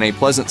concoct and a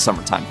pleasant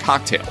summertime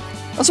cocktail.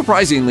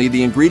 Unsurprisingly,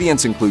 the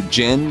ingredients include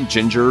gin,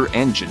 ginger,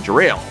 and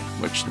ginger ale,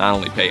 which not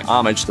only pay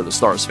homage to the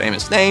star's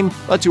famous name,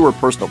 but to her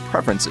personal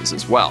preferences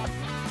as well.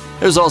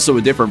 There's also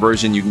a different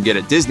version you can get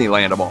at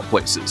Disneyland of all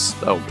places,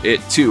 though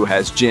it too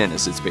has gin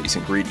as its base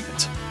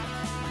ingredient.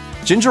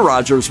 Ginger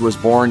Rogers was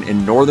born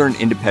in northern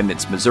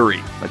Independence,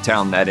 Missouri, a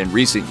town that in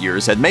recent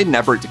years had made an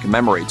effort to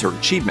commemorate her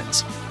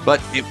achievements. But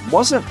it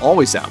wasn't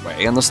always that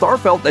way, and the star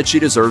felt that she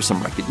deserved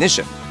some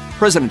recognition.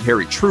 President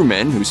Harry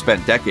Truman, who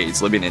spent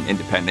decades living in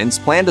Independence,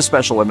 planned a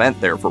special event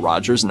there for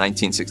Rogers in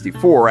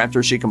 1964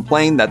 after she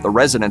complained that the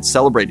residents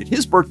celebrated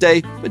his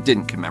birthday but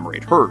didn't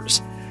commemorate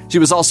hers. She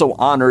was also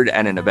honored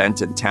at an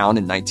event in town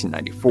in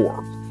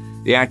 1994.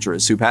 The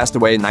actress, who passed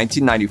away in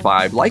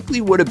 1995, likely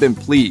would have been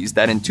pleased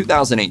that in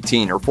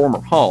 2018 her former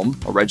home,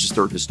 a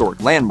registered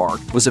historic landmark,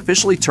 was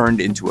officially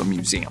turned into a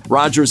museum.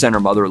 Rogers and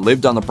her mother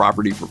lived on the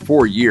property for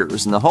 4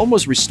 years, and the home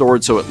was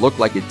restored so it looked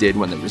like it did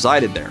when they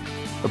resided there.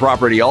 The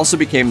property also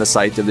became the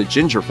site of the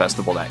Ginger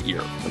Festival that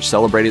year, which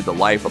celebrated the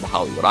life of a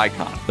Hollywood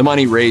icon. The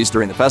money raised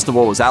during the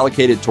festival was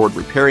allocated toward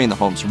repairing the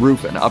home's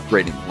roof and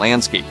upgrading the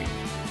landscaping.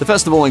 The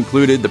festival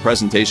included the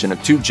presentation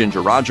of 2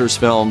 Ginger Rogers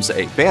films,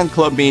 a fan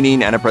club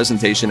meeting, and a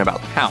presentation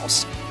about the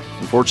house.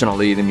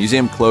 Unfortunately, the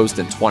museum closed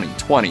in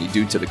 2020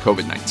 due to the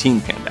COVID-19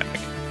 pandemic.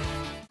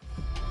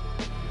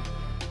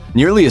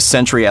 Nearly a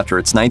century after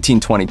its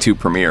 1922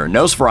 premiere,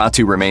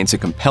 Nosferatu remains a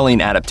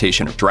compelling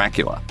adaptation of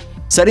Dracula.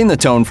 Setting the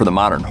tone for the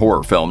modern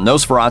horror film,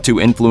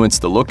 Nosferatu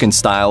influenced the look and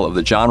style of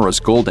the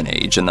genre's golden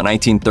age in the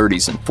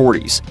 1930s and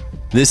 40s.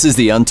 This is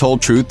the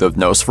untold truth of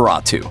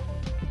Nosferatu.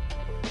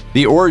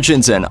 The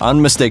origins and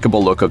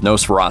unmistakable look of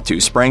Nosferatu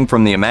sprang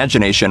from the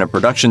imagination of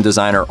production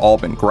designer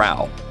Alban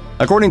Grau.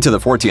 According to the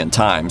Fortean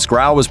Times,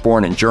 Grau was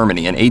born in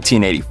Germany in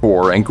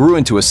 1884 and grew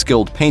into a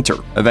skilled painter,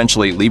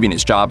 eventually leaving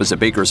his job as a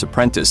baker's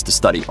apprentice to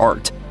study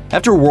art.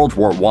 After World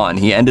War I,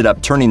 he ended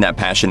up turning that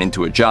passion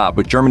into a job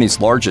with Germany's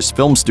largest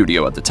film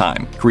studio at the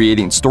time,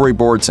 creating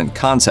storyboards and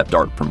concept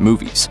art for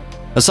movies.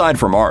 Aside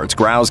from art,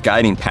 Grau's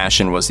guiding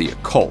passion was the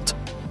occult.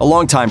 A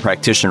longtime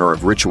practitioner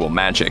of ritual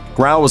magic,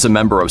 Grau was a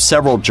member of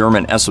several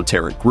German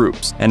esoteric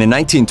groups, and in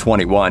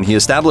 1921 he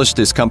established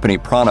his company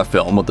Prana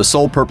Film with the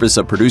sole purpose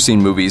of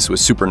producing movies with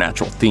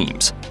supernatural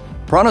themes.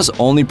 Prana's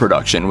only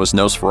production was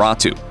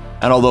Nosferatu,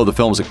 and although the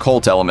film's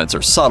occult elements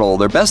are subtle,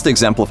 they're best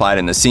exemplified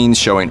in the scenes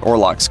showing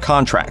Orlok's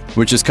contract,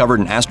 which is covered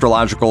in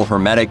astrological,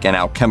 hermetic, and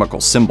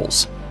alchemical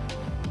symbols.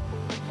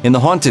 In The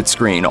Haunted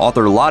Screen,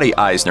 author Lottie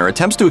Eisner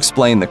attempts to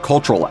explain the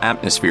cultural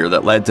atmosphere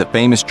that led to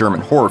famous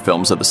German horror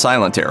films of the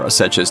silent era,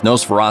 such as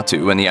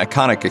Nosferatu and the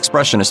iconic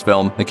expressionist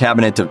film The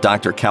Cabinet of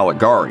Dr.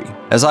 Caligari.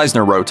 As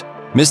Eisner wrote,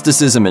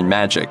 "Mysticism and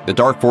magic, the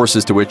dark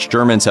forces to which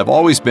Germans have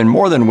always been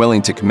more than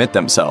willing to commit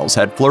themselves,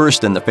 had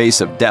flourished in the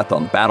face of death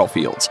on the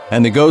battlefields,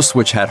 and the ghosts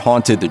which had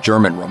haunted the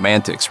German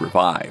romantics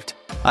revived."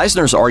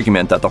 Eisner's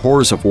argument that the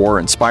horrors of war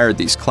inspired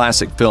these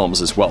classic films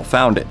is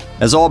well-founded,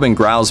 as Alban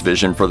Grau's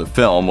vision for the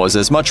film was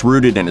as much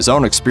rooted in his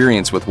own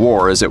experience with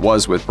war as it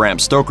was with Bram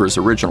Stoker's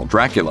original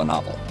Dracula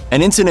novel.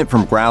 An incident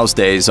from Grau's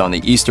days on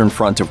the Eastern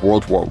Front of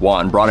World War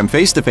I brought him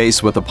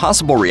face-to-face with the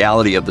possible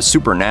reality of the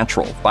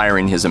supernatural,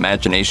 firing his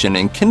imagination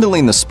and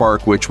kindling the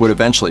spark which would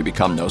eventually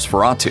become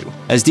Nosferatu.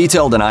 As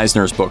detailed in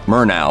Eisner's book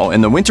Murnau,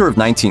 in the winter of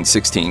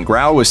 1916,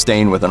 Grau was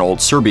staying with an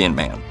old Serbian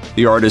man.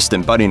 The artist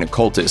and budding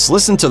occultist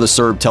listened to the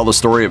Serb tell the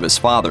story of his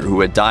father,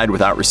 who had died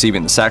without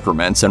receiving the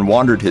sacraments and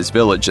wandered his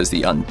village as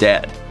the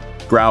undead.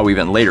 Grau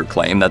even later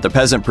claimed that the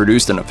peasant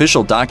produced an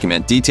official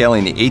document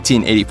detailing the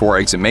 1884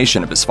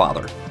 exhumation of his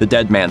father. The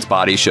dead man's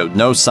body showed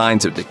no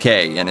signs of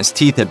decay, and his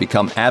teeth had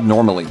become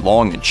abnormally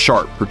long and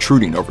sharp,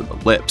 protruding over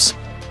the lips.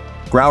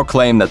 Grau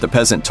claimed that the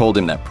peasant told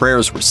him that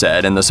prayers were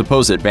said and the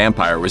supposed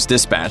vampire was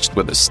dispatched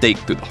with a stake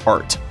through the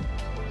heart.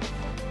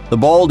 The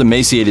bald,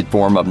 emaciated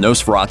form of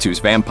Nosferatu's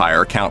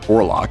vampire, Count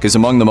Orlok, is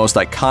among the most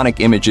iconic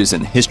images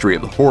in the history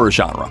of the horror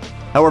genre.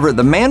 However,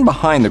 the man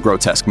behind the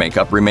grotesque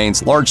makeup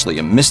remains largely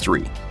a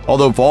mystery.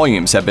 Although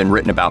volumes have been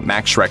written about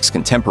Max Schreck's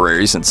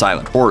contemporaries in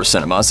silent horror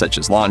cinema such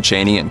as Lon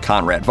Chaney and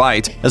Conrad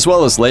Veidt, as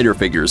well as later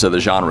figures of the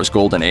genre's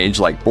golden age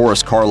like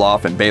Boris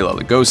Karloff and Bela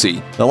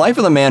Lugosi, the life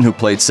of the man who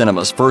played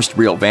cinema's first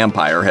real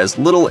vampire has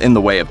little in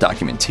the way of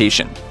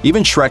documentation.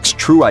 Even Schreck's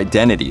true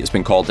identity has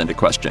been called into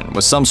question,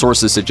 with some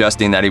sources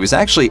suggesting that he was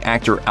actually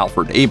actor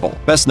Alfred Abel,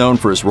 best known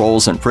for his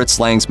roles in Fritz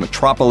Lang's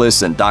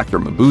Metropolis and Dr.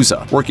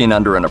 Mabuse, working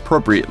under an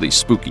appropriately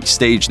spooky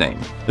stage name.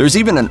 There's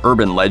even an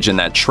urban legend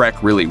that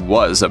Schreck really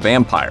was a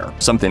vampire,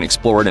 something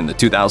explored in the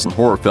 2000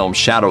 horror film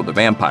Shadow the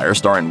Vampire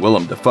starring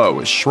Willem Dafoe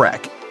as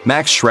Schreck.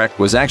 Max Schreck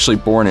was actually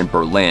born in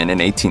Berlin in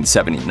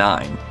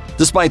 1879.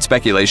 Despite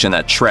speculation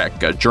that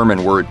Schreck, a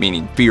German word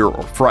meaning fear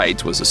or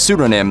fright, was a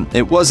pseudonym,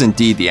 it was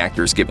indeed the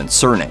actor's given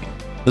surname.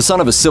 The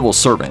son of a civil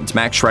servant,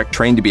 Max Schreck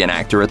trained to be an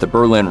actor at the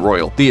Berlin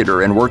Royal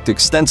Theatre and worked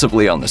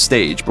extensively on the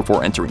stage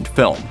before entering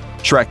film.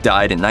 Schreck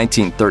died in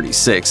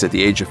 1936 at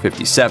the age of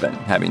 57,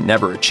 having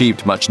never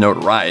achieved much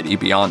notoriety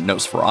beyond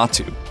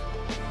Nosferatu.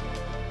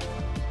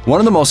 One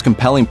of the most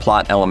compelling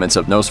plot elements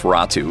of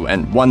Nosferatu,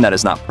 and one that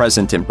is not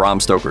present in Bram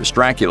Stoker's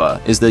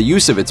Dracula, is the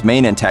use of its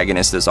main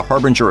antagonist as a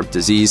harbinger of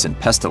disease and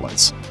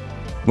pestilence.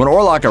 When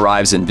Orlok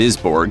arrives in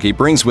Visborg, he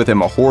brings with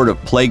him a horde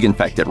of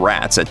plague-infected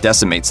rats that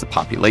decimates the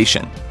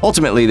population.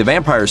 Ultimately, the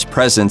vampire's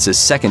presence is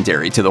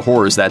secondary to the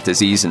horrors that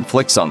disease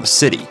inflicts on the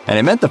city, and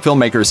it meant the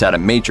filmmakers had a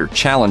major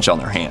challenge on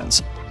their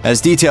hands. As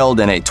detailed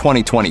in a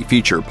 2020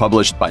 feature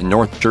published by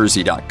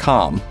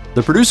NorthJersey.com,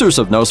 the producers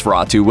of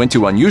Nosferatu went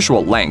to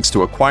unusual lengths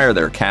to acquire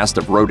their cast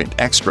of rodent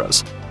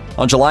extras.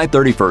 On July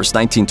 31,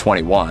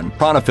 1921,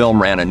 Prana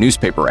Film ran a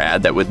newspaper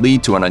ad that would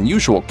lead to an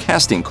unusual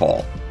casting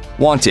call.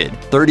 Wanted,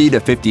 30 to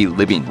 50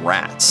 living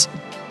rats.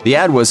 The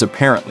ad was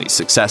apparently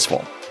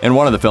successful. In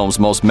one of the film's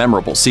most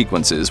memorable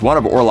sequences, one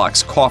of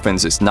Orlok's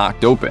coffins is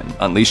knocked open,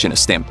 unleashing a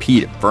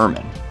stampede of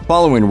vermin.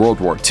 Following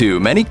World War II,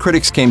 many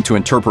critics came to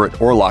interpret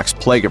Orlok's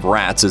plague of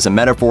rats as a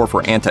metaphor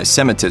for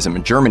anti-Semitism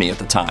in Germany at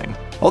the time.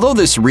 Although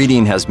this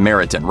reading has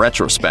merit in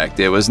retrospect,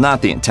 it was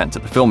not the intent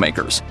of the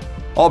filmmakers.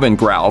 Alvin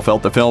Grau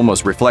felt the film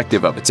was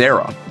reflective of its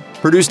era.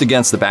 Produced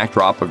against the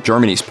backdrop of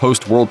Germany's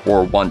post-World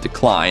War I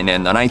decline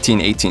and the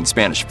 1918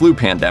 Spanish flu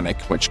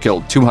pandemic, which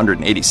killed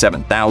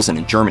 287,000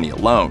 in Germany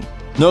alone,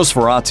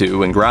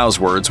 Nosferatu, in Grau's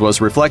words,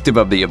 was reflective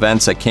of the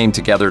events that came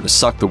together to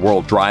suck the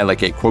world dry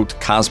like a, quote,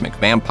 cosmic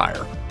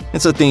vampire.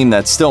 It's a theme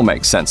that still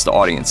makes sense to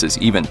audiences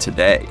even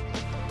today.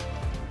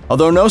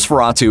 Although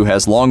Nosferatu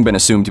has long been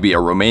assumed to be a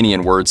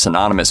Romanian word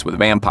synonymous with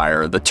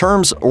vampire, the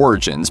term's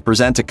origins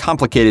present a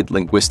complicated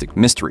linguistic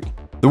mystery.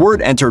 The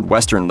word entered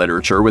Western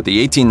literature with the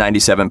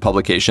 1897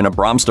 publication of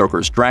Bram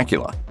Stoker's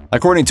Dracula.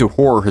 According to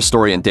horror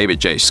historian David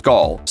J.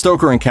 Scull,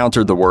 Stoker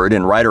encountered the word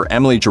in writer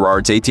Emily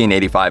Gerard's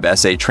 1885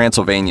 essay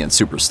Transylvanian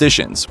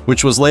Superstitions,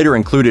 which was later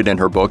included in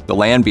her book The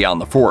Land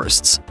Beyond the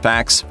Forests: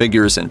 Facts,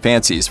 Figures, and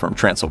Fancies from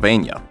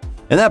Transylvania.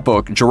 In that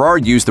book,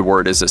 Gerard used the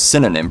word as a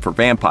synonym for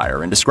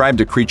vampire and described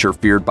a creature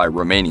feared by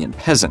Romanian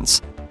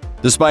peasants.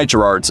 Despite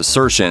Gerard's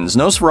assertions,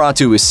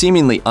 Nosferatu is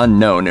seemingly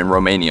unknown in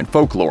Romanian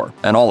folklore,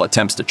 and all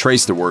attempts to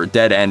trace the word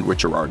dead end with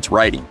Gerard's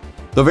writing.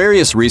 Though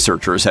various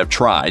researchers have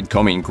tried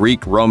combing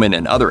Greek, Roman,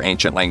 and other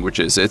ancient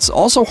languages, it's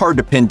also hard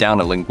to pin down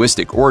a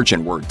linguistic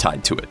origin word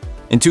tied to it.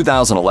 In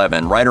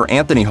 2011, writer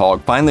Anthony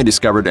Hogg finally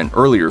discovered an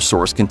earlier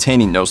source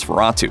containing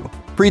Nosferatu.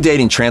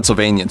 Predating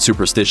Transylvanian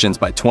superstitions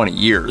by 20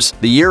 years,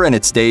 The Year and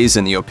Its Days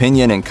in the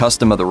Opinion and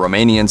Custom of the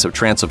Romanians of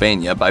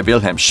Transylvania by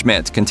Wilhelm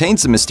Schmidt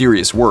contains the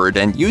mysterious word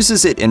and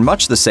uses it in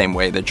much the same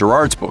way that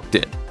Gerard's book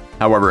did.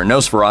 However,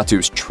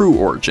 Nosferatu's true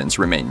origins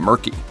remain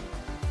murky.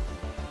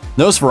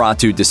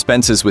 Nosferatu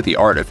dispenses with the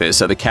artifice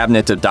of the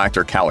cabinet of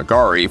Dr.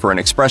 Caligari for an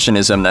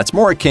expressionism that's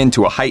more akin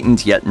to a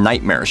heightened yet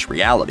nightmarish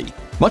reality.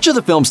 Much of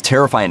the film's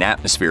terrifying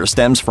atmosphere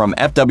stems from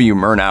F.W.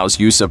 Murnau's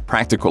use of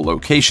practical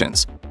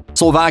locations.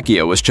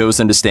 Slovakia was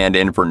chosen to stand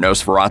in for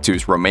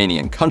Nosferatu's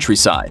Romanian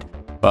countryside,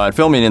 but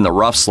filming in the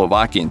rough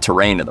Slovakian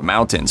terrain of the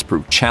mountains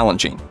proved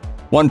challenging.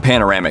 One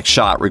panoramic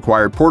shot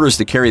required porters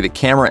to carry the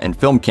camera and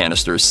film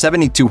canisters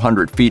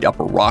 7,200 feet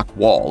up a rock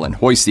wall and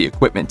hoist the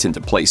equipment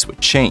into place with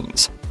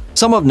chains.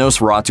 Some of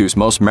Nosferatu's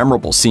most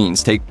memorable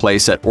scenes take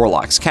place at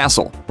Orlok's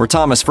castle, where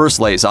Thomas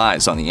first lays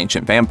eyes on the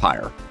ancient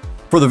vampire.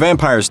 For the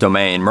vampire's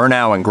domain,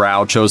 Murnau and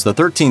Grau chose the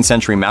 13th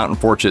century mountain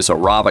fortress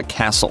Orava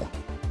Castle.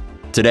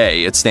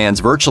 Today, it stands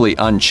virtually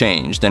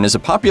unchanged and is a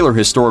popular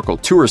historical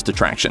tourist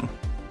attraction.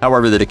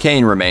 However, the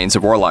decaying remains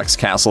of Orlok's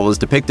castle as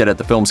depicted at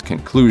the film's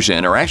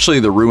conclusion are actually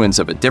the ruins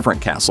of a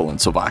different castle in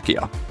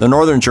Slovakia. The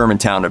northern German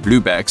town of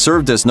Lübeck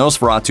served as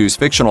Nosferatu's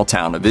fictional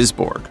town of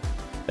Visborg.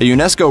 A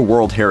UNESCO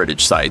World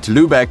Heritage Site,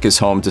 Lübeck is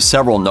home to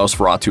several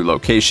Nosferatu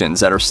locations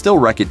that are still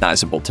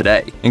recognizable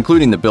today,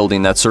 including the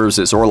building that serves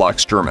as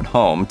Orlok's German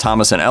home,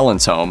 Thomas and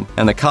Ellen's home,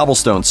 and the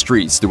cobblestone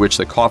streets to which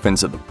the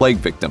coffins of the plague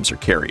victims are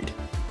carried.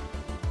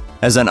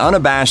 As an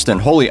unabashed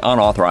and wholly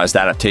unauthorized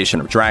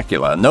adaptation of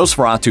Dracula,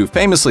 Nosferatu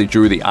famously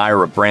drew the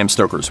ire of Bram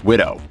Stoker's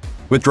widow.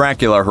 With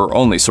Dracula her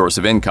only source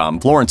of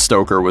income, Florence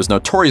Stoker was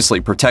notoriously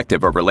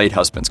protective of her late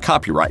husband's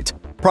copyright.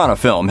 Prana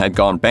Film had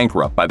gone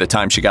bankrupt by the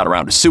time she got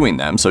around to suing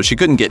them, so she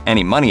couldn't get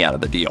any money out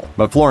of the deal,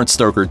 but Florence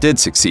Stoker did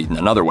succeed in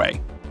another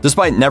way.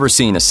 Despite never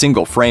seeing a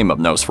single frame of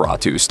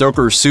Nosferatu,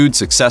 Stoker sued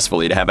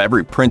successfully to have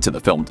every print of the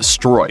film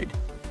destroyed.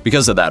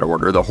 Because of that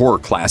order, the horror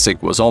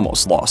classic was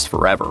almost lost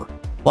forever.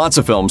 Lots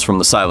of films from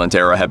the silent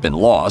era have been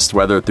lost,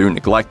 whether through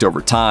neglect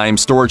over time,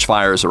 storage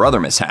fires, or other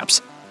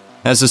mishaps.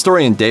 As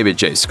historian David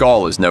J.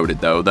 Skall has noted,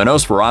 though, the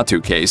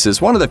Nosferatu case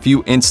is one of the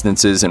few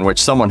instances in which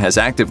someone has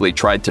actively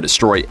tried to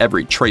destroy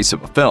every trace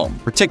of a film,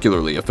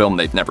 particularly a film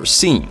they've never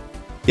seen.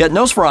 Yet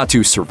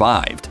Nosferatu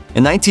survived.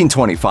 In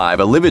 1925,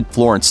 a livid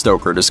Florence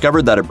Stoker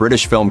discovered that a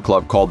British film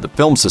club called the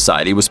Film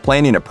Society was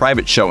planning a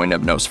private showing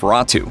of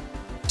Nosferatu.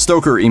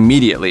 Stoker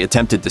immediately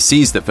attempted to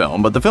seize the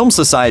film, but the Film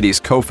Society's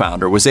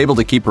co-founder was able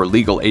to keep her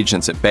legal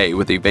agents at bay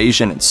with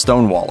evasion and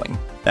stonewalling.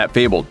 That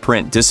fabled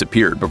print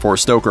disappeared before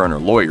Stoker and her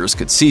lawyers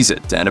could seize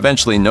it, and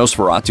eventually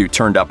Nosferatu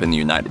turned up in the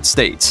United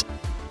States.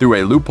 Through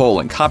a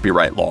loophole in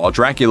copyright law,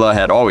 Dracula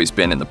had always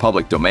been in the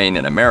public domain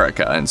in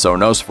America, and so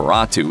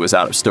Nosferatu was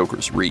out of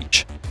Stoker's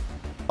reach.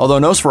 Although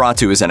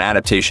Nosferatu is an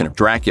adaptation of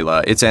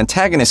Dracula, its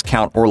antagonist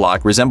Count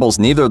Orlok resembles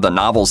neither the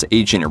novel's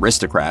aging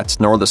aristocrat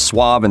nor the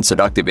suave and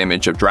seductive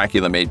image of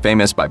Dracula made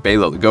famous by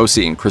Bela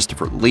Lugosi and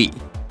Christopher Lee.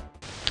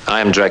 I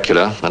am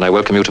Dracula, and I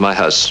welcome you to my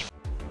house.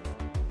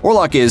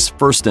 Orlok is,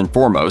 first and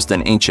foremost,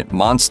 an ancient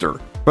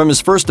monster. From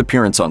his first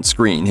appearance on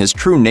screen, his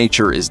true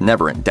nature is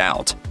never in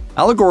doubt.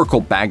 Allegorical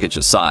baggage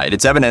aside,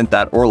 it's evident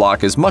that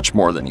Orlok is much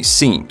more than he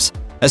seems.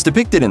 As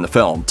depicted in the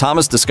film,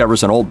 Thomas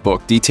discovers an old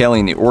book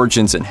detailing the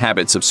origins and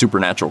habits of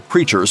supernatural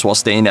creatures while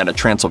staying at a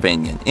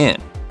Transylvanian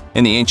inn.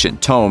 In the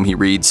ancient tome, he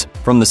reads,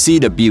 "From the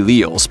seed of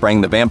Belial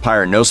sprang the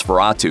vampire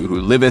Nosferatu,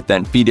 who liveth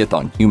and feedeth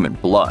on human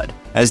blood."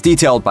 As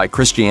detailed by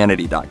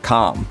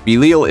Christianity.com,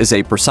 Belial is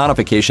a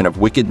personification of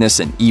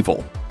wickedness and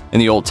evil. In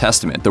the Old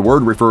Testament, the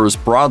word refers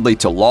broadly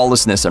to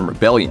lawlessness and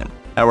rebellion.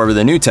 However,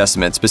 the New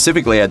Testament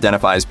specifically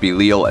identifies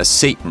Belial as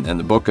Satan in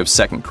the book of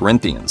 2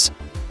 Corinthians.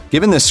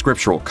 Given this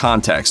scriptural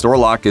context,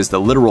 Orlok is the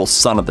literal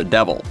son of the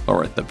devil,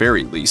 or at the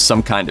very least,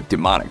 some kind of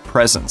demonic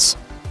presence.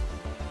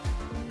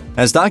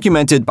 As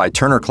documented by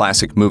Turner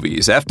Classic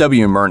Movies,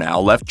 F.W.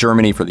 Murnau left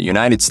Germany for the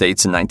United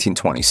States in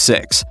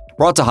 1926.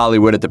 Brought to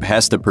Hollywood at the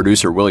behest of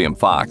producer William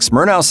Fox,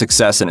 Murnau's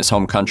success in his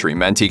home country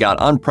meant he got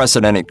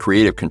unprecedented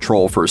creative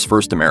control for his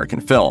first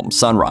American film,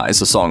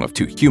 Sunrise: A Song of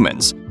Two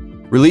Humans.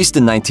 Released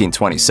in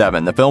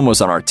 1927, the film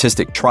was an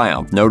artistic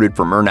triumph noted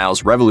for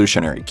Murnau's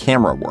revolutionary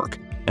camera work.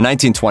 In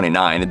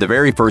 1929, at the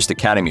very first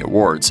Academy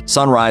Awards,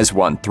 Sunrise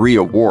won 3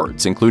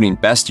 awards, including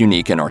Best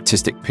Unique and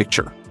Artistic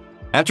Picture.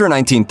 After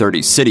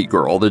 1930's City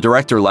Girl, the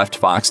director left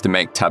Fox to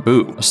make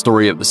Taboo, a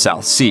story of the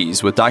South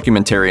Seas, with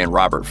documentarian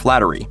Robert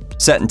Flattery.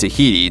 Set in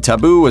Tahiti,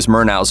 Taboo was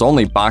Murnau's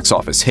only box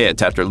office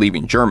hit after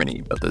leaving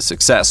Germany, but the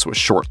success was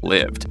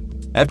short-lived.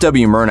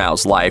 F.W.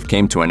 Murnau's life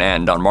came to an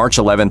end on March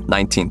 11,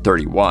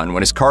 1931,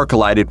 when his car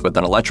collided with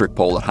an electric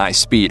pole at high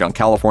speed on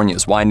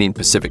California's winding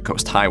Pacific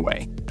Coast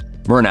Highway.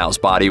 Murnau's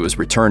body was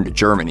returned to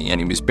Germany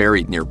and he was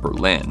buried near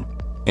Berlin.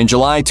 In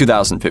July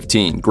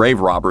 2015,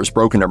 grave robbers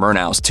broke into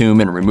Murnau's tomb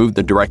and removed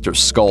the director's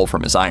skull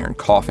from his iron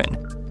coffin.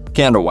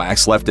 Candle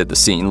wax left at the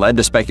scene led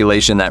to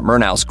speculation that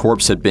Murnau's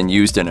corpse had been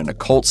used in an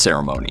occult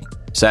ceremony.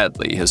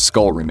 Sadly, his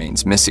skull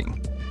remains missing.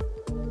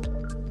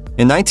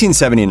 In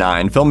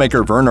 1979,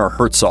 filmmaker Werner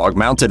Herzog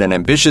mounted an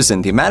ambitious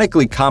and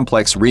thematically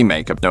complex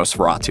remake of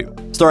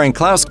Nosferatu. Starring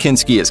Klaus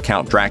Kinski as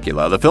Count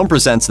Dracula, the film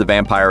presents the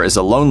vampire as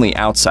a lonely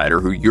outsider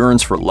who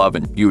yearns for love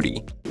and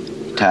beauty.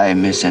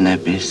 Time is an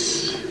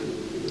abyss,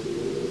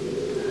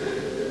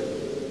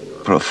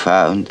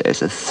 profound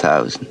as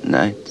 1,000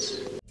 nights.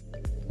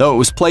 Though it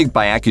was plagued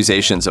by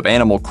accusations of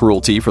animal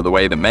cruelty for the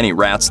way the many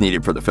rats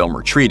needed for the film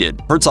were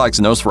treated, Herzog's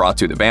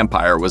Nosferatu the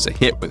Vampire was a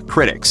hit with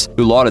critics,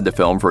 who lauded the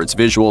film for its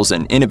visuals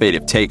and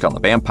innovative take on the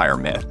vampire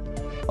myth.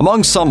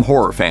 Among some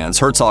horror fans,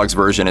 Herzog's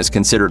version is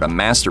considered a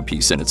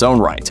masterpiece in its own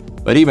right,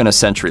 but even a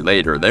century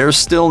later, there's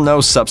still no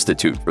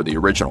substitute for the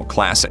original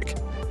classic.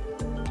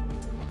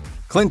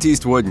 Clint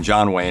Eastwood and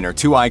John Wayne are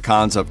 2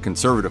 icons of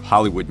conservative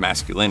Hollywood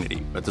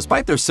masculinity, but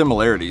despite their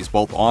similarities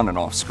both on and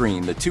off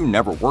screen, the two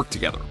never worked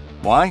together.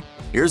 Why?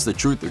 Here's the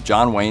truth of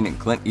John Wayne and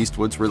Clint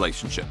Eastwood's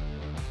relationship.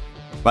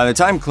 By the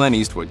time Clint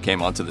Eastwood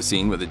came onto the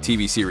scene with the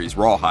TV series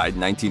Rawhide in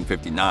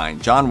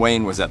 1959, John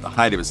Wayne was at the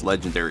height of his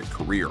legendary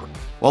career.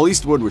 While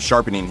Eastwood was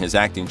sharpening his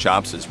acting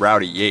chops as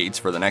Rowdy Yates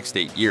for the next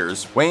 8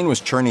 years, Wayne was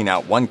churning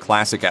out one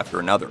classic after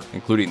another,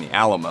 including The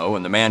Alamo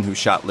and The Man Who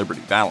Shot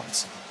Liberty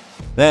Valance.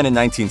 Then in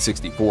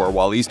 1964,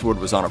 while Eastwood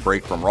was on a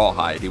break from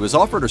Rawhide, he was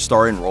offered a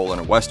starring role in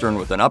a Western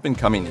with an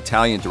up-and-coming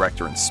Italian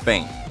director in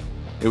Spain.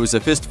 It was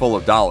a fistful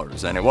of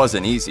dollars, and it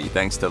wasn't easy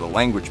thanks to the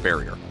language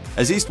barrier.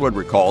 As Eastwood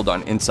recalled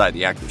on Inside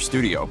the Actor's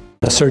Studio,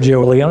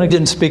 Sergio Leone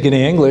didn't speak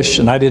any English,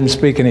 and I didn't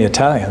speak any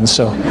Italian,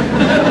 so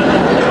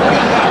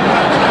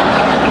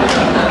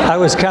I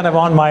was kind of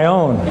on my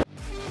own.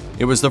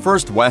 It was the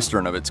first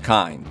Western of its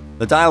kind.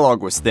 The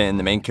dialogue was thin,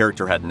 the main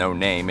character had no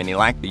name, and he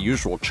lacked the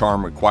usual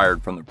charm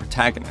required from the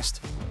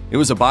protagonist. It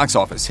was a box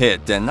office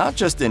hit, and not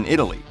just in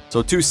Italy.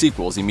 So 2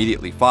 sequels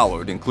immediately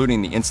followed,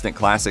 including the instant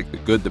classic The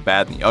Good, the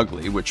Bad, and the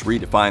Ugly, which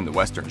redefined the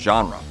Western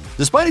genre.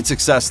 Despite its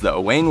success,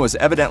 though, Wayne was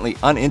evidently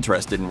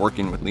uninterested in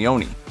working with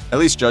Leone, at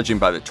least judging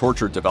by the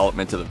tortured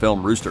development of the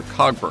film Rooster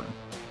Cogburn.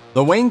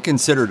 Though Wayne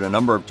considered a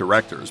number of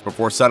directors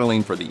before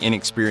settling for the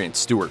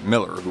inexperienced Stuart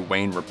Miller, who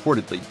Wayne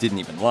reportedly didn't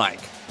even like,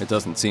 it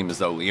doesn't seem as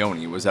though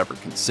Leone was ever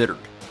considered.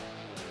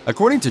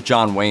 According to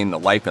John Wayne, The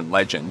Life and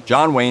Legend,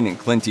 John Wayne and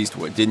Clint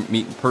Eastwood didn't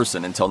meet in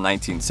person until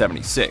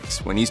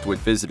 1976, when Eastwood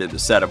visited the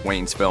set of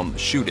Wayne's film The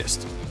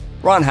Shootist.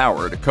 Ron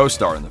Howard, a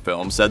co-star in the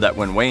film, said that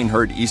when Wayne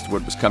heard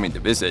Eastwood was coming to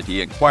visit,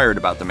 he inquired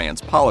about the man's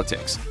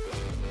politics.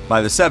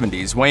 By the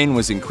 70s, Wayne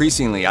was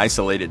increasingly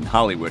isolated in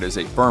Hollywood as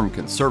a firm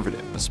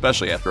conservative,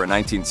 especially after a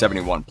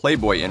 1971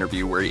 Playboy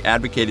interview where he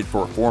advocated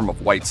for a form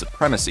of white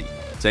supremacy,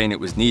 saying it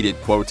was needed,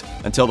 quote,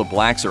 until the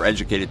blacks are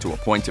educated to a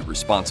point of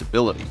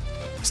responsibility.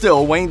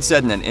 Still, Wayne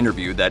said in an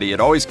interview that he had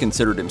always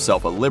considered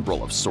himself a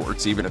liberal of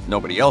sorts, even if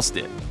nobody else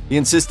did. He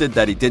insisted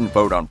that he didn't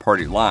vote on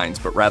party lines,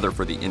 but rather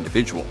for the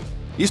individual.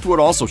 Eastwood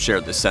also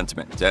shared this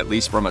sentiment, at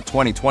least from a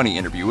 2020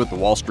 interview with the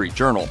Wall Street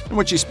Journal, in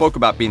which he spoke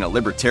about being a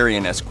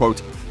libertarian as,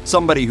 quote,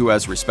 somebody who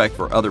has respect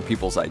for other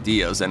people's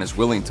ideas and is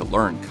willing to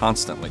learn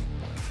constantly.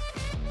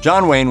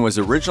 John Wayne was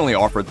originally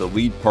offered the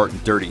lead part in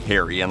Dirty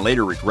Harry and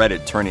later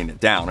regretted turning it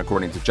down,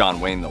 according to John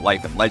Wayne, The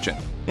Life and Legend.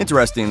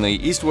 Interestingly,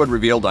 Eastwood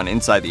revealed on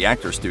Inside the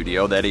Actors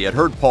Studio that he had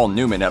heard Paul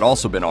Newman had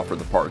also been offered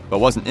the part, but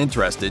wasn't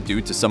interested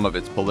due to some of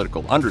its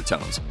political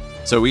undertones.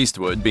 So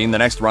Eastwood, being the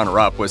next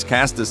runner-up, was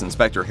cast as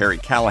Inspector Harry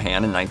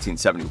Callahan in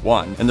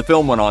 1971, and the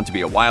film went on to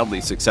be a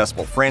wildly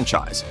successful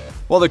franchise.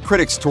 While the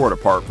critics tore it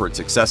apart for its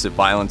excessive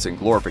violence and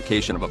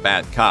glorification of a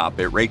bad cop,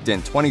 it raked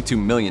in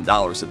 $22 million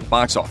at the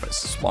box office,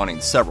 spawning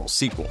several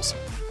sequels.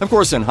 Of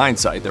course, in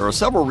hindsight, there are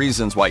several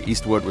reasons why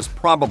Eastwood was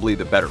probably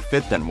the better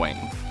fit than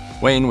Wayne.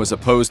 Wayne was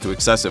opposed to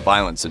excessive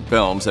violence in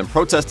films and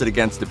protested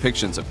against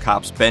depictions of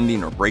cops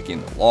bending or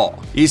breaking the law.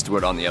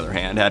 Eastwood, on the other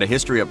hand, had a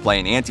history of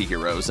playing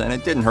anti-heroes, and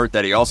it didn't hurt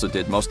that he also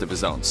did most of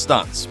his own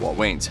stunts, while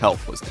Wayne's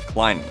health was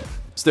declining.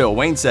 Still,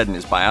 Wayne said in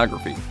his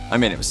biography, "I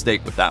made a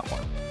mistake with that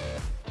one."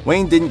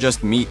 Wayne didn't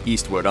just meet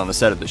Eastwood on the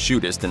set of The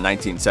Shootist in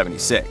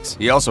 1976.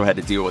 He also had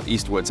to deal with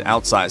Eastwood's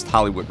outsized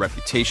Hollywood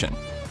reputation.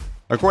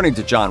 According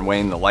to John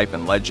Wayne, The Life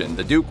and Legend,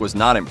 the Duke was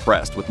not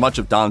impressed with much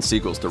of Don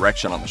Siegel's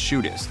direction on The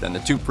Shootist, and the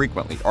two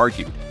frequently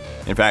argued.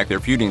 In fact,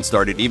 their feuding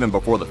started even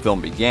before the film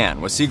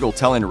began, with Siegel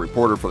telling a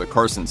reporter for the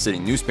Carson City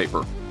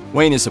newspaper,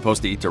 "Wayne is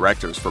supposed to eat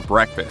directors for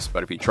breakfast,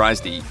 but if he tries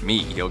to eat me,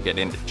 he'll get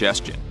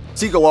indigestion."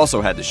 Siegel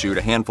also had to shoot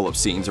a handful of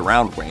scenes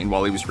around Wayne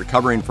while he was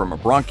recovering from a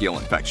bronchial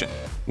infection.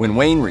 When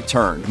Wayne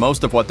returned,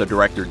 most of what the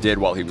director did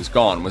while he was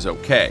gone was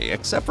okay,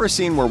 except for a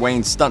scene where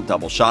Wayne's stunt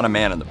double shot a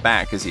man in the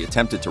back as he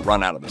attempted to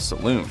run out of the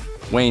saloon.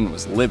 Wayne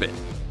was livid.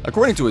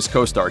 According to his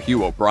co-star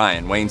Hugh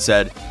O'Brien, Wayne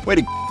said, "Wait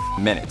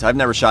a minute, I've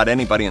never shot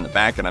anybody in the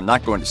back and I'm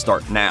not going to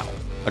start now."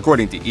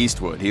 According to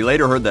Eastwood, he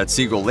later heard that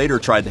Siegel later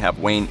tried to have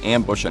Wayne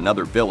ambush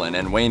another villain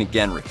and Wayne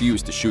again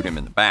refused to shoot him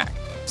in the back.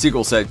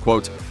 Siegel said,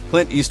 quote,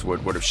 "Clint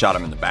Eastwood would have shot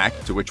him in the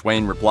back," to which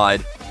Wayne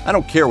replied, "I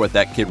don't care what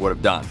that kid would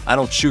have done. I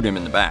don't shoot him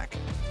in the back."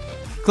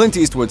 Clint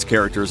Eastwood's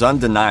characters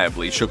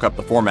undeniably shook up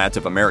the format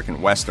of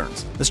American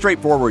westerns. The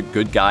straightforward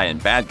good guy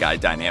and bad guy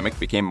dynamic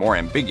became more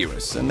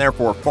ambiguous and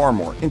therefore far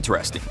more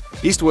interesting.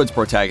 Eastwood's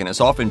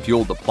protagonists often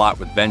fueled the plot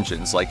with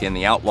vengeance, like in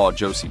The Outlaw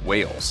Josie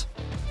Wales,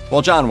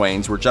 while John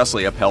Wayne's were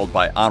justly upheld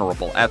by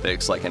honorable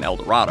ethics like in El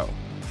Dorado.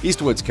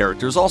 Eastwood's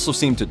characters also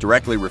seemed to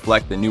directly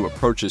reflect the new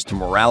approaches to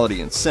morality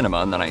in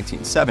cinema in the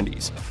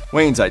 1970s.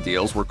 Wayne's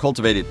ideals were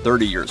cultivated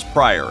 30 years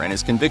prior, and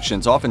his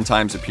convictions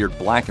oftentimes appeared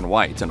black and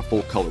white in a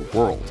full-color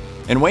world.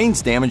 In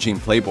Wayne's damaging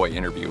Playboy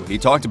interview, he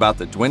talked about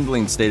the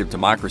dwindling state of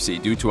democracy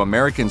due to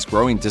Americans'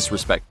 growing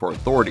disrespect for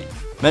authority,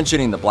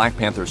 mentioning the Black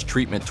Panthers'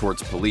 treatment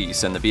towards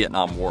police and the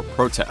Vietnam War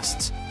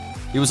protests.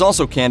 He was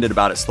also candid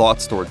about his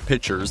thoughts toward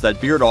pictures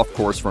that veered off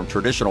course from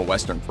traditional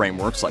Western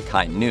frameworks like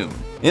High Noon.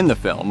 In the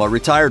film, a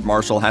retired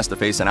marshal has to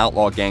face an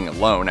outlaw gang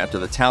alone after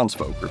the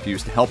townsfolk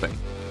refuse to help him.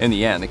 In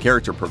the end, the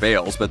character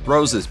prevails, but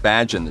throws his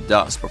badge in the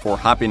dust before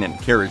hopping in a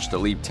carriage to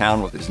leave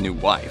town with his new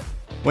wife.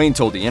 Wayne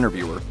told the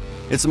interviewer,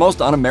 "It's the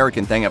most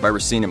un-American thing I've ever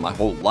seen in my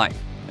whole life."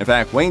 In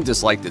fact, Wayne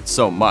disliked it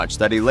so much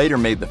that he later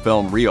made the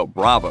film Rio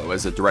Bravo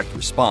as a direct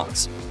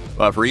response.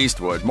 But for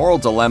Eastwood, moral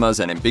dilemmas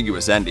and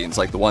ambiguous endings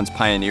like the ones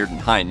pioneered in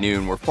High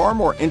Noon were far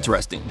more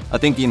interesting, a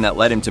thinking that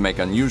led him to make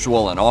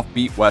unusual and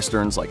offbeat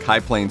westerns like High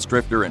Plains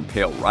Drifter and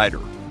Pale Rider.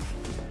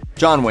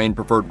 John Wayne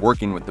preferred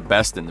working with the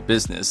best in the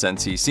business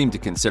since he seemed to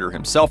consider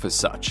himself as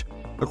such.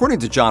 According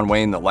to John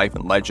Wayne, The Life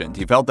and Legend,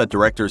 he felt that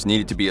directors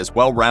needed to be as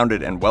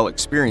well-rounded and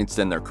well-experienced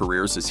in their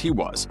careers as he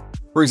was.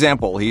 For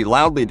example, he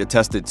loudly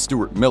detested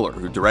Stuart Miller,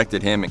 who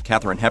directed him and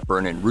Katharine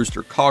Hepburn in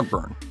Rooster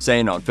Cogburn,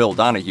 saying on Phil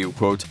Donahue,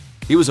 quote,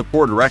 "He was a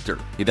poor director."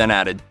 He then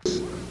added,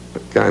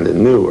 "Kind of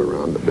new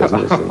around the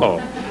business.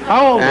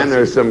 And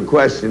there's some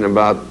question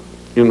about,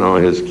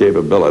 his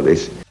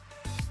capabilities."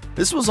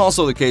 This was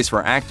also the case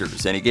for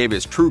actors, and he gave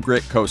his True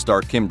Grit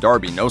co-star Kim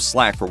Darby no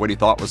slack for what he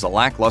thought was a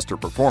lackluster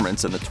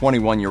performance in the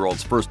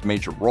 21-year-old's first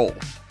major role,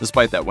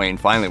 despite that Wayne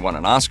finally won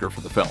an Oscar for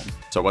the film.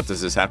 So what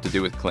does this have to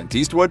do with Clint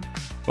Eastwood?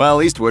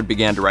 Well, Eastwood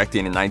began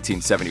directing in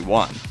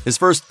 1971. His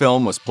first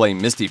film was Play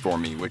Misty for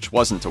Me, which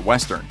wasn't a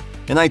Western.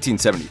 In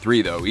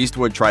 1973, though,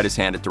 Eastwood tried his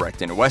hand at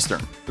directing a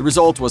Western. The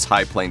result was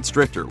High Plains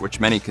Drifter, which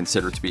many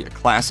consider to be a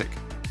classic.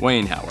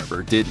 Wayne,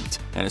 however, didn't,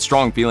 and his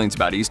strong feelings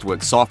about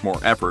Eastwood's sophomore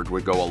effort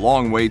would go a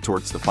long way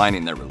towards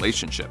defining their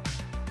relationship.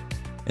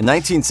 In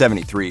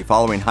 1973,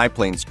 following High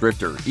Plains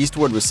Drifter,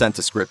 Eastwood was sent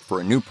a script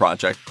for a new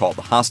project called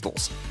The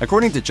Hostiles.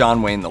 According to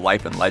John Wayne, The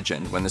Life and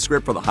Legend, when the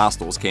script for The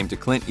Hostiles came to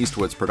Clint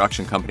Eastwood's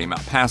production company in El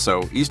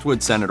Paso,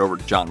 Eastwood sent it over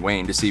to John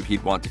Wayne to see if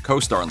he'd want to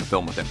co-star in the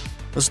film with him.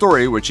 The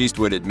story, which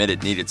Eastwood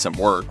admitted needed some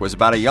work, was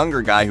about a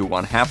younger guy who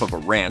won half of a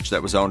ranch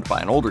that was owned by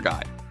an older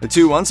guy. The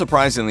two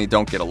unsurprisingly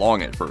don't get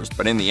along at first,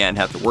 but in the end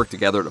have to work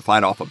together to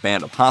fight off a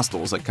band of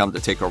hostiles that come to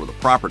take over the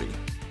property.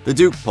 The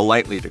Duke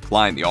politely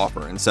declined the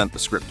offer and sent the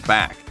script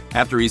back.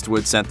 After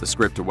Eastwood sent the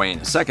script to Wayne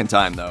a second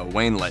time, though,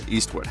 Wayne let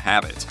Eastwood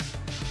have it.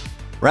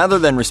 Rather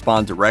than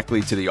respond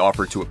directly to the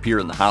offer to appear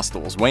in The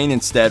Hostiles, Wayne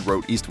instead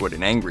wrote Eastwood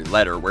an angry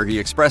letter where he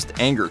expressed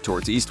anger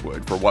towards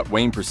Eastwood for what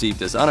Wayne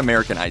perceived as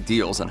un-American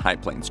ideals in High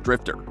Plains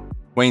Drifter.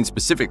 Wayne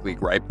specifically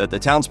griped that the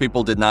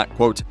townspeople did not,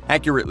 quote,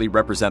 accurately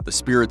represent the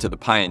spirit of the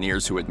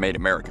pioneers who had made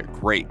America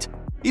great.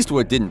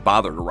 Eastwood didn't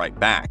bother to write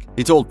back.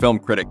 He told film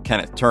critic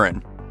Kenneth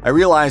Turin, "I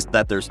realized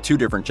that there's two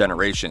different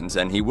generations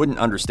and he wouldn't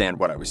understand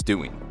what I was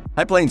doing.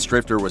 High Plains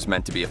Drifter was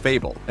meant to be a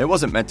fable. It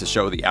wasn't meant to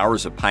show the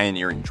hours of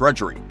pioneering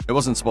drudgery. It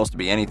wasn't supposed to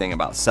be anything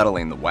about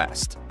settling the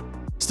West."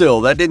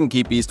 Still, that didn't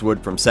keep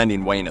Eastwood from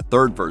sending Wayne a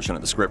third version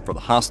of the script for The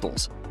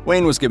Hostiles.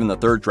 Wayne was given the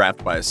third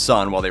draft by his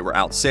son while they were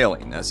out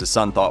sailing, as his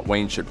son thought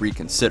Wayne should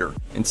reconsider.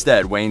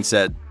 Instead, Wayne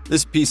said,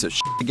 "This piece of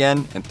shit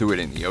again," and threw it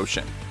in the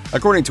ocean.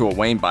 According to a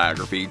Wayne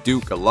biography,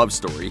 Duke, a love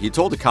story, he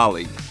told a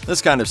colleague,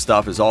 "This kind of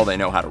stuff is all they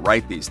know how to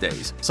write these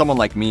days. Someone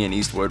like me and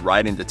Eastwood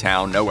ride into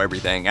town, know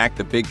everything, act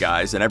the big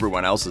guys, and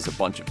everyone else is a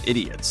bunch of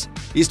idiots."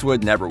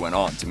 Eastwood never went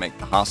on to make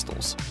The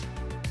Hostiles.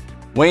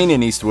 Wayne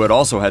and Eastwood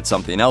also had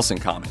something else in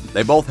common.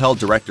 They both held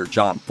director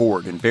John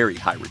Ford in very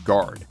high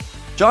regard.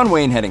 John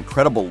Wayne had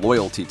incredible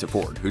loyalty to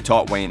Ford, who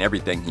taught Wayne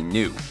everything he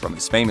knew, from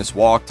his famous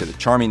walk to the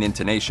charming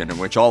intonation in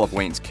which all of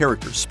Wayne's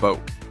characters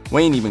spoke.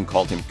 Wayne even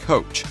called him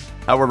Coach.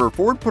 However,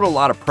 Ford put a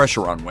lot of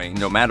pressure on Wayne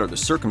no matter the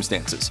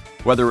circumstances,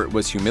 whether it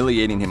was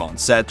humiliating him on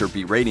set or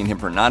berating him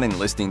for not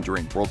enlisting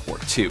during World War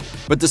II.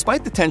 But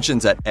despite the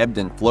tensions that ebbed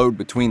and flowed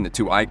between the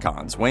two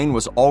icons, Wayne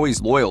was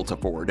always loyal to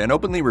Ford and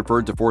openly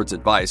referred to Ford's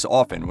advice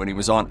often when he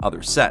was on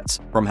other sets,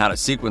 from how to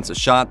sequence a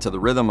shot to the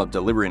rhythm of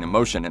delivering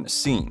emotion in a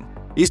scene.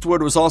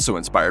 Eastwood was also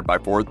inspired by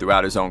Ford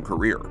throughout his own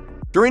career.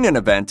 During an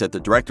event at the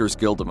Directors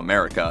Guild of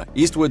America,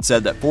 Eastwood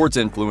said that Ford's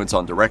influence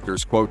on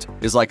directors, quote,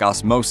 is like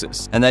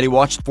osmosis, and that he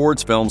watched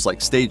Ford's films like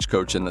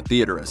Stagecoach in the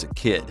theater as a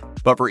kid.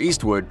 But for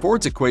Eastwood,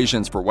 Ford's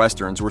equations for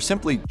westerns were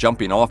simply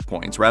jumping off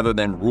points rather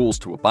than rules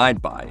to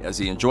abide by, as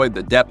he enjoyed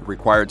the depth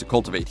required to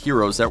cultivate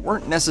heroes that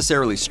weren't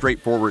necessarily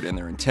straightforward in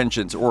their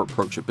intentions or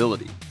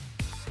approachability.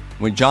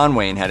 When John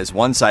Wayne had his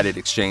one-sided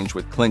exchange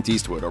with Clint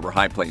Eastwood over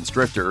High Plains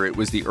Drifter, it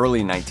was the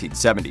early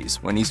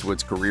 1970s, when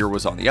Eastwood's career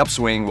was on the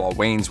upswing while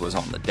Wayne's was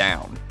on the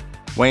down.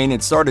 Wayne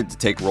had started to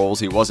take roles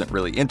he wasn't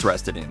really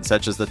interested in,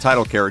 such as the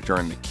title character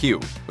in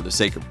McHugh, for the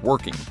sake of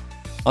working.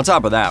 On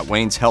top of that,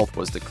 Wayne's health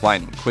was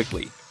declining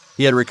quickly.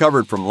 He had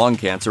recovered from lung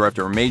cancer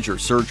after a major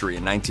surgery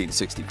in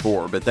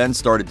 1964, but then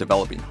started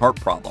developing heart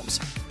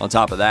problems. On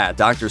top of that,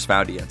 doctors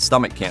found he had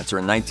stomach cancer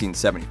in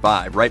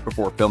 1975, right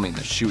before filming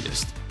The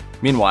Shootist.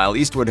 Meanwhile,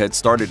 Eastwood had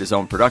started his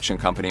own production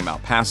company in El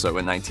Paso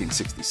in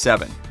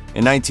 1967.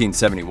 In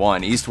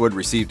 1971, Eastwood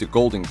received a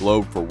Golden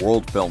Globe for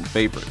World Film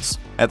Favorites.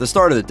 At the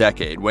start of the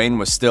decade, Wayne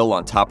was still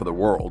on top of the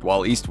world,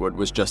 while Eastwood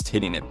was just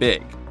hitting it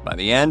big. By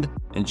the end,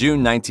 in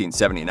June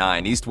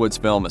 1979, Eastwood's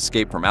film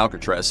Escape from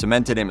Alcatraz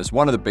cemented him as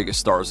one of the biggest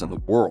stars in the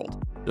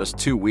world, just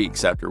 2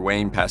 weeks after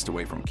Wayne passed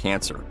away from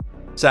cancer.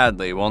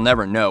 Sadly, we'll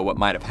never know what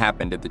might have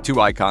happened if the two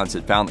icons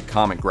had found the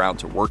common ground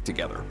to work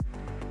together.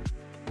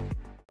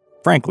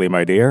 Frankly,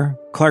 my dear,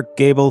 Clark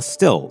Gable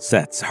still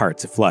sets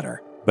hearts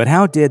aflutter. But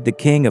how did the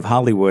king of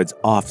Hollywood's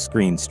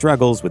off-screen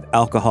struggles with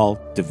alcohol,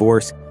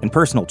 divorce, and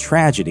personal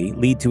tragedy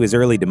lead to his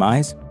early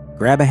demise?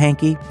 Grab a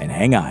hanky and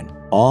hang on.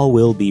 All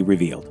will be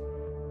revealed.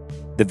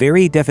 The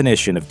very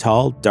definition of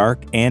tall,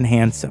 dark, and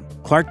handsome,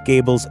 Clark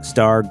Gable's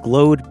star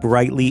glowed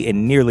brightly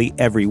in nearly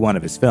every one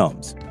of his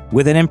films.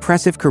 With an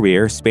impressive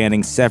career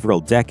spanning several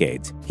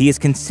decades, he is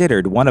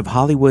considered one of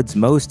Hollywood's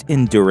most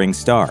enduring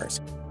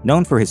stars.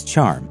 Known for his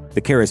charm,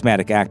 the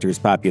charismatic actor's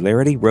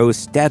popularity rose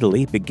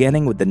steadily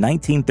beginning with the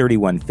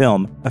 1931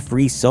 film A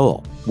Free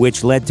Soul,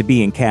 which led to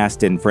being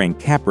cast in Frank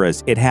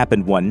Capra's It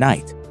Happened One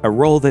Night, a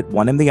role that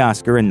won him the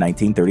Oscar in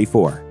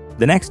 1934.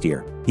 The next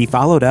year, he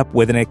followed up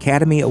with an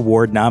Academy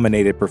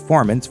Award-nominated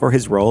performance for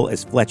his role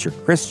as Fletcher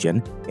Christian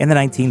in the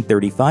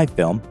 1935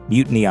 film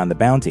Mutiny on the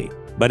Bounty.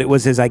 but it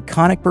was his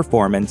iconic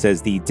performance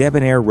as the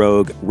debonair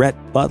rogue Rhett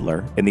Butler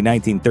in the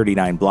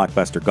 1939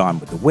 blockbuster Gone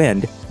with the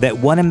Wind that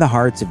won him the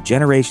hearts of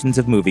generations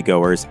of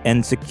moviegoers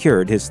and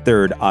secured his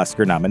third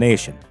Oscar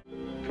nomination.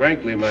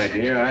 Frankly, my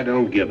dear, I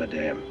don't give a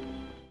damn.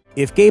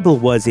 If Gable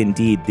was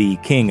indeed the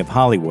king of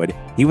Hollywood,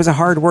 he was a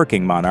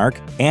hard-working monarch,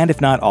 and if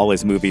not all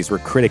his movies were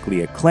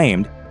critically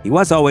acclaimed, he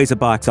was always a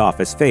box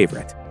office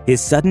favorite.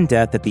 His sudden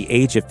death at the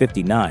age of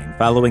 59,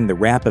 following the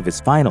wrap of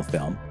his final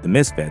film, The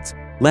Misfits,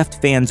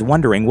 left fans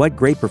wondering what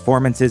great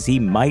performances he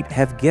might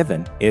have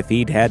given if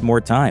he'd had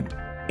more time.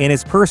 In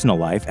his personal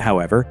life,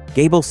 however,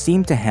 Gable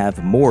seemed to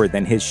have more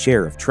than his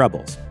share of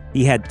troubles.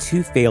 He had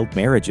 2 failed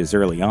marriages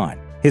early on.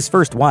 His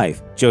first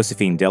wife,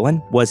 Josephine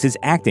Dillon, was his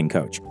acting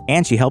coach,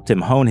 and she helped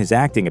him hone his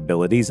acting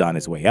abilities on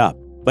his way up.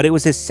 But it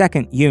was his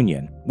second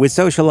union, with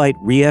socialite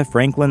Rhea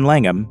Franklin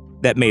Langham,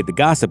 that made the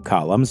gossip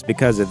columns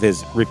because of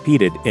his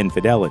repeated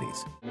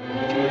infidelities.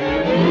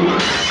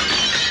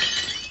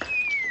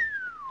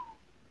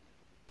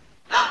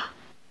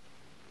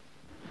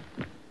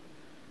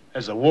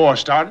 Has the war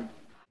started?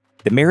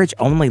 The marriage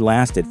only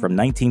lasted from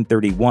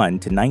 1931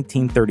 to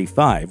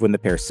 1935 when the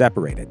pair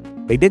separated.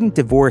 They didn't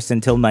divorce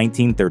until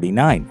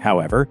 1939,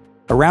 however,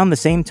 around the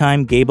same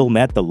time Gable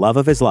met the love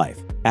of his life,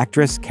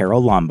 actress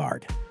Carole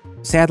Lombard.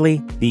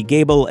 Sadly, the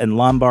Gable and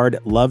Lombard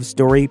love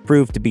story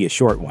proved to be a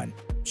short one.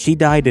 She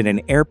died in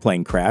an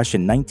airplane crash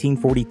in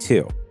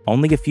 1942,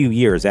 only a few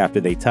years after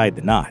they tied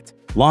the knot.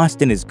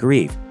 Lost in his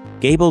grief,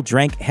 Gable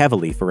drank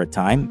heavily for a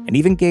time and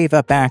even gave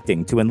up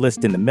acting to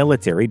enlist in the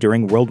military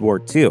during World War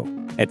II.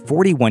 At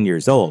 41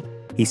 years old,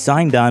 he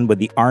signed on with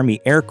the Army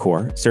Air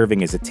Corps,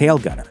 serving as a tail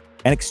gunner,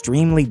 an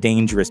extremely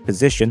dangerous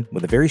position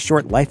with a very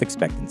short life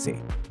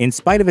expectancy. In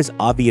spite of his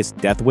obvious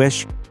death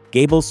wish,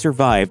 Gable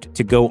survived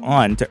to go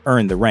on to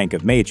earn the rank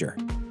of major.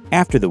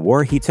 After the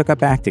war, he took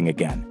up acting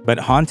again, but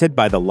haunted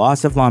by the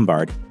loss of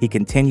Lombard, he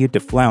continued to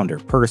flounder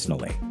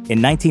personally.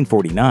 In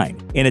 1949,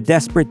 in a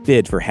desperate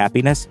bid for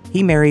happiness,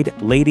 he married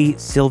Lady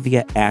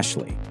Sylvia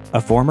Ashley.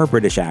 A former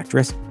British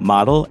actress,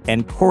 model,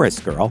 and chorus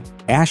girl,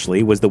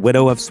 Ashley was the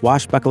widow of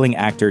swashbuckling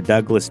actor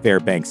Douglas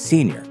Fairbanks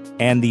Sr.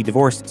 and the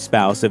divorced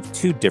spouse of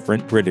 2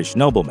 different British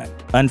noblemen.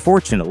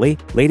 Unfortunately,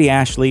 Lady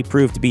Ashley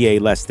proved to be a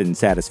less than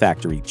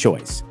satisfactory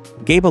choice.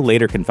 Gable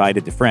later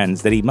confided to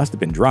friends that he must have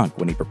been drunk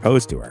when he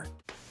proposed to her.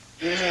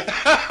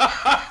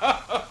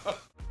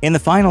 In the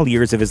final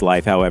years of his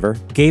life, however,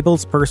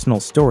 Gable's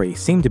personal story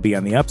seemed to be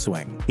on the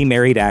upswing. He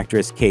married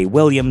actress Kay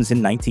Williams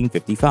in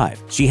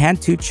 1955. She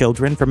had 2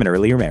 children from an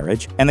earlier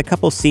marriage, and the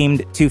couple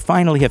seemed to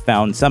finally have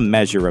found some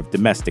measure of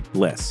domestic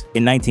bliss.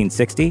 In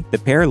 1960, the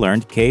pair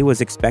learned Kay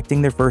was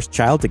expecting their first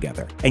child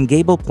together, and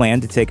Gable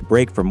planned to take a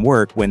break from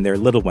work when their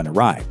little one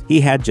arrived. He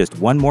had just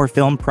one more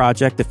film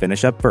project to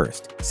finish up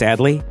first.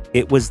 Sadly,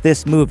 it was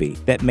this movie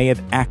that may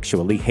have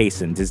actually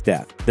hastened his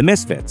death. The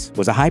Misfits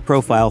was a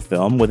high-profile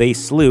film with a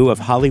slew of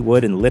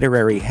Hollywood and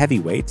literary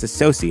heavyweights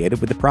associated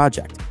with the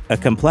project. A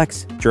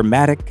complex,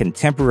 dramatic,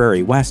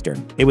 contemporary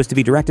Western, it was to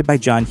be directed by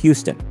John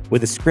Huston,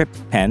 with a script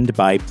penned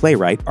by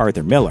playwright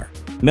Arthur Miller.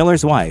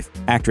 Miller's wife,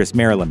 actress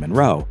Marilyn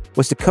Monroe,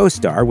 was to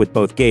co-star with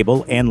both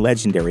Gable and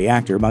legendary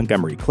actor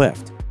Montgomery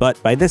Clift.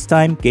 But by this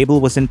time, Gable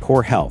was in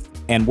poor health,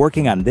 and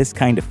working on this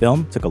kind of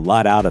film took a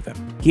lot out of him.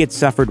 He had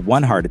suffered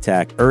one heart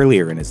attack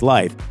earlier in his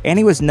life, and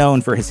he was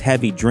known for his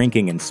heavy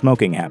drinking and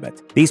smoking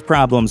habit. These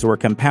problems were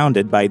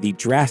compounded by the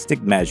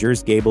drastic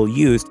measures Gable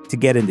used to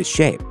get into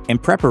shape. In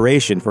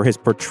preparation for his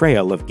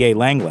portrayal of Gay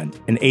Langland,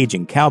 an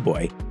aging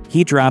cowboy,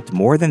 he dropped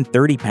more than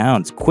 30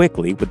 pounds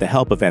quickly with the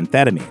help of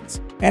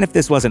amphetamines. And if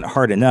this wasn't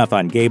hard enough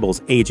on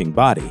Gable's aging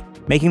body,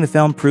 making the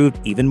film proved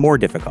even more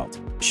difficult.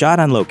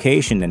 Shot on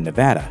location in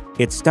Nevada,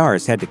 its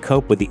stars had to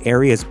cope with the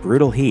area's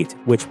brutal heat,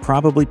 which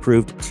probably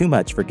proved too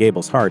much for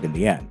Gable's heart in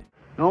the end.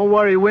 Don't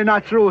worry, we're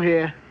not through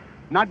here.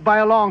 Not by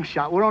a long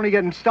shot. We're only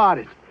getting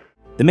started.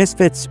 The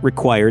Misfits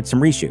required some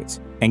reshoots,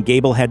 and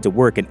Gable had to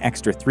work an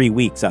extra 3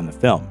 weeks on the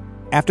film.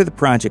 After the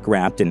project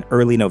wrapped in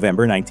early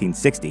November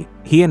 1960,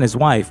 he and his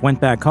wife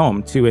went back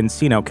home to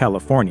Encino,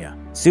 California.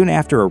 Soon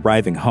after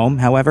arriving home,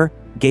 however,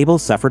 Gable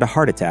suffered a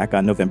heart attack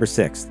on November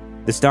 6th.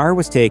 The star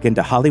was taken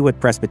to Hollywood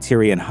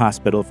Presbyterian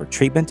Hospital for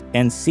treatment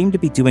and seemed to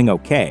be doing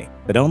okay,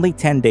 but only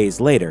 10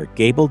 days later,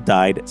 Gable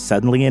died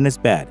suddenly in his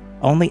bed,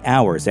 only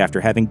hours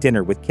after having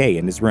dinner with Kay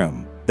in his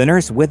room. The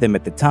nurse with him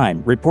at the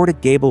time reported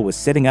Gable was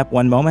sitting up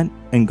one moment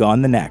and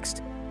gone the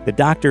next. The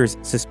doctors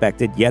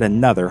suspected yet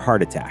another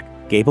heart attack.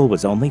 Gable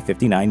was only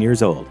 59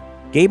 years old.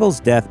 Gable's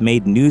death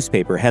made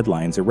newspaper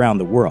headlines around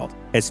the world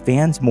as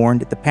fans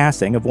mourned the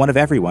passing of one of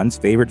everyone's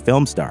favorite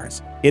film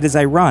stars. It is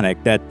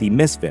ironic that The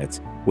Misfits,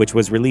 which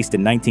was released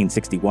in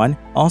 1961,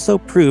 also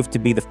proved to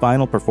be the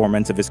final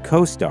performance of his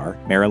co-star,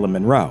 Marilyn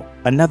Monroe,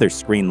 another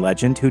screen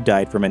legend who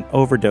died from an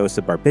overdose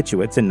of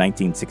barbiturates in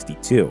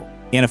 1962.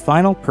 In a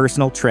final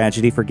personal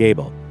tragedy for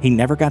Gable, he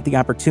never got the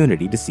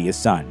opportunity to see his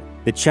son.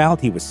 The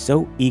child he was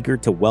so eager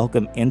to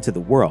welcome into the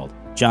world,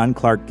 John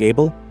Clark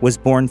Gable, was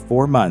born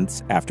 4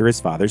 months after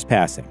his father's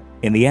passing.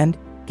 In the end,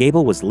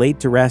 Gable was laid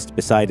to rest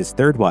beside his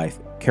third wife,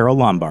 Carole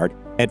Lombard,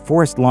 at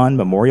Forest Lawn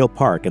Memorial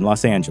Park in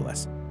Los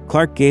Angeles.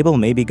 Clark Gable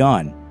may be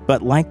gone,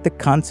 but like the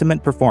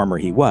consummate performer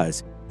he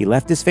was, he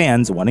left his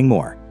fans wanting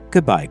more.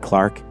 Goodbye,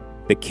 Clark.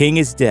 The king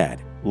is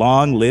dead.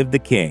 Long live the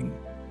king.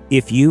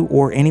 If you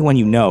or anyone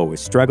you know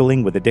is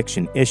struggling with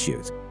addiction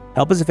issues,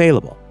 help is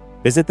available.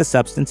 Visit the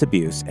Substance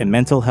Abuse and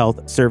Mental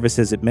Health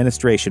Services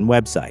Administration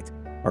website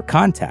or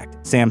contact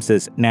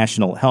SAMHSA's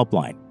National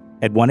Helpline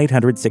at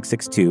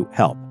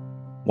 1-800-662-HELP,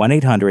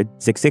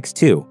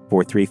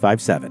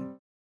 1-800-662-4357.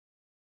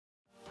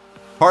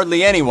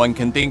 Hardly anyone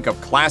can think of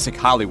classic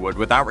Hollywood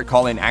without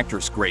recalling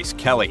actress Grace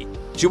Kelly.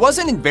 She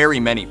wasn't in very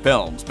many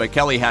films, but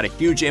Kelly had a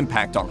huge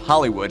impact on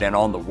Hollywood and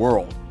on the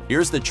world.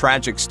 Here's the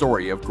tragic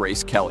story of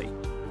Grace Kelly.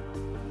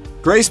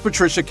 Grace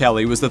Patricia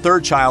Kelly was the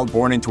third child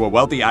born into a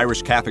wealthy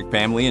Irish Catholic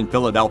family in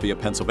Philadelphia,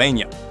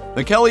 Pennsylvania.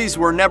 The Kellys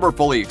were never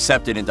fully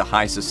accepted into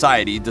high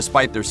society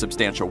despite their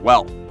substantial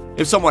wealth.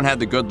 If someone had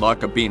the good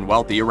luck of being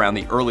wealthy around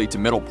the early to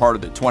middle part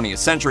of the 20th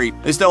century,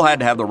 they still had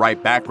to have the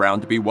right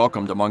background to be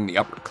welcomed among the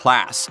upper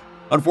class.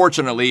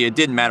 Unfortunately, it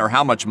didn't matter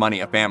how much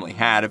money a family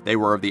had if they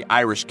were of the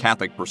Irish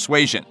Catholic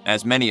persuasion,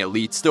 as many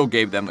elites still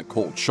gave them the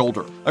cold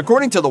shoulder.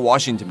 According to the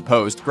Washington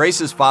Post,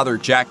 Grace's father,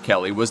 Jack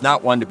Kelly, was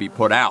not one to be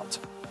put out.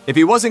 If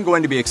he wasn't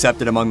going to be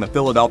accepted among the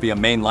Philadelphia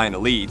mainline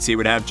elites, he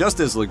would have just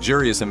as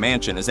luxurious a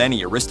mansion as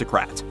any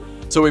aristocrat.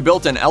 So he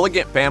built an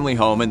elegant family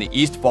home in the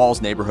East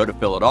Falls neighborhood of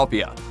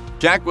Philadelphia.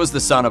 Jack was the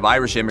son of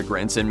Irish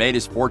immigrants and made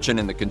his fortune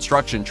in the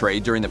construction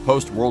trade during the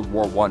post-World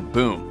War I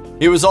boom.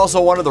 He was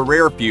also one of the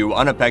rare few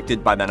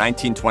unaffected by the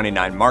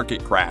 1929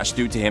 market crash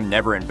due to him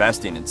never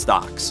investing in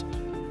stocks.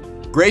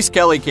 Grace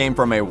Kelly came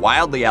from a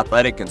wildly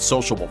athletic and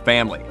sociable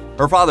family.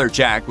 Her father,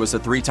 Jack, was a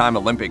three-time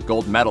Olympic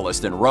gold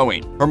medalist in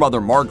rowing. Her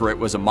mother, Margaret,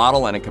 was a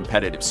model and a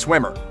competitive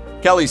swimmer.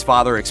 Kelly's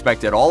father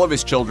expected all of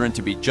his children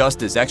to be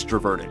just as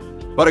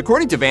extroverted. But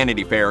according to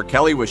Vanity Fair,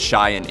 Kelly was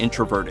shy and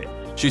introverted.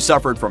 She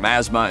suffered from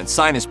asthma and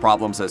sinus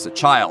problems as a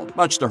child,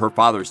 much to her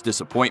father's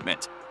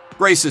disappointment.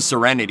 Grace's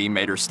serenity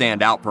made her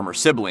stand out from her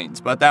siblings,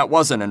 but that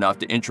wasn't enough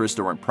to interest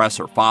or impress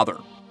her father.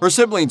 Her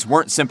siblings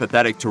weren't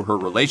sympathetic to her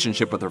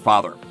relationship with her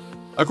father.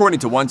 According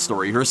to one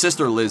story, her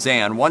sister Liz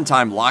Ann one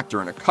time locked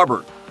her in a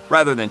cupboard.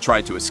 Rather than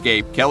try to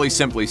escape, Kelly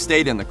simply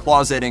stayed in the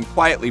closet and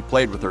quietly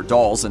played with her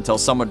dolls until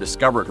someone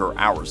discovered her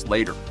hours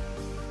later.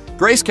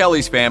 Grace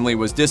Kelly's family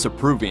was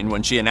disapproving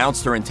when she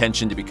announced her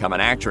intention to become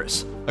an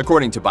actress.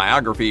 According to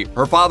biography,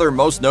 her father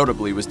most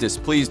notably was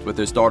displeased with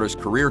his daughter's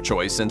career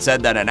choice and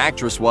said that an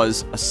actress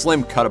was a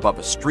slim cut above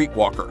a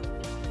streetwalker.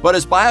 But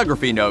as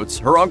biography notes,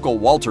 her uncle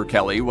Walter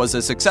Kelly was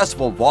a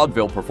successful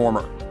vaudeville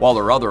performer, while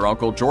her other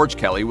uncle George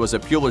Kelly was a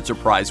Pulitzer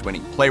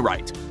Prize-winning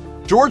playwright.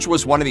 George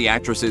was one of the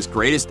actress's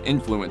greatest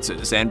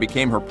influences and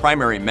became her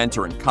primary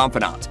mentor and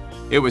confidant.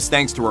 It was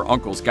thanks to her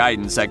uncle's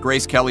guidance that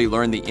Grace Kelly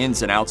learned the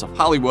ins and outs of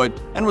Hollywood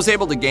and was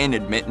able to gain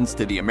admittance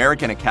to the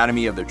American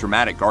Academy of the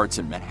Dramatic Arts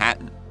in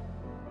Manhattan.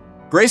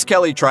 Grace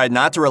Kelly tried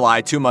not to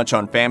rely too much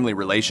on family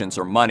relations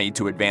or money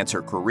to advance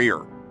her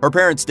career. Her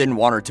parents didn't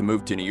want her to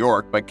move to New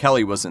York, but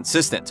Kelly was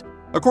insistent.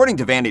 According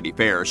to Vanity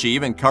Fair, she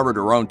even covered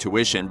her own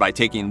tuition by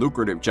taking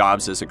lucrative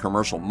jobs as a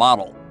commercial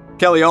model.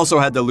 Kelly also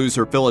had to lose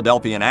her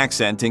Philadelphian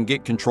accent and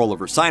get control of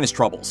her sinus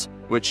troubles,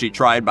 which she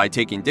tried by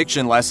taking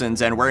diction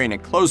lessons and wearing a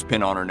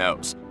clothespin on her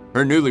nose.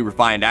 Her newly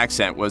refined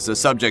accent was the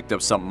subject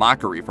of some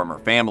mockery from her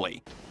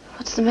family.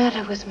 What's the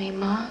matter with me,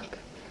 Mark?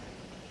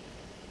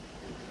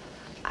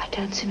 I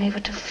don't seem able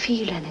to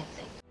feel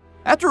anything.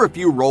 After a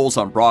few roles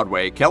on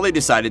Broadway, Kelly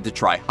decided to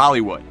try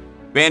Hollywood.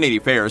 Vanity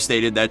Fair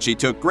stated that she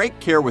took great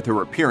care with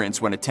her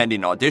appearance when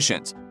attending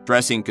auditions,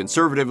 dressing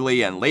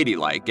conservatively and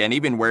ladylike and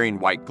even wearing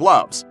white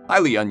gloves,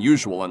 highly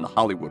unusual in the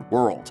Hollywood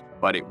world,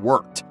 but it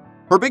worked.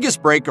 Her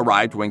biggest break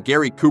arrived when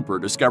Gary Cooper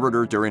discovered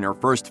her during her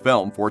first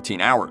film,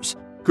 14 Hours.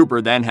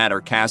 Cooper then had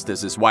her cast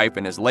as his wife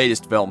in his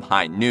latest film,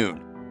 High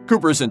Noon.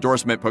 Cooper's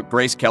endorsement put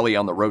Grace Kelly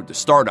on the road to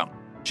stardom.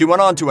 She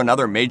went on to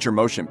another major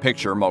motion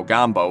picture,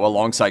 Mogambo,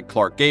 alongside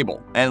Clark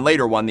Gable, and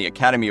later won the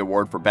Academy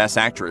Award for Best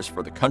Actress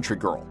for The Country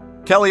Girl.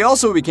 Kelly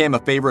also became a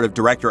favorite of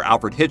director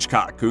Alfred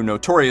Hitchcock, who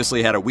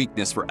notoriously had a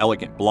weakness for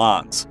elegant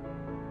blondes.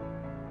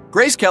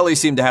 Grace Kelly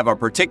seemed to have a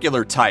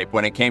particular type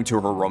when it came to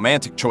her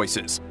romantic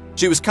choices.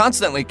 She was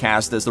constantly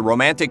cast as the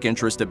romantic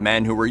interest of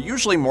men who were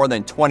usually more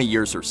than 20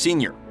 years her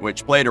senior,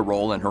 which played a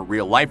role in her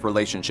real-life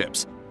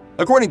relationships.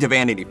 According to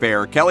Vanity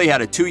Fair, Kelly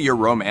had a 2-year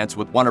romance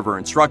with one of her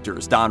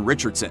instructors, Don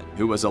Richardson,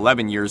 who was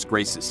 11 years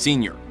Grace's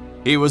senior.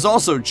 He was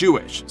also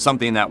Jewish,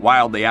 something that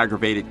wildly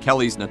aggravated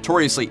Kelly's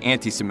notoriously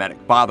anti-Semitic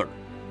father.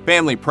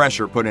 Family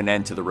pressure put an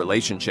end to the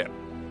relationship.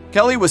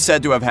 Kelly was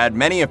said to have had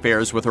many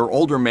affairs with her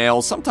older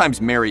male,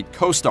 sometimes married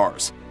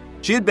co-stars.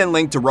 She had been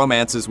linked to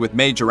romances with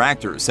major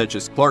actors such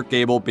as Clark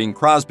Gable, Bing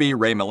Crosby,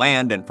 Ray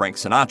Milland, and Frank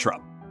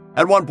Sinatra.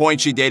 At one point,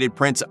 she dated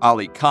Prince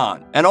Ali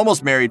Khan and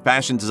almost married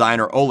fashion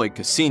designer Oleg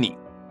Cassini.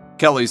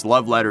 Kelly's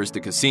love letters to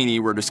Cassini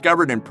were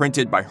discovered and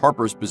printed by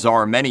Harper's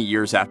Bazaar many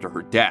years after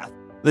her death.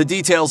 The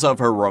details of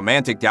her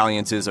romantic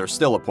dalliances are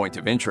still a point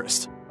of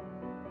interest.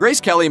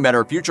 Grace Kelly met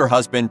her future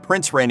husband,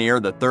 Prince Rainier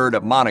III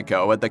of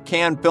Monaco, at the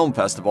Cannes Film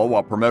Festival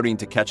while promoting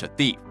To Catch a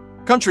Thief.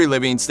 Country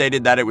Living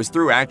stated that it was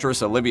through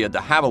actress Olivia de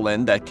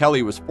Havilland that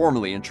Kelly was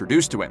formally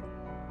introduced to him.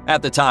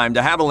 At the time,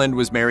 de Havilland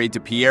was married to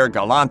Pierre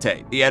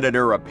Galante, the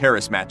editor of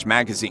Paris Match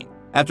magazine.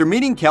 After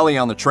meeting Kelly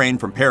on the train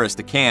from Paris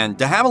to Cannes,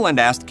 de Havilland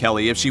asked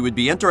Kelly if she would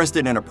be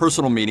interested in a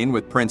personal meeting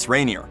with Prince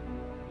Rainier.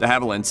 De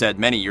Havilland said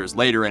many years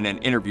later in an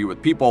interview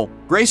with People,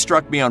 "Grace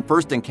struck me on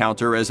first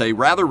encounter as a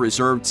rather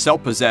reserved,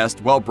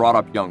 self-possessed,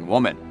 well-brought-up young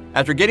woman.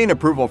 After getting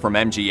approval from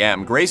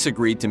MGM, Grace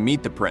agreed to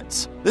meet the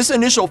prince. This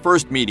initial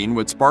first meeting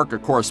would spark a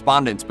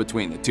correspondence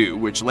between the two,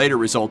 which later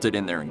resulted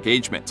in their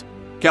engagement.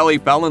 Kelly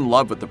fell in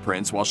love with the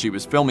prince while she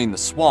was filming The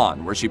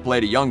Swan, where she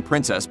played a young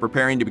princess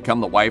preparing to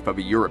become the wife of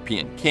a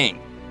European king.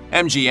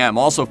 MGM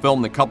also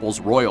filmed the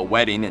couple's royal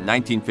wedding in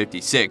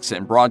 1956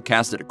 and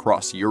broadcast it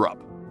across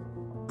Europe.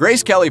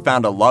 Grace Kelly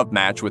found a love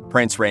match with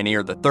Prince Rainier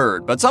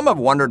III, but some have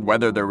wondered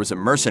whether there was a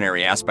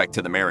mercenary aspect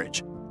to the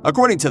marriage.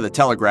 According to The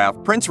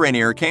Telegraph, Prince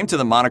Rainier came to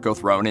the Monaco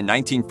throne in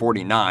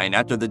 1949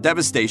 after the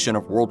devastation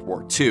of World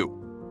War II.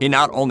 He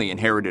not only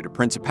inherited a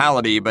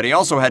principality, but he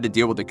also had to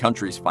deal with the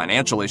country's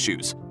financial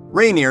issues.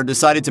 Rainier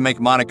decided to make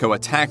Monaco a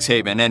tax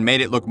haven and made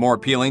it look more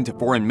appealing to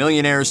foreign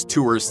millionaires,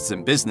 tourists,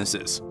 and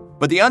businesses.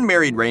 But the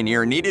unmarried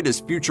Rainier needed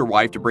his future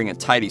wife to bring a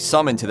tidy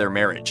sum into their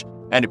marriage,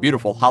 and a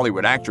beautiful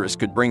Hollywood actress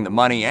could bring the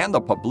money and the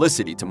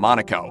publicity to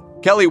Monaco.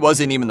 Kelly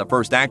wasn't even the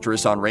first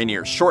actress on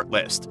Rainier's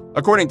shortlist.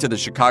 According to the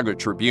Chicago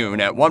Tribune,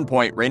 at one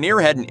point, Rainier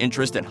had an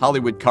interest in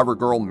Hollywood cover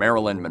girl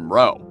Marilyn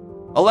Monroe.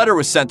 A letter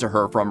was sent to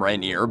her from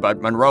Rainier,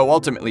 but Monroe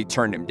ultimately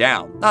turned him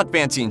down, not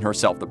fancying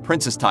herself the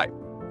princess type.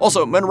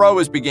 Also, Monroe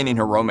was beginning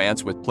her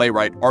romance with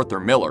playwright Arthur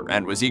Miller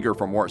and was eager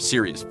for more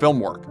serious film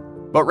work.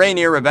 But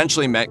Rainier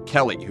eventually met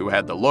Kelly, who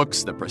had the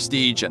looks, the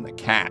prestige, and the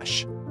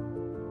cash.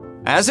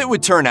 As it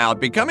would turn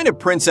out, becoming a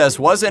princess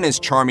wasn't as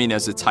charming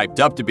as it's hyped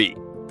up to be.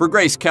 For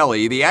Grace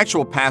Kelly, the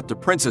actual path to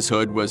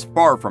princesshood was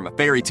far from a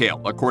fairy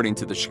tale, according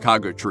to the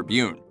Chicago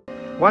Tribune.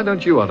 Why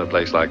don't you want a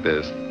place like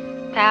this?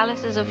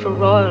 Palaces are for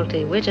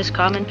royalty. We're just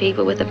common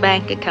people with a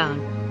bank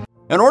account.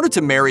 In order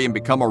to marry and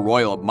become a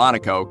royal of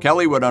Monaco,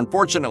 Kelly would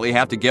unfortunately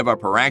have to give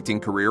up her acting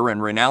career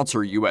and renounce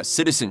her U.S.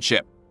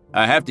 citizenship,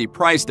 a hefty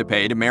price to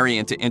pay to marry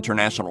into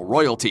international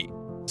royalty.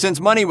 Since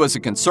money was a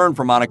concern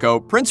for Monaco,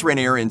 Prince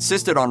Rainier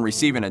insisted on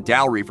receiving a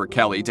dowry for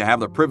Kelly to have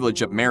the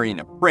privilege of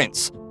marrying a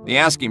prince. The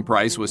asking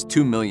price was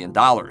 $2 million.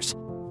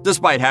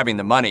 Despite having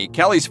the money,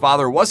 Kelly's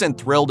father wasn't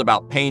thrilled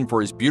about paying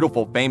for his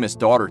beautiful, famous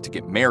daughter to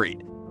get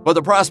married. But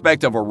the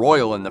prospect of a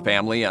royal in the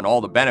family and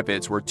all the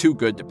benefits were too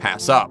good to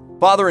pass up.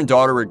 Father and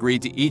daughter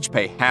agreed to each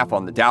pay half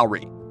on the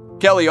dowry.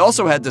 Kelly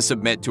also had to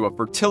submit to a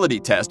fertility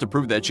test to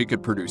prove that she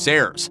could produce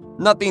heirs.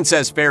 Nothing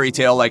says fairy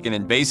tale like an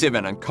invasive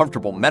and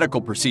uncomfortable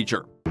medical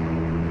procedure.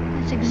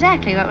 That's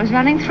exactly what was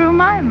running through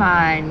my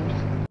mind.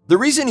 The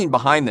reasoning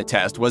behind the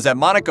test was that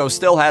Monaco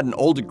still had an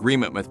old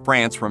agreement with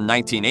France from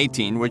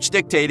 1918, which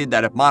dictated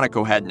that if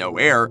Monaco had no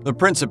heir, the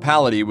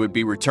principality would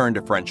be returned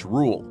to French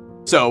rule.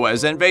 So,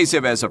 as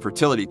invasive as a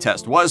fertility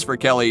test was for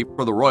Kelly,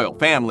 for the royal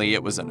family,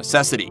 it was a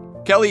necessity.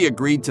 Kelly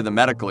agreed to the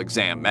medical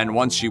exam, and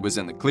once she was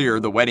in the clear,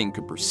 the wedding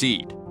could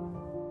proceed.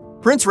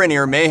 Prince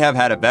Rainier may have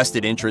had a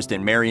vested interest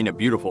in marrying a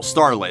beautiful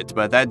starlet,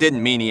 but that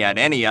didn't mean he had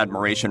any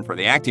admiration for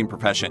the acting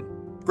profession.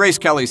 Grace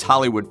Kelly's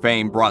Hollywood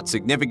fame brought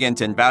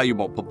significant and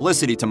valuable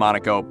publicity to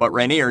Monaco, but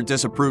Rainier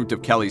disapproved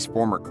of Kelly's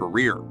former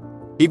career.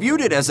 He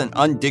viewed it as an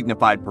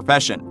undignified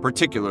profession,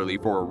 particularly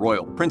for a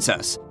royal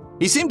princess.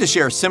 He seemed to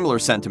share similar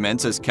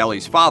sentiments as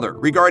Kelly's father,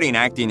 regarding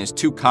acting as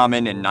too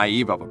common and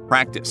naive of a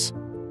practice.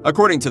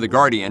 According to The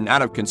Guardian,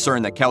 out of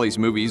concern that Kelly's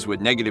movies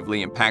would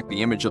negatively impact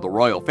the image of the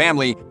royal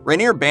family,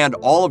 Rainier banned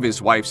all of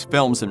his wife's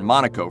films in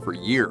Monaco for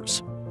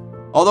years.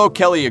 Although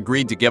Kelly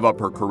agreed to give up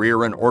her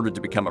career in order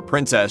to become a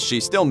princess, she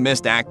still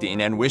missed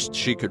acting and wished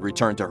she could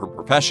return to her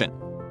profession.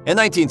 In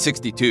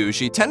 1962,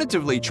 she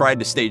tentatively tried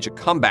to stage a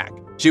comeback.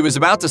 She was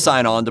about to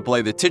sign on to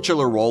play the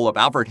titular role of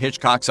Alfred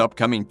Hitchcock's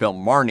upcoming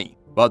film Marnie,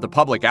 but the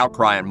public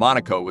outcry in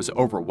Monaco was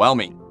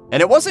overwhelming. And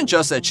it wasn't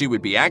just that she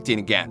would be acting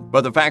again,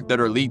 but the fact that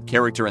her lead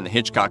character in the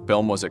Hitchcock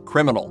film was a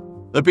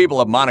criminal. The people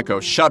of Monaco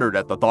shuddered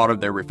at the thought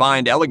of their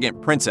refined,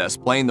 elegant princess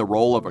playing the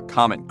role of a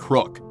common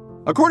crook.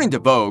 According to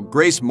Vogue,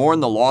 Grace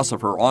mourned the loss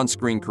of her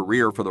on-screen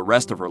career for the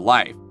rest of her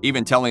life,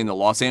 even telling the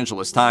Los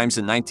Angeles Times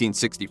in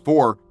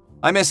 1964,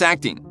 "I miss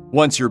acting.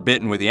 Once you're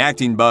bitten with the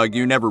acting bug,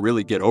 you never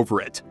really get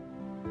over it."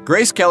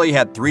 Grace Kelly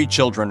had 3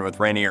 children with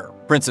Rainier,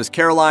 Princess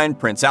Caroline,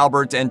 Prince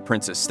Albert, and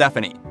Princess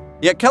Stephanie.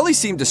 Yet Kelly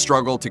seemed to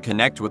struggle to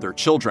connect with her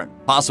children,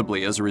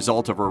 possibly as a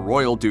result of her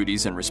royal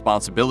duties and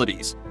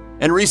responsibilities.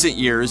 In recent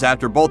years,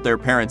 after both their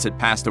parents had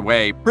passed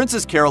away,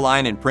 Princess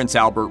Caroline and Prince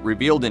Albert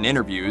revealed in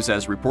interviews,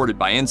 as reported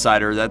by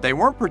Insider, that they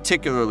weren't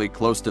particularly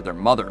close to their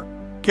mother.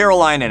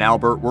 Caroline and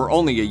Albert were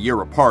only a year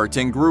apart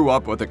and grew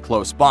up with a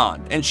close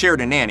bond, and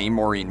shared a nanny,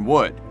 Maureen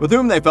Wood, with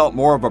whom they felt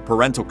more of a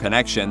parental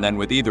connection than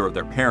with either of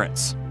their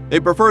parents. They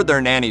preferred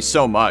their nanny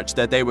so much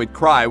that they would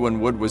cry when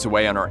Wood was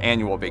away on her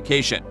annual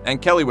vacation, and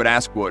Kelly would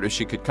ask Wood if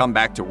she could come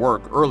back to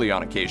work early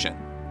on occasion.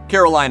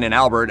 Caroline and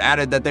Albert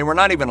added that they were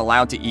not even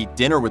allowed to eat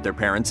dinner with their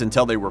parents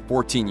until they were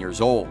 14 years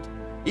old.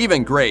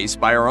 Even Grace,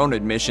 by her own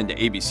admission to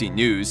ABC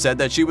News, said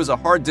that she was a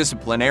hard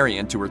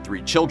disciplinarian to her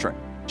 3 children.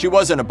 She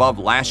wasn't above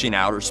lashing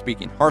out or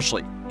speaking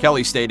harshly.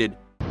 Kelly stated,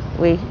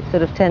 We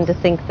sort of tend to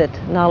think that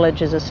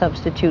knowledge is a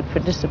substitute for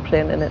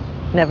discipline, and it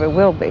never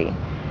will be.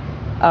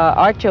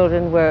 Our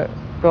children were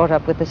brought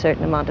up with a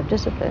certain amount of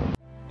discipline.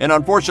 And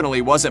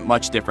unfortunately wasn't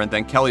much different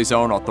than Kelly's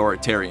own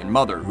authoritarian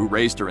mother, who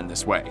raised her in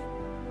this way.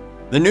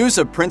 The news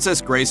of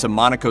Princess Grace of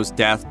Monaco's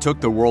death took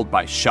the world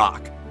by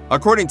shock.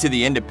 According to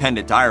the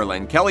Independent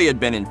Ireland, Kelly had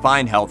been in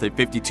fine health at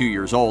 52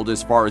 years old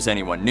as far as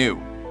anyone knew.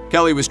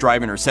 Kelly was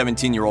driving her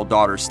 17-year-old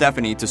daughter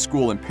Stephanie to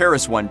school in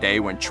Paris one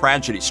day when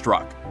tragedy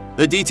struck.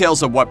 The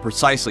details of what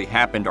precisely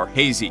happened are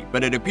hazy,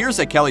 but it appears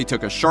that Kelly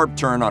took a sharp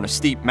turn on a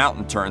steep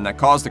mountain turn that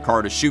caused the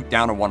car to shoot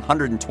down a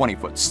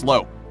 120-foot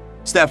slope.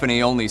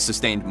 Stephanie only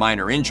sustained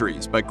minor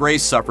injuries, but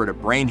Grace suffered a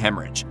brain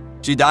hemorrhage.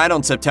 She died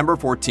on September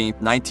 14,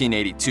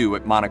 1982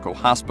 at Monaco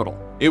Hospital.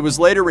 It was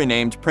later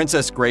renamed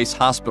Princess Grace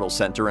Hospital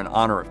Center in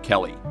honor of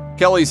Kelly.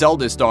 Kelly's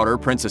eldest daughter,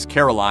 Princess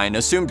Caroline,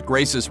 assumed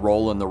Grace's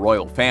role in the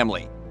royal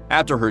family.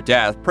 After her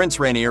death,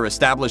 Prince Rainier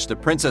established the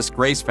Princess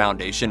Grace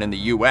Foundation in the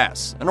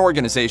U.S., an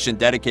organization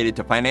dedicated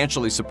to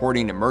financially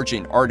supporting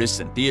emerging artists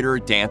in theater,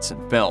 dance,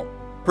 and film.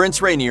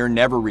 Prince Rainier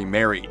never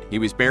remarried. He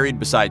was buried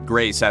beside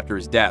Grace after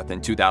his death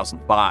in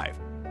 2005.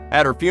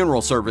 At her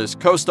funeral service,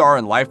 co-star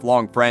and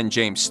lifelong friend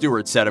James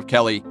Stewart said of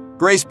Kelly,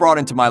 "Grace brought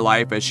into my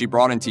life, as she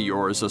brought into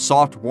yours, a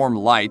soft, warm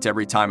light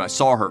every time I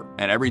saw her,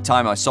 and every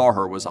time I saw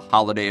her was a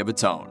holiday of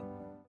its own."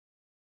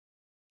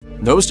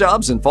 Nose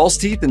jobs and false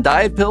teeth and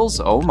diet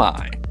pills? Oh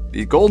my.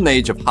 The golden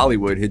age of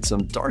Hollywood hid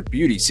some dark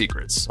beauty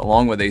secrets,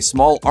 along with a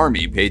small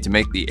army paid to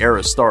make the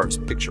era stars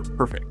picture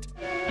perfect.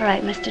 All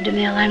right, Mr.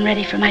 DeMille, I'm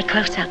ready for my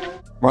close-up.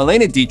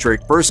 Marlene Dietrich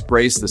first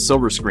graced the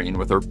silver screen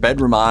with her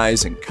bedroom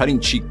eyes and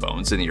cutting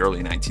cheekbones in the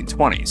early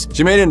 1920s.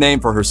 She made a name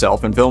for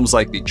herself in films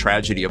like The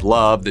Tragedy of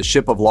Love, The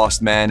Ship of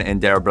Lost Men,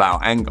 and Der Blaue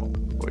Engel,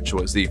 which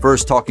was the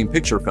first talking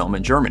picture film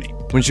in Germany.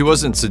 When she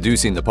wasn't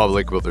seducing the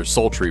public with her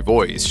sultry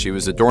voice, she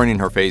was adorning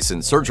her face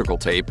in surgical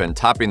tape and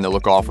topping the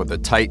look off with a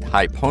tight,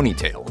 high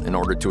ponytail in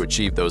order to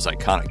achieve those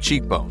iconic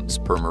cheekbones,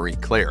 per Marie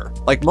Claire.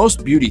 Like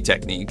most beauty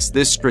techniques,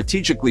 this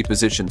strategically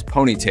positioned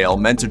ponytail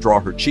meant to draw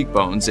her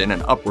cheekbones in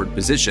an upward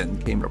position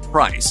came at a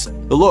price.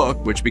 The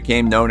look, which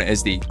became known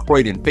as the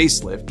Croydon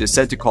facelift, is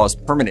said to cause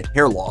permanent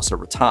hair loss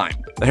over time.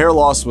 The hair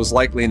loss was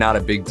likely not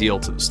a big deal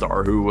to the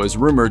star, who was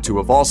rumored to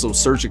have also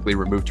surgically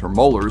removed her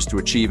molars to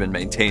achieve and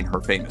maintain her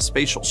famous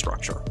facial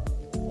structure.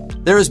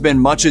 There has been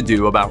much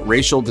ado about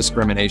racial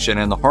discrimination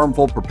and the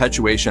harmful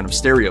perpetuation of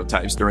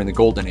stereotypes during the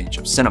golden age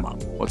of cinema.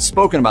 What's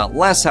spoken about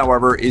less,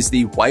 however, is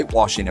the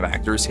whitewashing of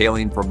actors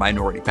hailing from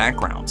minority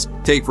backgrounds.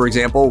 Take, for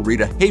example,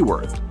 Rita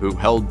Hayworth, who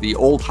held the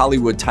old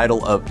Hollywood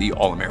title of the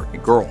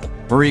All-American Girl.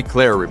 Marie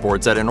Claire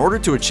reports that in order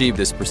to achieve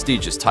this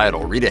prestigious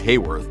title, Rita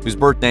Hayworth, whose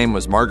birth name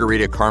was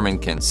Margarita Carmen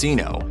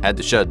Cancino, had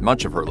to shed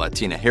much of her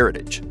Latina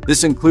heritage.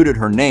 This included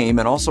her name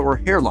and also her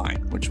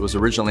hairline, which was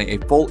originally a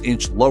full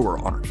inch lower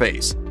on her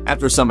face.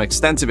 After some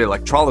extensive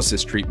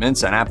electrolysis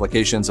treatments and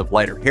applications of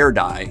lighter hair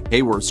dye,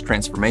 Hayworth's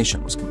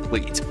transformation was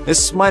complete.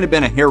 This might have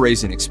been a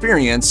hair-raising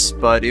experience,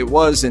 but it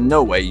was in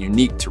no way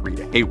unique to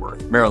Rita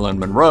Hayworth. Marilyn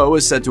Monroe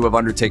is said to have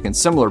undertaken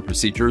similar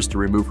procedures to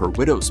remove her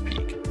widow's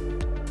peak.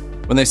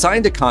 When they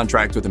signed a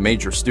contract with a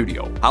major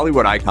studio,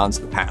 Hollywood icons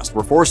of the past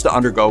were forced to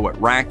undergo what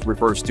Rack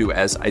refers to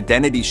as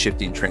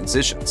identity-shifting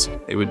transitions.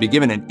 They would be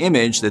given an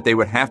image that they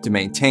would have to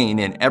maintain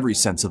in every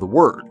sense of the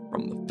word,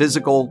 from the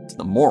physical to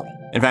the moral.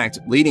 In fact,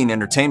 leading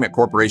entertainment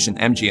corporation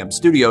MGM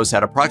Studios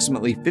had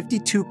approximately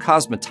 52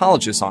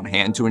 cosmetologists on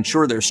hand to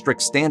ensure their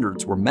strict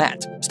standards were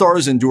met.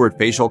 Stars endured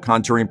facial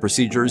contouring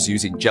procedures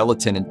using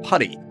gelatin and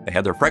putty. They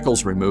had their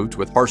freckles removed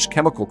with harsh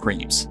chemical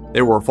creams.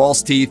 There were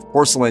false teeth,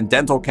 porcelain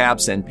dental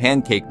caps, and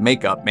pancake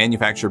makeup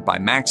manufactured by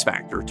Max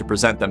Factor to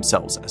present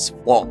themselves as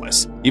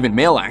flawless. Even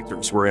male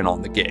actors were in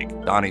on the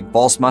gig, donning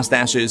false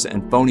mustaches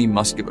and phony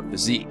muscular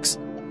physiques.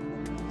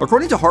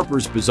 According to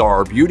Harper's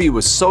Bazaar, beauty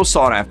was so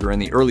sought after in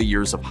the early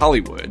years of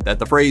Hollywood that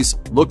the phrase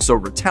 "looks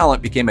over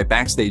talent" became a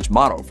backstage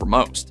motto for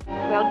most.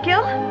 Well,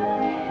 Gil,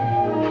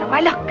 how do I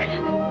look?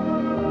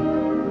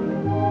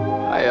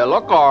 You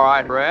look all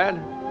right, Red.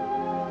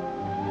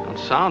 Don't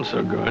sound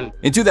so good.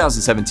 In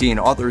 2017,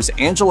 authors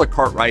Angela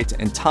Cartwright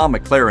and Tom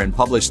McLaren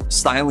published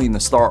Styling the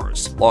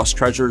Stars, Lost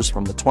Treasures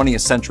from the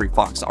 20th Century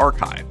Fox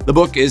Archive. The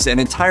book is an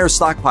entire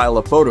stockpile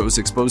of photos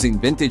exposing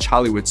vintage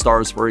Hollywood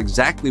stars for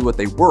exactly what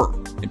they were,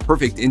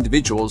 imperfect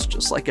individuals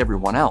just like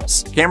everyone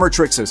else. Camera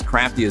tricks as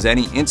crafty as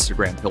any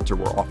Instagram filter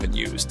were often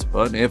used,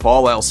 but if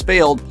all else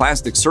failed,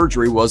 plastic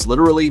surgery was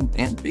literally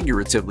and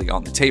figuratively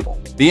on the table.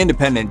 The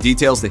Independent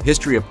details the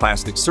history of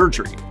plastic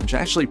surgery, which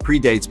actually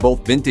predates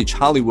both vintage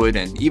Hollywood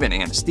and even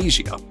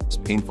anesthesia, as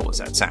painful as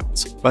that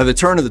sounds. By the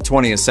turn of the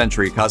 20th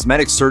century,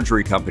 cosmetic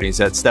surgery companies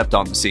had stepped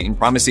on the scene,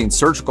 promising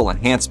surgical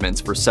enhancements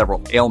for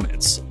several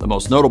ailments, the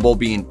most notable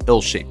being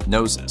ill-shaped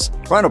noses.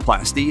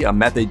 Rhinoplasty, a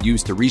method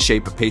used to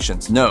reshape a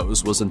patient's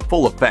nose, was in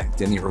full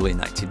effect in the early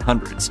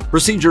 1900s.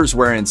 Procedures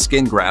wherein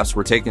skin grafts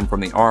were taken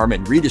from the arm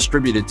and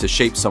redistributed to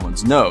shape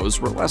someone's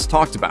nose were less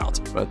talked about,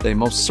 but they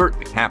most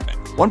certainly happened.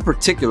 One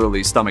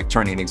particularly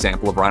stomach-turning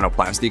example of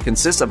rhinoplasty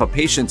consists of a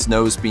patient's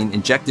nose being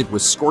injected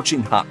with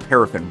scorching hot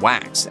paraffin in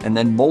wax and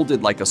then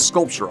molded like a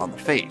sculpture on the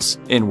face.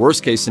 In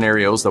worst-case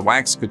scenarios, the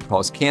wax could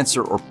cause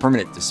cancer or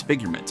permanent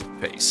disfigurement of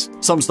the face.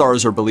 Some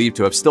stars are believed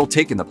to have still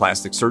taken the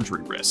plastic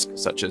surgery risk,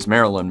 such as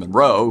Marilyn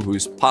Monroe,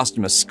 whose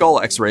posthumous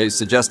skull x-rays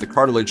suggest the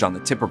cartilage on the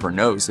tip of her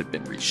nose had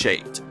been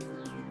reshaped.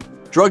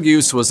 Drug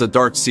use was a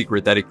dark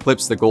secret that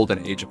eclipsed the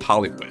golden age of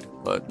Hollywood,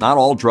 but not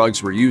all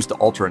drugs were used to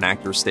alter an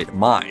actor's state of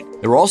mind.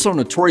 They were also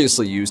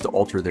notoriously used to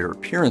alter their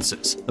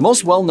appearances. The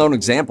most well-known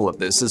example of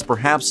this is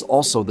perhaps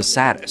also the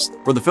saddest.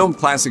 For the film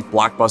classic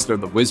blockbuster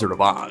The Wizard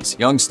of Oz,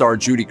 young star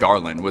Judy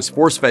Garland was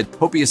force-fed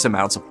copious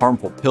amounts of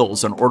harmful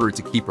pills in order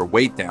to keep her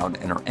weight down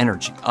and her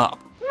energy up.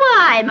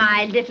 Why,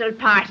 my little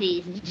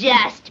party's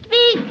just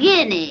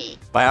beginning.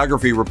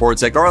 Biography reports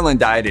that Garland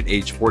died at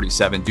age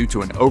 47 due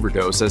to an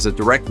overdose as a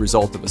direct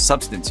result of a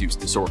substance use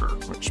disorder,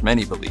 which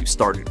many believe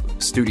started with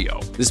the studio.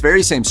 This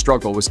very same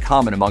struggle was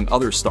common among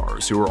other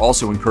stars who were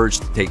also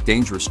encouraged to take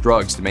dangerous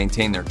drugs to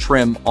maintain their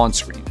trim,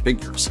 on-screen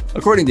figures.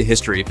 According to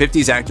history,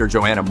 50s actor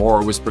Joanna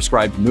Moore was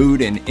prescribed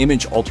mood and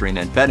image-altering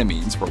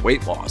amphetamines for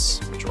weight loss,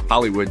 which a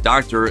Hollywood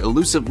doctor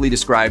elusively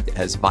described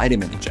as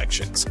vitamin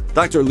injections.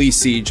 Dr. Lee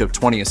Siege of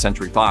 20th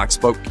Century Fox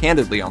spoke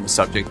candidly on the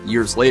subject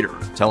years later,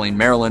 telling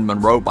Marilyn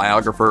Monroe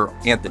biographer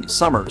Anthony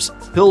Summers,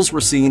 pills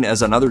were seen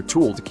as another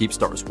tool to keep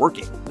stars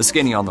working. The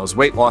skinny on those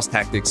weight loss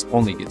tactics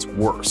only gets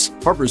worse.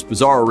 Harper's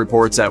Bazaar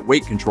reports that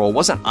weight control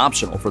wasn't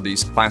optional for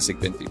these classic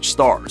vintage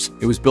stars.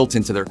 It was built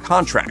into their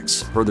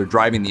contracts, further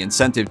driving the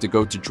incentive to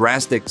go to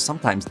drastic,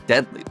 sometimes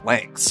deadly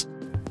lengths.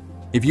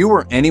 If you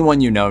or anyone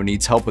you know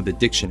needs help with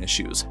addiction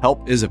issues,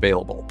 help is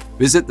available.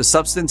 Visit the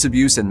Substance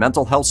Abuse and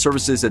Mental Health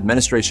Services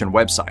Administration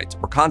website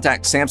or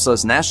contact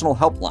SAMHSA's National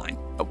Helpline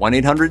at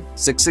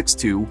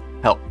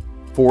 1-800-662-HELP.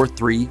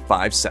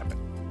 4357.